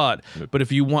your spot. But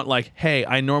if you want like, hey,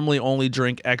 I normally only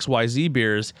drink XYZ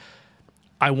beers,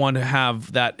 I want to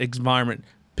have that environment.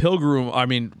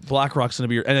 BlackRock's going to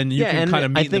be and then you can kind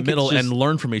of meet in the middle and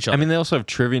learn from each other. I mean, they also have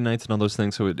trivia nights and all those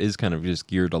things, so it is kind of just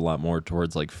geared a lot more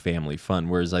towards like family fun.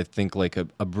 Whereas I think like a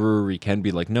brewery can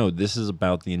be like, no, this is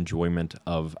about the enjoyment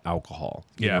of alcohol.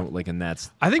 You know? Like, and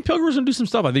that's. I think Pilgrim's going to do some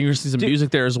stuff. I think you're going to see some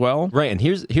music there as well. Right, and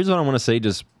here's what I want to say.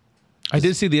 I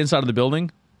did see the inside of the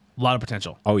building. A lot of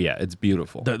potential. Oh yeah, it's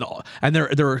beautiful. And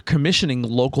they're commissioning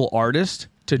local artists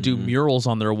to do murals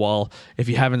on their wall. If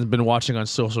you haven't been watching on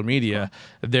social media,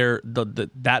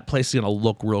 that place is going to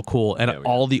look real cool. And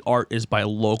all the art is by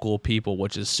local people,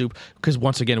 which is super. Because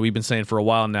once again, we've been saying for a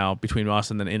while now, between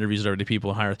us and then interviews with everyday people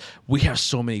and hires, we have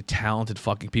so many talented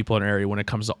fucking people in our area when it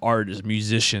comes to artists,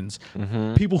 musicians,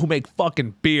 people who make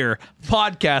fucking beer,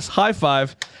 podcasts, high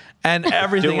five. And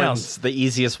everything else, the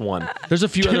easiest one. There's a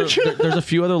few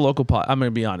other local I'm going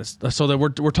to be honest. So that we're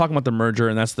talking about the merger,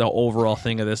 and that's the overall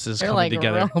thing of this is coming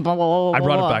together. I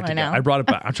brought it back together. I brought it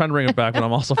back. I'm trying to bring it back, but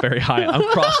I'm also very high. I'm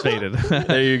crossfaded.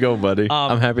 There you go, buddy.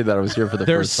 I'm happy that I was here for the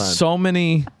first time. There's so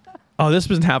many. Oh, this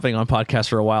has been happening on podcasts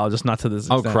for a while, just not to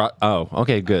this extent.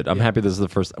 Okay, good. I'm happy this is the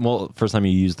first time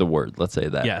you used the word. Let's say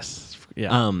that. Yes.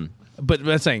 Yeah. But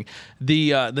I'm saying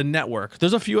the network.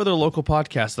 There's a few other local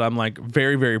podcasts that I'm like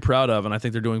very, very proud of, and I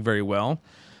think they're doing very well.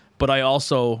 But I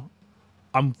also,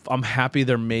 I'm happy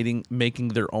they're making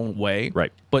their own way.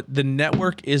 Right. But the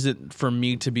network isn't for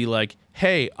me to be like,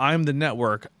 hey, I'm the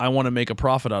network. I want to make a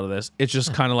profit out of this. It's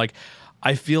just kind of like,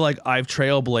 I feel like I've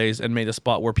trailblazed and made a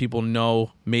spot where people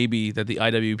know maybe that the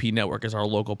IWP network is our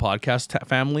local podcast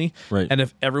family. Right. And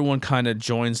if everyone kind of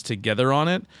joins together on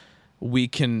it, we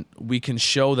can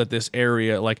show that this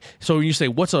area, like, so when you say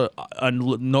what's a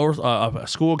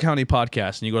School County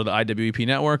podcast, and you go to the IWP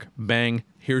network, bang,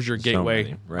 here's your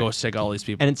gateway. Go check all these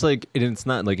people. And it's like, it's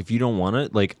not like if you don't want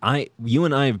it, like you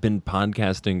and I have been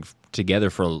podcasting together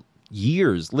for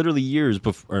years, literally years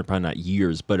before, or probably not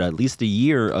years, but at least a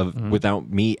year of without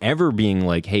me ever being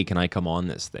like, hey, can I come on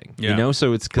this thing? Yeah. You know,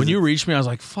 so it's when you reached me, I was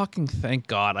like, fucking thank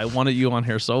God, I wanted you on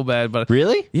here so bad. But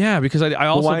really, yeah, because I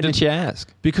also why didn't you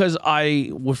ask? Because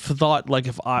I thought like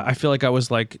if I feel like I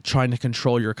was like trying to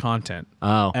control your content.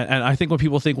 Oh, and I think when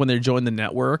people think when they join the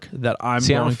network that I'm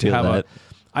going to have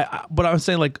that. But I was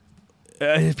saying like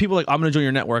if people are like, I'm going to join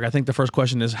your network, I think the first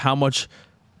question is how much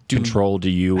control do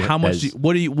you? How much?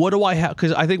 What do I have?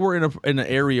 Because I think we're in an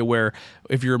area where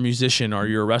if you're a musician or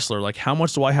you're a wrestler, like how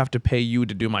much do I have to pay you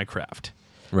to do my craft?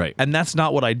 Right. And that's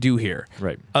not what I do here.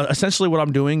 Right. Essentially, what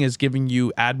I'm doing is giving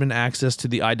you admin access to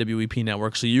the IWEP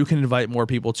network so you can invite more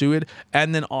people to it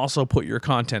and then also put your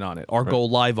content on it or go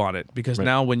live on it. Because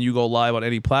now when you go live on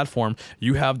any platform,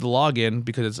 you have the login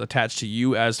because it's attached to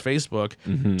you as Facebook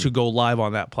to go live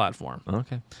on that platform.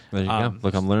 Okay. There you go.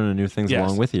 Look, I'm learning new things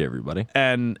along with you, everybody.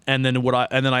 And then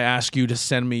I ask you to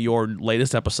send me your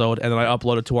latest episode, and then I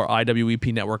upload it to our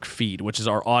IWEP network feed, which is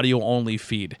our audio only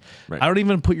feed. Right. I don't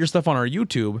even put your stuff on our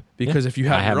YouTube because if you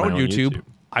have your own YouTube,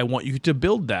 I want you to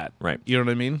build that. Right. You know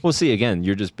what I mean? Well, see, again,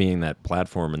 you're just being that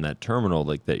platform and that terminal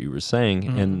like that you were saying.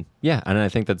 And and I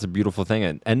think that's a beautiful thing.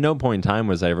 And at no point in time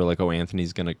was I ever like, oh,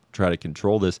 Anthony's going to try to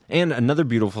control this. And another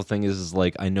beautiful thing is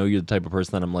like, I know you're the type of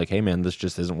person that I'm like, hey, man, this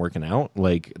just isn't working out.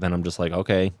 Like, then I'm just like,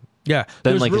 okay. Yeah.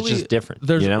 Then like it's just different.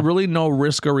 There's really no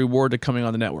risk or reward to coming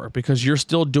on the network because you're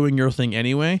still doing your thing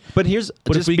anyway. But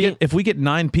if we get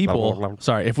 9 people,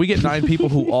 if we get 9 people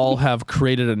who all have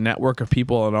created a network of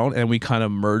people on our own and we kind of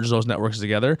merge those networks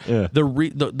together,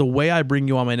 the way I bring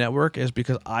you on my network is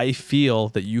because I feel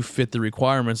that you fit the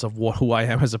requirements of who I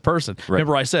am as a person. Right.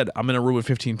 Remember I said I'm in a room with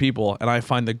 15 people and I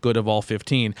find the good of all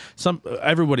 15.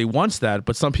 Everybody wants that,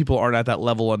 but some people aren't at that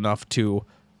level enough to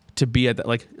be at that.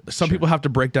 Like some people have to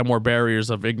break down more barriers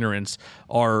of ignorance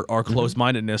or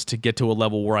closed-mindedness to get to a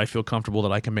level where I feel comfortable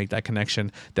that I can make that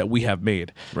connection that we have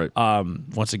made. Right.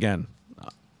 Once again,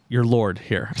 your Lord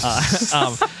here.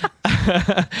 So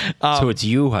it's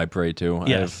you I pray to.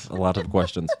 Yes. I have a lot of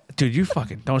questions. Dude, you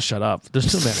fucking don't shut up.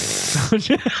 There's too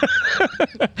many.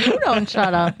 You don't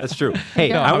shut up. That's true. Hey,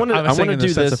 No, I want to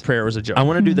do this. Of prayer was a joke. I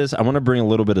want to do this. I want to bring a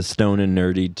little bit of stone and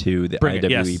nerdy to the IWEP.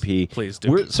 Yes, please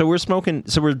do.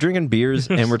 We're drinking beers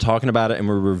and we're talking about it and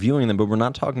we're reviewing them, but we're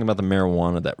not talking about the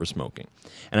marijuana that we're smoking.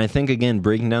 And I think again,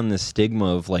 breaking down this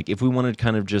stigma of like, if we wanted to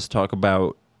kind of just talk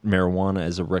about marijuana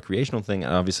as a recreational thing,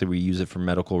 and obviously we use it for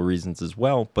medical reasons as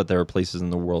well, but there are places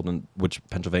in the world in which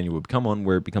Pennsylvania would come on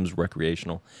where it becomes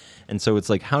recreational. And so it's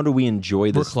like, how do we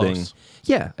enjoy this thing?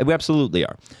 Yeah, we absolutely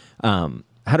are.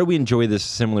 How do we enjoy this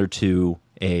similar to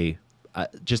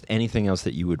just anything else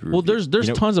that you would review? Well, there's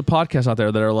tons of podcasts out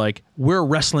there that are like, we're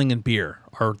wrestling and beer,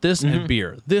 or this and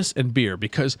beer,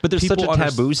 because but there's such a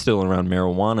taboo still around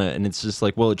marijuana, and it's just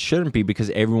like, well, it shouldn't be because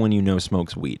everyone you know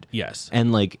smokes weed. Yes,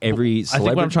 and like every I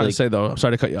think what I'm trying to say, though, I'm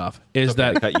sorry to cut you off, is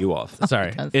that cut you off.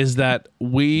 Sorry, is that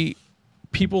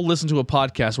people listen to a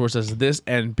podcast where it says this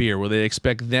and beer, where they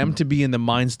expect them to be in the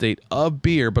mind state of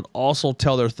beer, but also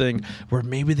tell their thing where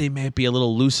maybe they may be a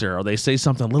little looser or they say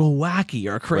something a little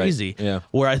wacky or crazy. Right. Yeah.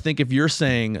 Where I think if you're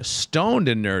saying stoned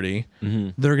and nerdy,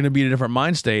 they're going to be in a different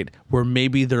mind state where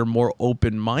maybe they're more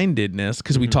open-mindedness,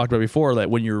 because we talked about before that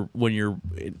when you're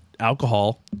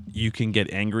alcohol, you can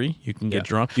get angry, you can get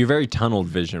drunk. You're very tunneled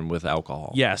vision with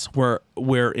alcohol. Yes, where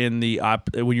in the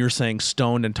when you're saying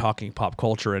stoned and talking pop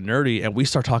culture and nerdy, and we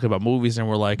start talking about movies, and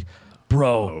we're like,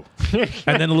 bro,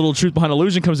 and then a little truth behind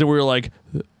illusion comes in, where you're like,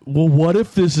 well, what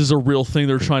if this is a real thing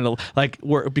they're trying to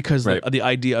because the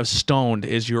idea of stoned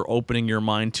is you're opening your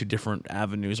mind to different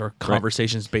avenues or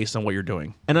conversations based on what you're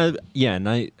doing. And it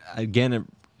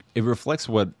reflects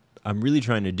what I'm really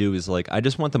trying to do is like, I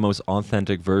just want the most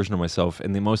authentic version of myself,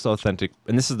 and the most authentic,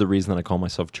 and this is the reason that I call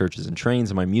myself Churches and Trains,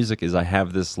 and my music is I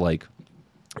have this like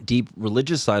deep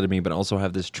religious side of me, but also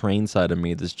have this train side of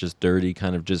me that's just dirty,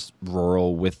 kind of just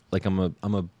rural with like, I'm a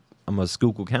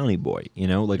Schuylkill County boy, you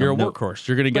know, like you're a workhorse.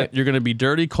 You're gonna be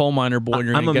dirty coal miner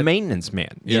boy. I'm a maintenance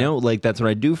man, you know, like that's what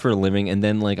I do for a living. And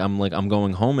then I'm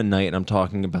going home at night and I'm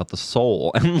talking about the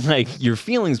soul and like your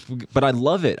feelings, but I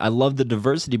love it. I love the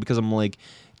diversity because I'm like,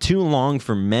 too long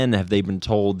for men have they been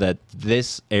told that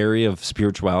this area of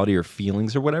spirituality or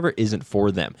feelings or whatever isn't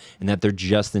for them, and that they're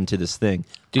just into this thing.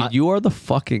 Dude, you are the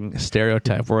fucking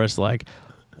stereotype where it's like,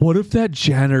 what if that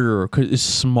janitor is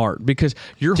smart? Because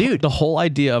the whole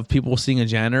idea of people seeing a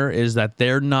janitor is that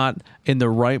they're not in the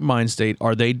right mind state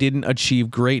or they didn't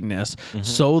achieve greatness.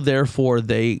 So therefore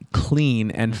they clean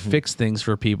and fix things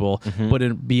for people.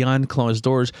 But beyond closed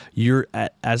doors, you're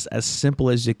as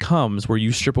simple as it comes, where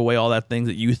you strip away all that things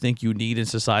that you think you need in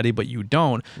society, but you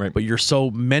don't. Right. But you're so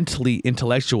mentally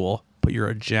intellectual, but you're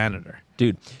a janitor.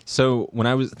 Dude, so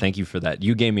thank you for that.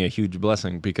 You gave me a huge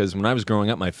blessing, because when I was growing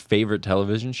up, my favorite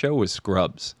television show was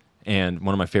Scrubs. And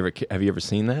one of my favorite, have you ever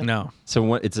seen that? No.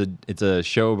 So it's a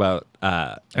show about,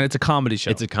 and it's a comedy show.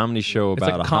 It's a comedy show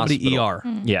about a comedy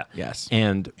hospital. ER. Yeah. Yes.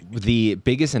 And the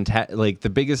biggest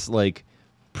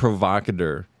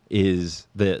provocateur is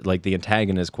the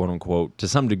antagonist, quote unquote, to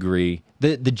some degree.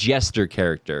 The jester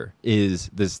character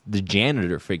is the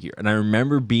janitor figure. And I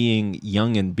remember being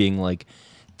young and being like,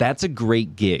 that's a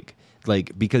great gig.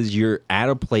 Like, because you're at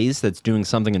a place that's doing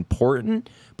something important,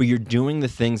 but you're doing the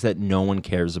things that no one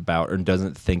cares about or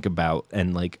doesn't think about,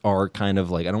 and like are kind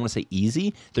of like, I don't want to say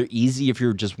easy. They're easy if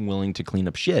you're just willing to clean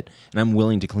up shit. And I'm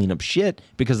willing to clean up shit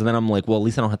because then I'm like, well, at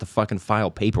least I don't have to fucking file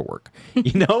paperwork,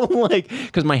 like,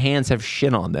 because my hands have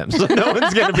shit on them, so no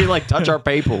one's gonna be like, touch our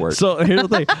paperwork. So here's the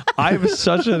thing: I'm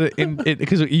such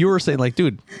because you were saying like,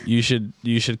 dude, you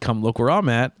should come look where I'm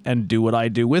at and do what I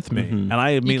do with me, and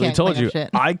I immediately told you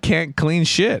I can't clean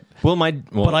shit.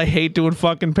 But I hate doing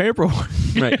fucking paperwork.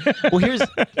 Right.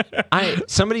 Well,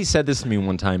 somebody said this to me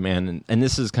one time, man, and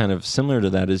this is kind of similar to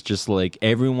that. Is just like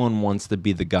everyone wants to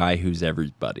be the guy who's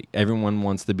everybody. Everyone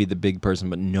wants to be the big person,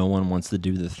 but no one wants to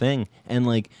do the thing. And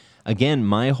like, again,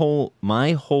 my whole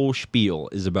spiel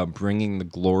is about bringing the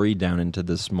glory down into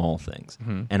the small things.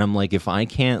 And I'm like, if I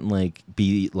can't like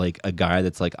be like a guy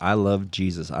that's like, I love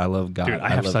Jesus, I love God. Dude, I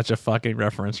have such a fucking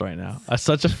reference right now.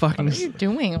 Such a fucking. What are you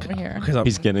doing over here?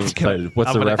 He's getting excited.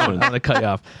 What's the reference? I'm gonna cut you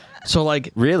off. So like,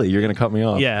 really, you're gonna cut me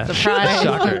off? Yeah. Surprise.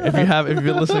 Shocker. If you've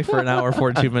been listening for an hour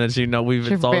 42 minutes, we've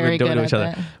all been doing to each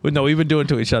other. No, we've been doing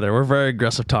to each other. We're very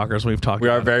aggressive talkers. We've talked. We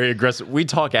are very aggressive. We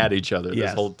talk at each other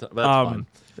this whole time.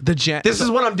 That's fine. This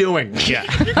is what I'm doing. Yeah.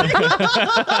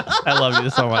 I love you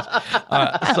so much.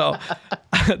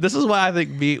 So this is why I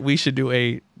think we should do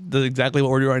exactly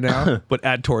what we're doing right now, but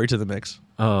add Tori to the mix.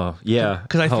 Oh, yeah.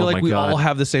 Because I feel like we all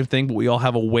have the same thing, but we all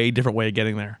have a way different way of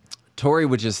getting there. Tori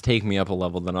would just take me up a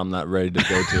level that I'm not ready to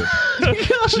go to.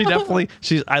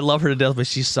 I love her to death, but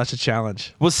she's such a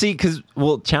challenge. Well, see,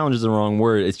 challenge is the wrong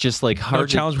word. It's just like hard. No,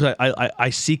 challenge because I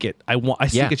seek it. I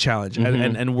seek a challenge,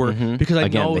 and we're because I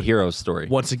know the hero story.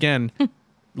 Once again,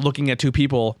 looking at two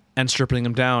people and stripping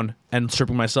them down and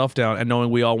stripping myself down and knowing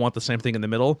we all want the same thing in the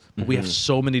middle, but we have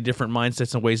so many different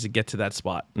mindsets and ways to get to that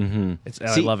spot.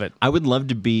 I love it. I would love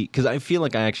to be, because I feel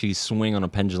like I actually swing on a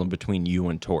pendulum between you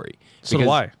and Tori. So do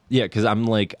I. Yeah, because I'm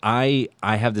like, I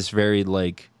have this very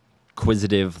like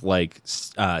inquisitive, like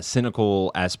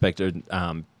cynical aspect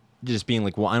of just being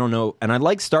like, well, I don't know. And I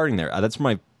like starting there. That's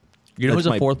my... You know who's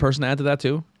a fourth person to add to that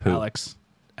too? Who? Alex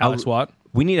Watt.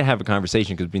 We need to have a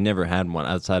conversation because we never had one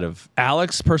outside of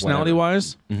Alex,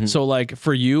 personality-wise. So, like,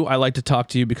 for you, I like to talk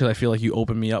to you because I feel like you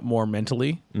open me up more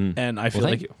mentally, and I feel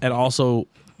like, and also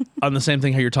on the same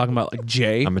thing how you're talking about, like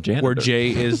Jay, I'm a janitor. where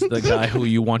Jay is the guy who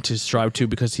you want to strive to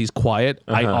because he's quiet.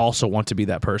 I also want to be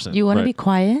that person. You want to be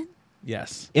quiet?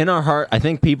 Yes. In our heart, I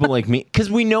think people like me,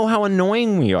 because we know how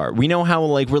annoying we are. We know how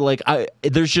like we're like,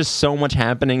 there's just so much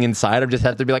happening inside. I just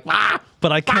have to be like,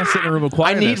 but I can't sit in a room of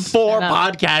quietness. I need 4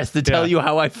 podcasts to tell you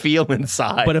how I feel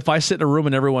inside. But if I sit in a room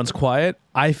and everyone's quiet,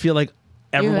 I feel like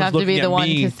everyone's looking at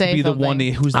me to be the one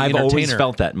who's the entertainer. I've always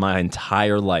felt that my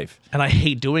entire life. And I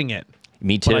hate doing it.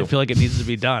 Me too. But I feel like it needs to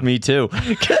be done. Me too.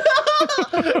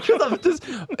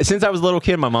 Since I was a little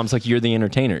kid, my mom's like, you're the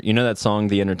entertainer. You know that song,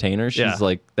 The Entertainer? She's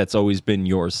like, that's always been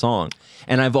your song.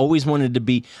 And I've always wanted to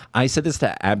be, I said this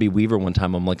to Abby Weaver one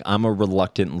time, I'm like, I'm a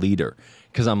reluctant leader.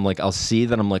 Because I'm like, I'll see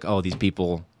that I'm like, oh, these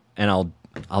people, and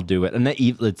I'll do it. And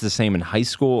it's the same in high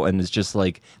school, and it's just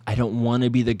like, I don't want to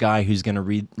be the guy who's going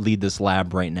to lead this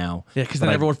lab right now. Yeah, because then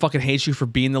everyone fucking hates you for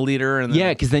being the leader. And yeah,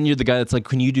 because then you're the guy that's like,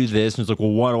 can you do this? And it's like,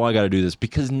 well, why do I got to do this?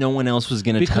 Because no one else was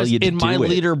going to tell you to do it. Because in my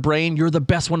leader brain, you're the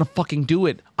best one to fucking do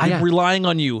it. I'm relying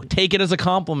on you. Take it as a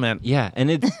compliment. Yeah,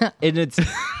 and it's...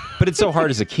 But it's so hard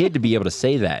as a kid to be able to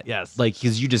say that. Yes. Like,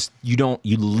 because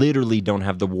you literally don't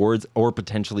have the words or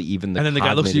potentially even the and then the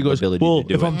guy looks at you and goes, well,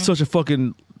 if I'm such a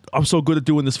fucking, I'm so good at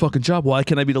doing this fucking job, why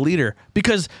can't I be the leader?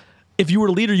 Because if you were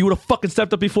the leader, you would have fucking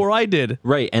stepped up before I did.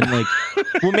 Right. And like,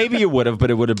 well, maybe you would have, but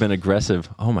it would have been aggressive.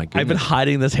 Oh my goodness. I've been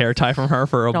hiding this hair tie from her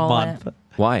for a month.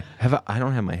 Why? I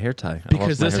don't have my hair tie.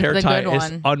 Because this hair tie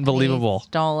is unbelievable. He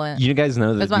stole it. You guys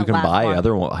know that you can buy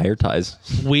other hair ties.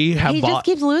 We have He just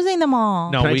keeps losing them all.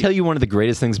 No, can I tell you one of the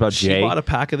greatest things about Jay? She bought a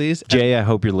pack of these. Jay, I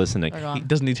hope you're listening. He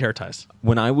doesn't need hair ties.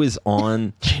 When I was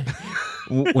on...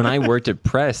 when I worked at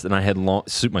Press and I had my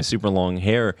super long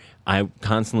hair, I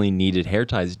constantly needed hair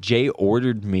ties. Jay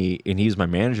ordered me, and he was my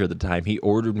manager at the time. He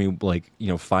ordered me like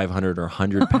 500 or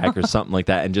 100 pack or something like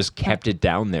that, and just kept it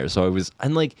down there. So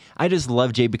I just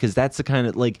love Jay because that's the kind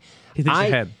of like he thinks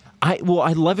ahead. I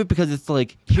love it because it's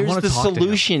like, here's the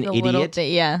solution,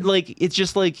 idiot. Like, it's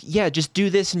just like, just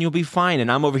do this and you'll be fine.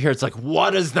 And I'm over here, it's like,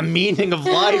 what is the meaning of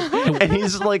life? And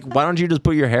he's like, why don't you just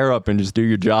put your hair up and just do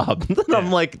your job? And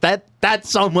I'm like, that's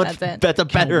so much, that's a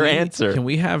better answer. Can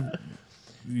we have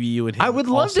you and him I would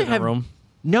love to have room?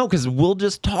 No, because we'll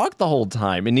just talk the whole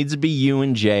time. It needs to be you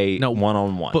and Jay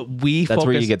one-on-one. But that's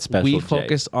where you get special. We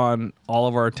focus on all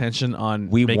of our attention on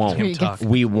we making won't. him tough.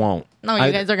 We won't. No,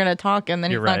 you guys are going to talk, and then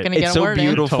he's not going to get It's a so word in.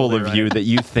 beautiful Totally of you that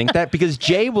you think that, because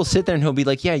Jay will sit there and he'll be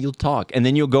like, yeah, you'll talk. And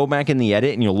then you'll go back in the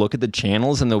edit and you'll look at the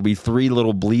channels and there'll be 3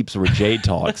 little bleeps where Jay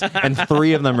talks. And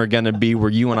 3 of them are going to be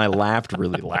where you and I laughed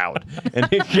really loud. And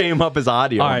it came up as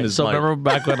audio. All right, so remember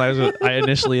back when I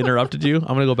initially interrupted you? I'm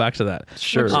going to go back to that.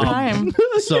 Sure. Time.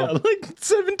 So, like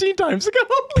 17 times ago.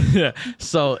 yeah.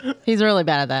 So, He's really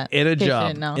bad at that. in a case you job,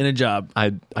 didn't know. I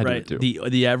do right? it too.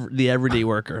 The everyday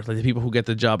worker, like the people who get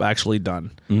the job actually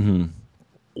done. Mm-hmm.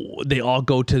 They all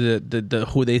go to the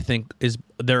who they think is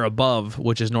they're above,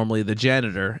 which is normally the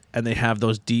janitor, and they have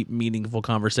those deep, meaningful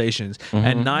conversations.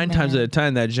 And 9 times out of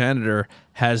 10, that janitor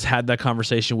has had that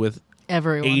conversation with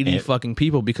Everyone. 80 fucking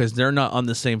people because they're not on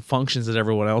the same functions as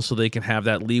everyone else, so they can have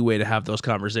that leeway to have those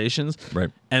conversations. Right.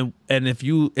 And if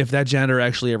that janitor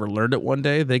actually ever learned it one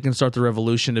day, they can start the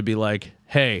revolution to be like,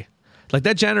 hey, like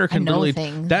that janitor can know literally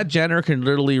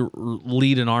things.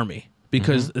 lead an army.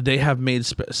 Because they have made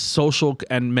social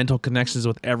and mental connections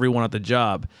with everyone at the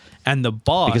job, and the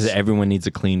boss. Because everyone needs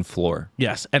a clean floor.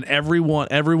 Yes, and everyone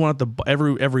at the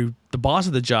boss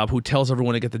of the job who tells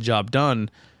everyone to get the job done,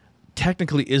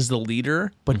 technically is the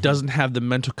leader, but doesn't have the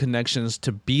mental connections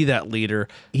to be that leader.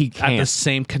 He at can't. the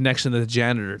same connection that the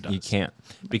janitor does. You can't,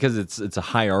 because it's a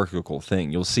hierarchical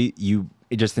thing. You'll see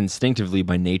just instinctively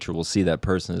by nature will see that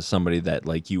person as somebody that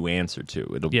like you answer to.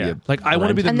 It'll Yeah. be Like, I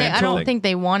wanna be the And mental- I don't think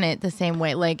they want it the same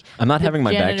way. Like I'm not the having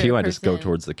my back to you. janitor I just go person-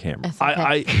 towards the camera. That's okay.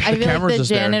 I I the feel camera's like the just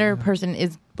there. janitor person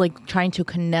is like trying to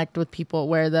connect with people,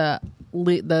 where the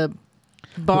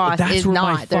boss That's is where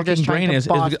not. my They're fucking just trying brain to is.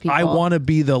 boss people. I want to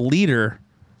be the leader,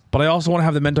 but I also want to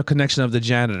have the mental connection of the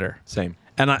janitor. Same.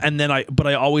 But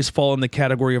I always fall in the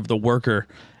category of the worker,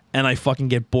 and I fucking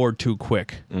get bored too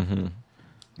quick.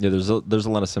 Yeah, there's a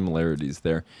lot of similarities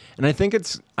there, and I think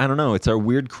it's our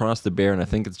weird cross to bear, and I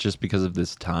think it's just because of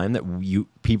this time that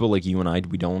people like you and I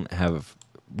we don't have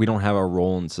our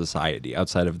role in society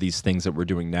outside of these things that we're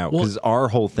doing now, because our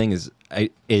whole thing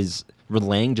is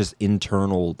relaying just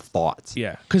internal thoughts.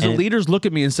 Yeah, because the leaders look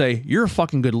at me and say, "You're a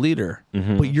fucking good leader,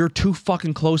 but you're too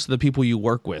fucking close to the people you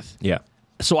work with." Yeah.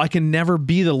 So I can never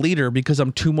be the leader because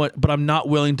I'm too much, but I'm not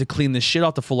willing to clean the shit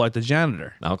off the floor like the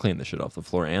janitor. I'll clean the shit off the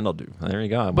floor, and I'll do. There you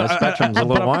go. My spectrum's a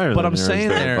little wider. But than I'm yours saying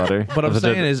there, buddy. but I'm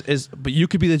saying is, but you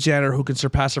could be the janitor who can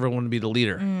surpass everyone to be the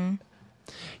leader.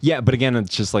 Yeah, but again,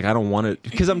 it's just like I don't want it,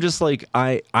 because I'm just like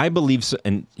I believe so,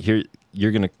 and here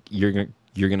you're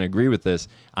gonna agree with this.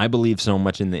 I believe so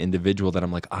much in the individual that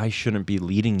I'm like, I shouldn't be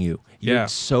leading you. You're Yeah.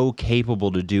 so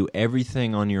capable to do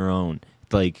everything on your own.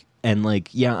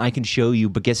 Yeah, I can show you,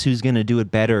 but guess who's gonna do it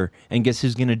better, and guess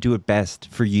who's gonna do it best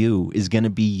for you is gonna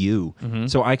be you.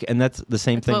 So and that's the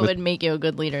same thing. What with, would make you a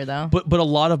good leader, though? But a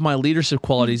lot of my leadership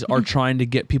qualities are trying to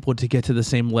get people to get to the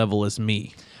same level as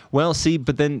me, well, see,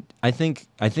 but then I think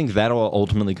that'll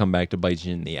ultimately come back to bite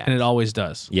you in the ass. and it always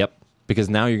does. Yep. Because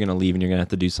now you're going to leave and you're going to have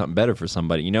to do something better for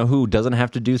somebody. You know who doesn't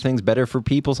have to do things better for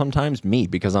people sometimes? Me,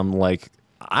 because I'm like,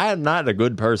 I am not a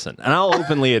good person. And I'll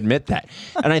openly admit that.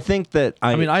 And I think that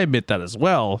I mean, I admit that as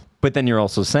well. but then you're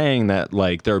also saying that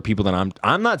like there are people that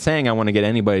I'm not saying I want to get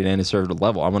anybody to any sort of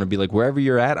level. I want to be like, wherever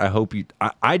you're at,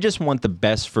 I just want the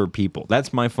best for people.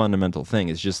 That's my fundamental thing.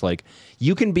 It's just like,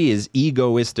 you can be as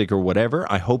egoistic or whatever.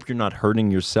 I hope you're not hurting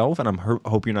yourself, and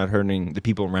hope you're not hurting the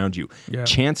people around you. Yeah.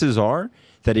 Chances are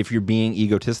that if you're being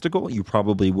egotistical, you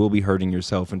probably will be hurting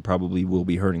yourself and probably will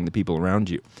be hurting the people around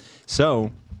you.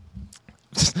 So,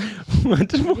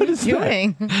 what is that?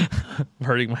 Doing. I'm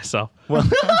hurting myself.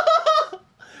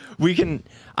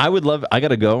 I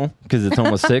gotta go because it's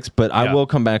almost 6, but I will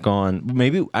come back on.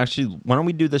 Maybe, actually, why don't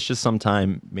we do this just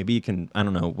sometime? Maybe you can, I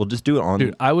don't know, we'll just do it on.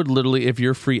 Dude, I would literally, if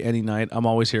you're free any night, I'm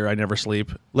always here. I never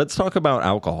sleep. Let's talk about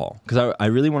alcohol, because I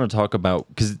really want to talk about,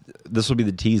 because this will be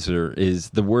the teaser, is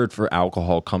the word for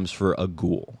alcohol comes for a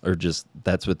ghoul, or just,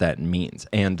 that's what that means.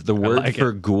 And the word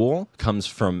for ghoul comes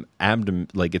from abdomen,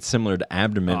 like it's similar to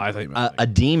abdomen. Oh, I thought you meant a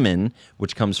demon,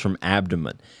 which comes from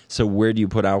abdomen. So where do you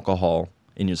put alcohol?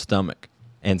 In your stomach.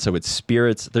 And so it's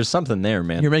spirits. There's something there,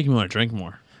 man. You're making me want to drink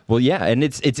more. Well, yeah, and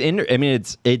it's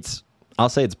I'll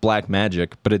say it's black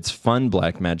magic, but it's fun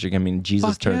black magic. I mean,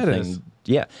 Jesus turned things.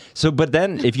 Yeah. So, but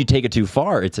then if you take it too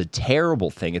far, it's a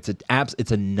terrible thing. It's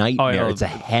a nightmare. It's a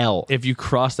hell. If you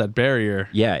cross that barrier.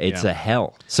 Yeah, it's a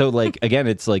hell. So, like, again,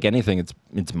 it's like anything.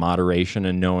 It's moderation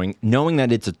and knowing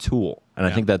that it's a tool, and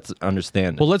I think that's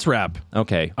understandable. Well, let's wrap.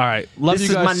 Okay. All right. Love This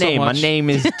you guys is my so name. much. My name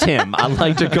is Tim. I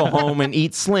like to go home and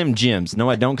eat Slim Jims. No,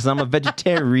 I don't, because I'm a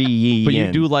vegetarian. But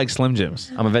you do like Slim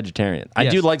Jims. I'm a vegetarian. I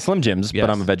Yes. do like Slim Jims, Yes.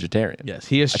 but I'm a vegetarian. Yes.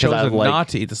 He has 'Cause I chosen like- not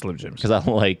to eat the Slim Jims. Because I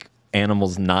like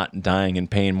animals not dying in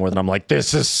pain more than I'm like,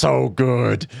 this is so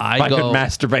good. If I could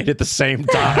masturbate at the same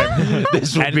time,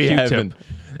 this would be heaven.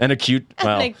 And a cute,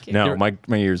 well, no, my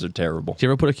ears are terrible. Do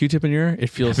you ever put a Q-tip in your ear? It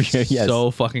feels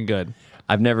so fucking good.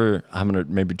 I'm going to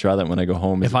maybe try that when I go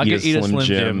home. If I could eat a Slim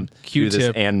Jim,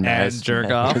 Q-tip, and jerk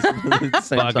off,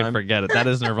 fucking forget it. That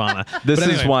is nirvana. This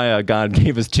is why God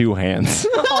gave us 2 hands.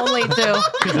 Only 2.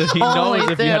 Because he knows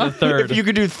if you had a third. If you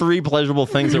could do 3 pleasurable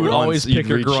things at once, always pick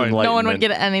your groin. No one would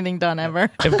get anything done ever.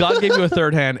 If God gave you a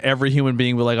third hand, every human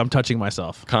being would be like, I'm touching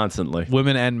myself. Constantly.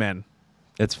 Women and men.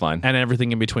 It's fine. And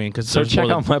everything in between. So check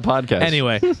out my podcast.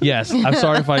 Anyway, yes. I'm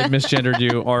sorry if I misgendered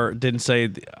you or didn't say...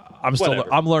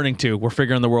 I'm learning too. We're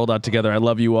figuring the world out together. I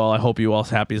love you all. I hope you all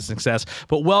happy and success.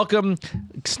 But welcome,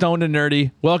 Stoned and Nerdy.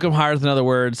 Welcome, Higher Than Other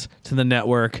Words, to the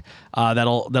network.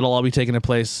 That'll all be taking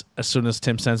place as soon as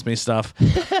Tim sends me stuff.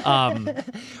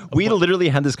 We literally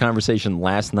had this conversation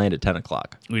last night at 10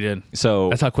 o'clock. We did. So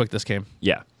that's how quick this came.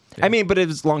 Yeah. I mean, but it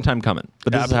was a long time coming.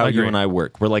 But this is how you and I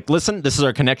work. We're like, listen, this is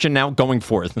our connection now going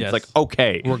forth. And it's like,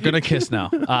 okay. We're going to kiss now.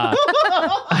 But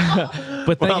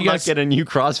thank you guys. I'm not getting you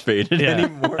crossfaded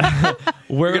anymore.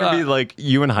 We're going to be like,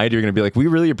 you and Heidi are going to be like, we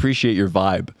really appreciate your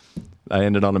vibe. I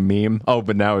ended on a meme. Oh,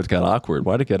 but now it's got awkward.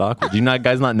 Why'd it get awkward? Do you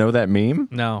guys not know that meme?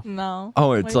 No.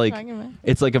 Oh, it's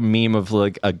like a meme of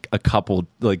like a couple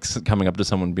like coming up to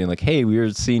someone being like, "Hey, we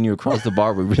were seeing you across the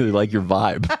bar. We really like your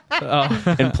vibe,"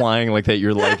 implying like that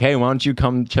you're like, "Hey, why don't you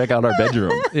come check out our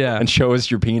bedroom? And show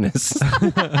us your penis."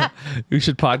 We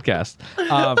should podcast.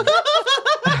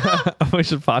 We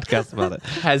should podcast about it.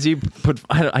 Has he put?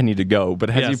 I need to go, but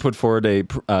has he put forward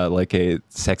a like a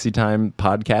sexy time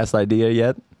podcast idea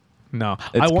yet? No,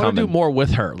 I want to do more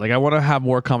with her. Like, I want to have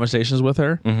more conversations with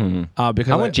her. Mm-hmm.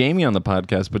 Because I want Jamie on the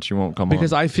podcast, but she won't come on.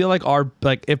 Because I feel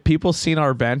like if people seen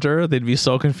our banter, they'd be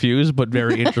so confused, but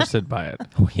very interested by it.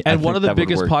 And one of the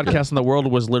biggest podcasts in the world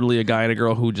was literally a guy and a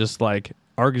girl who just like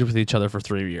argued with each other for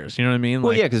 3 years. You know what I mean?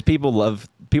 Well, because people love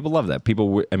that.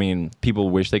 People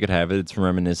wish they could have it. It's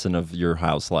reminiscent of your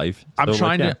house life.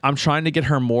 I'm trying to get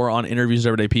her more on interviews with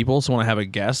everyday people. So when I have a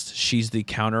guest, she's the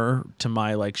counter to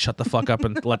my like, shut the fuck up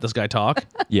and let this guy talk.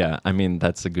 Yeah, I mean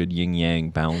that's a good yin yang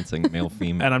balancing male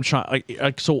female. And I'm trying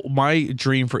so my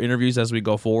dream for interviews as we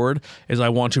go forward is I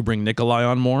want to bring Nikolai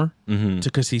on more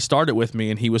because he started with me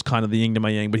and he was kind of the yin to my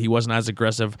yang, but he wasn't as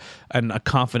aggressive and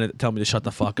confident to tell me to shut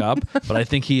the fuck up. But I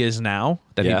think he is now.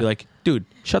 That he'd be like, dude,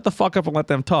 shut the fuck up and let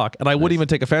them talk. And I wouldn't even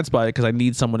take offense by it because I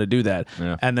need someone to do that.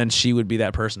 Yeah. And then she would be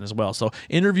that person as well. So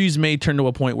interviews may turn to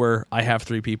a point where I have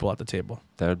 3 people at the table.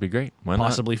 That would be great. Why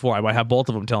Possibly not? 4. I might have both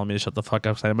of them telling me to shut the fuck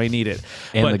up because I may need it.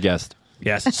 And the guest.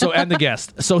 Yes. So and the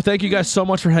guest. So thank you guys so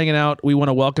much for hanging out. We want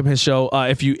to welcome his show.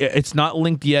 It's not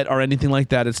linked yet or anything like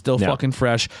that. It's still fucking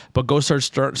fresh. But go search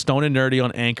Stone and Nerdy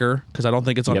on Anchor because I don't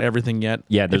think it's on everything yet.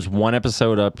 Yeah, there's one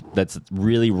episode up that's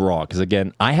really raw. Because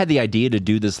again, I had the idea to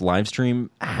do this live stream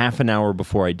half an hour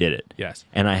before I did it. Yes.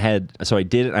 And I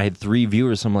did it. I had 3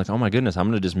 viewers. So I'm like, oh my goodness, I'm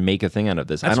gonna just make a thing out of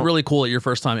this. That's really cool. At your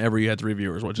first time ever, you had 3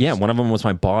 viewers. One of them was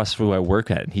my boss who I work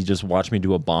at. He just watched me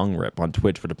do a bong rip on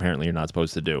Twitch, but apparently you're not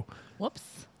supposed to do. Whoops.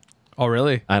 Oh,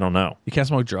 really? I don't know. You can't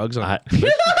smoke drugs on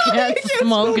can't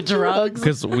smoke drugs.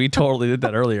 Because we totally did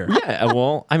that earlier. Yeah,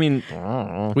 well, I mean...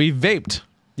 we vaped.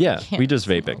 Yeah, we just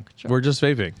vaping. We're just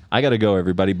vaping. I got to go,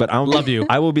 everybody. But I love you.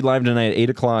 I will be live tonight at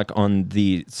 8 o'clock on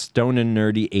the Stone and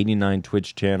Nerdy 89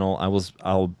 Twitch channel.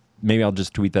 Maybe I'll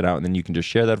just tweet that out, and then you can just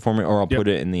share that for me, or I'll put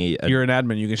it in the... You're an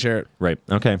admin. You can share it. Right.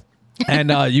 Okay.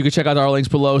 And you can check out our links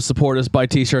below. Support us. Buy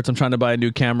T-shirts. I'm trying to buy a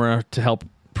new camera to help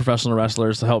professional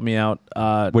wrestlers to help me out. What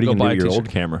are you going to do with your old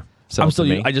camera?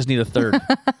 I just need a third.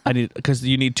 Because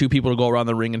you need 2 people to go around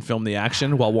the ring and film the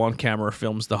action while one camera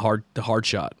films the hard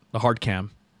shot, the hard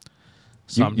cam.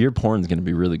 So your porn's going to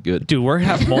be really good. Dude, we're going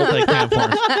to have multi-cam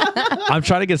porn. I'm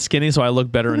trying to get skinny so I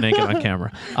look better naked on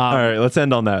camera. All right, let's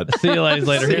end on that. See you guys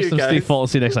later. Here's some Steve Fulton.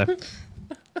 See you next time.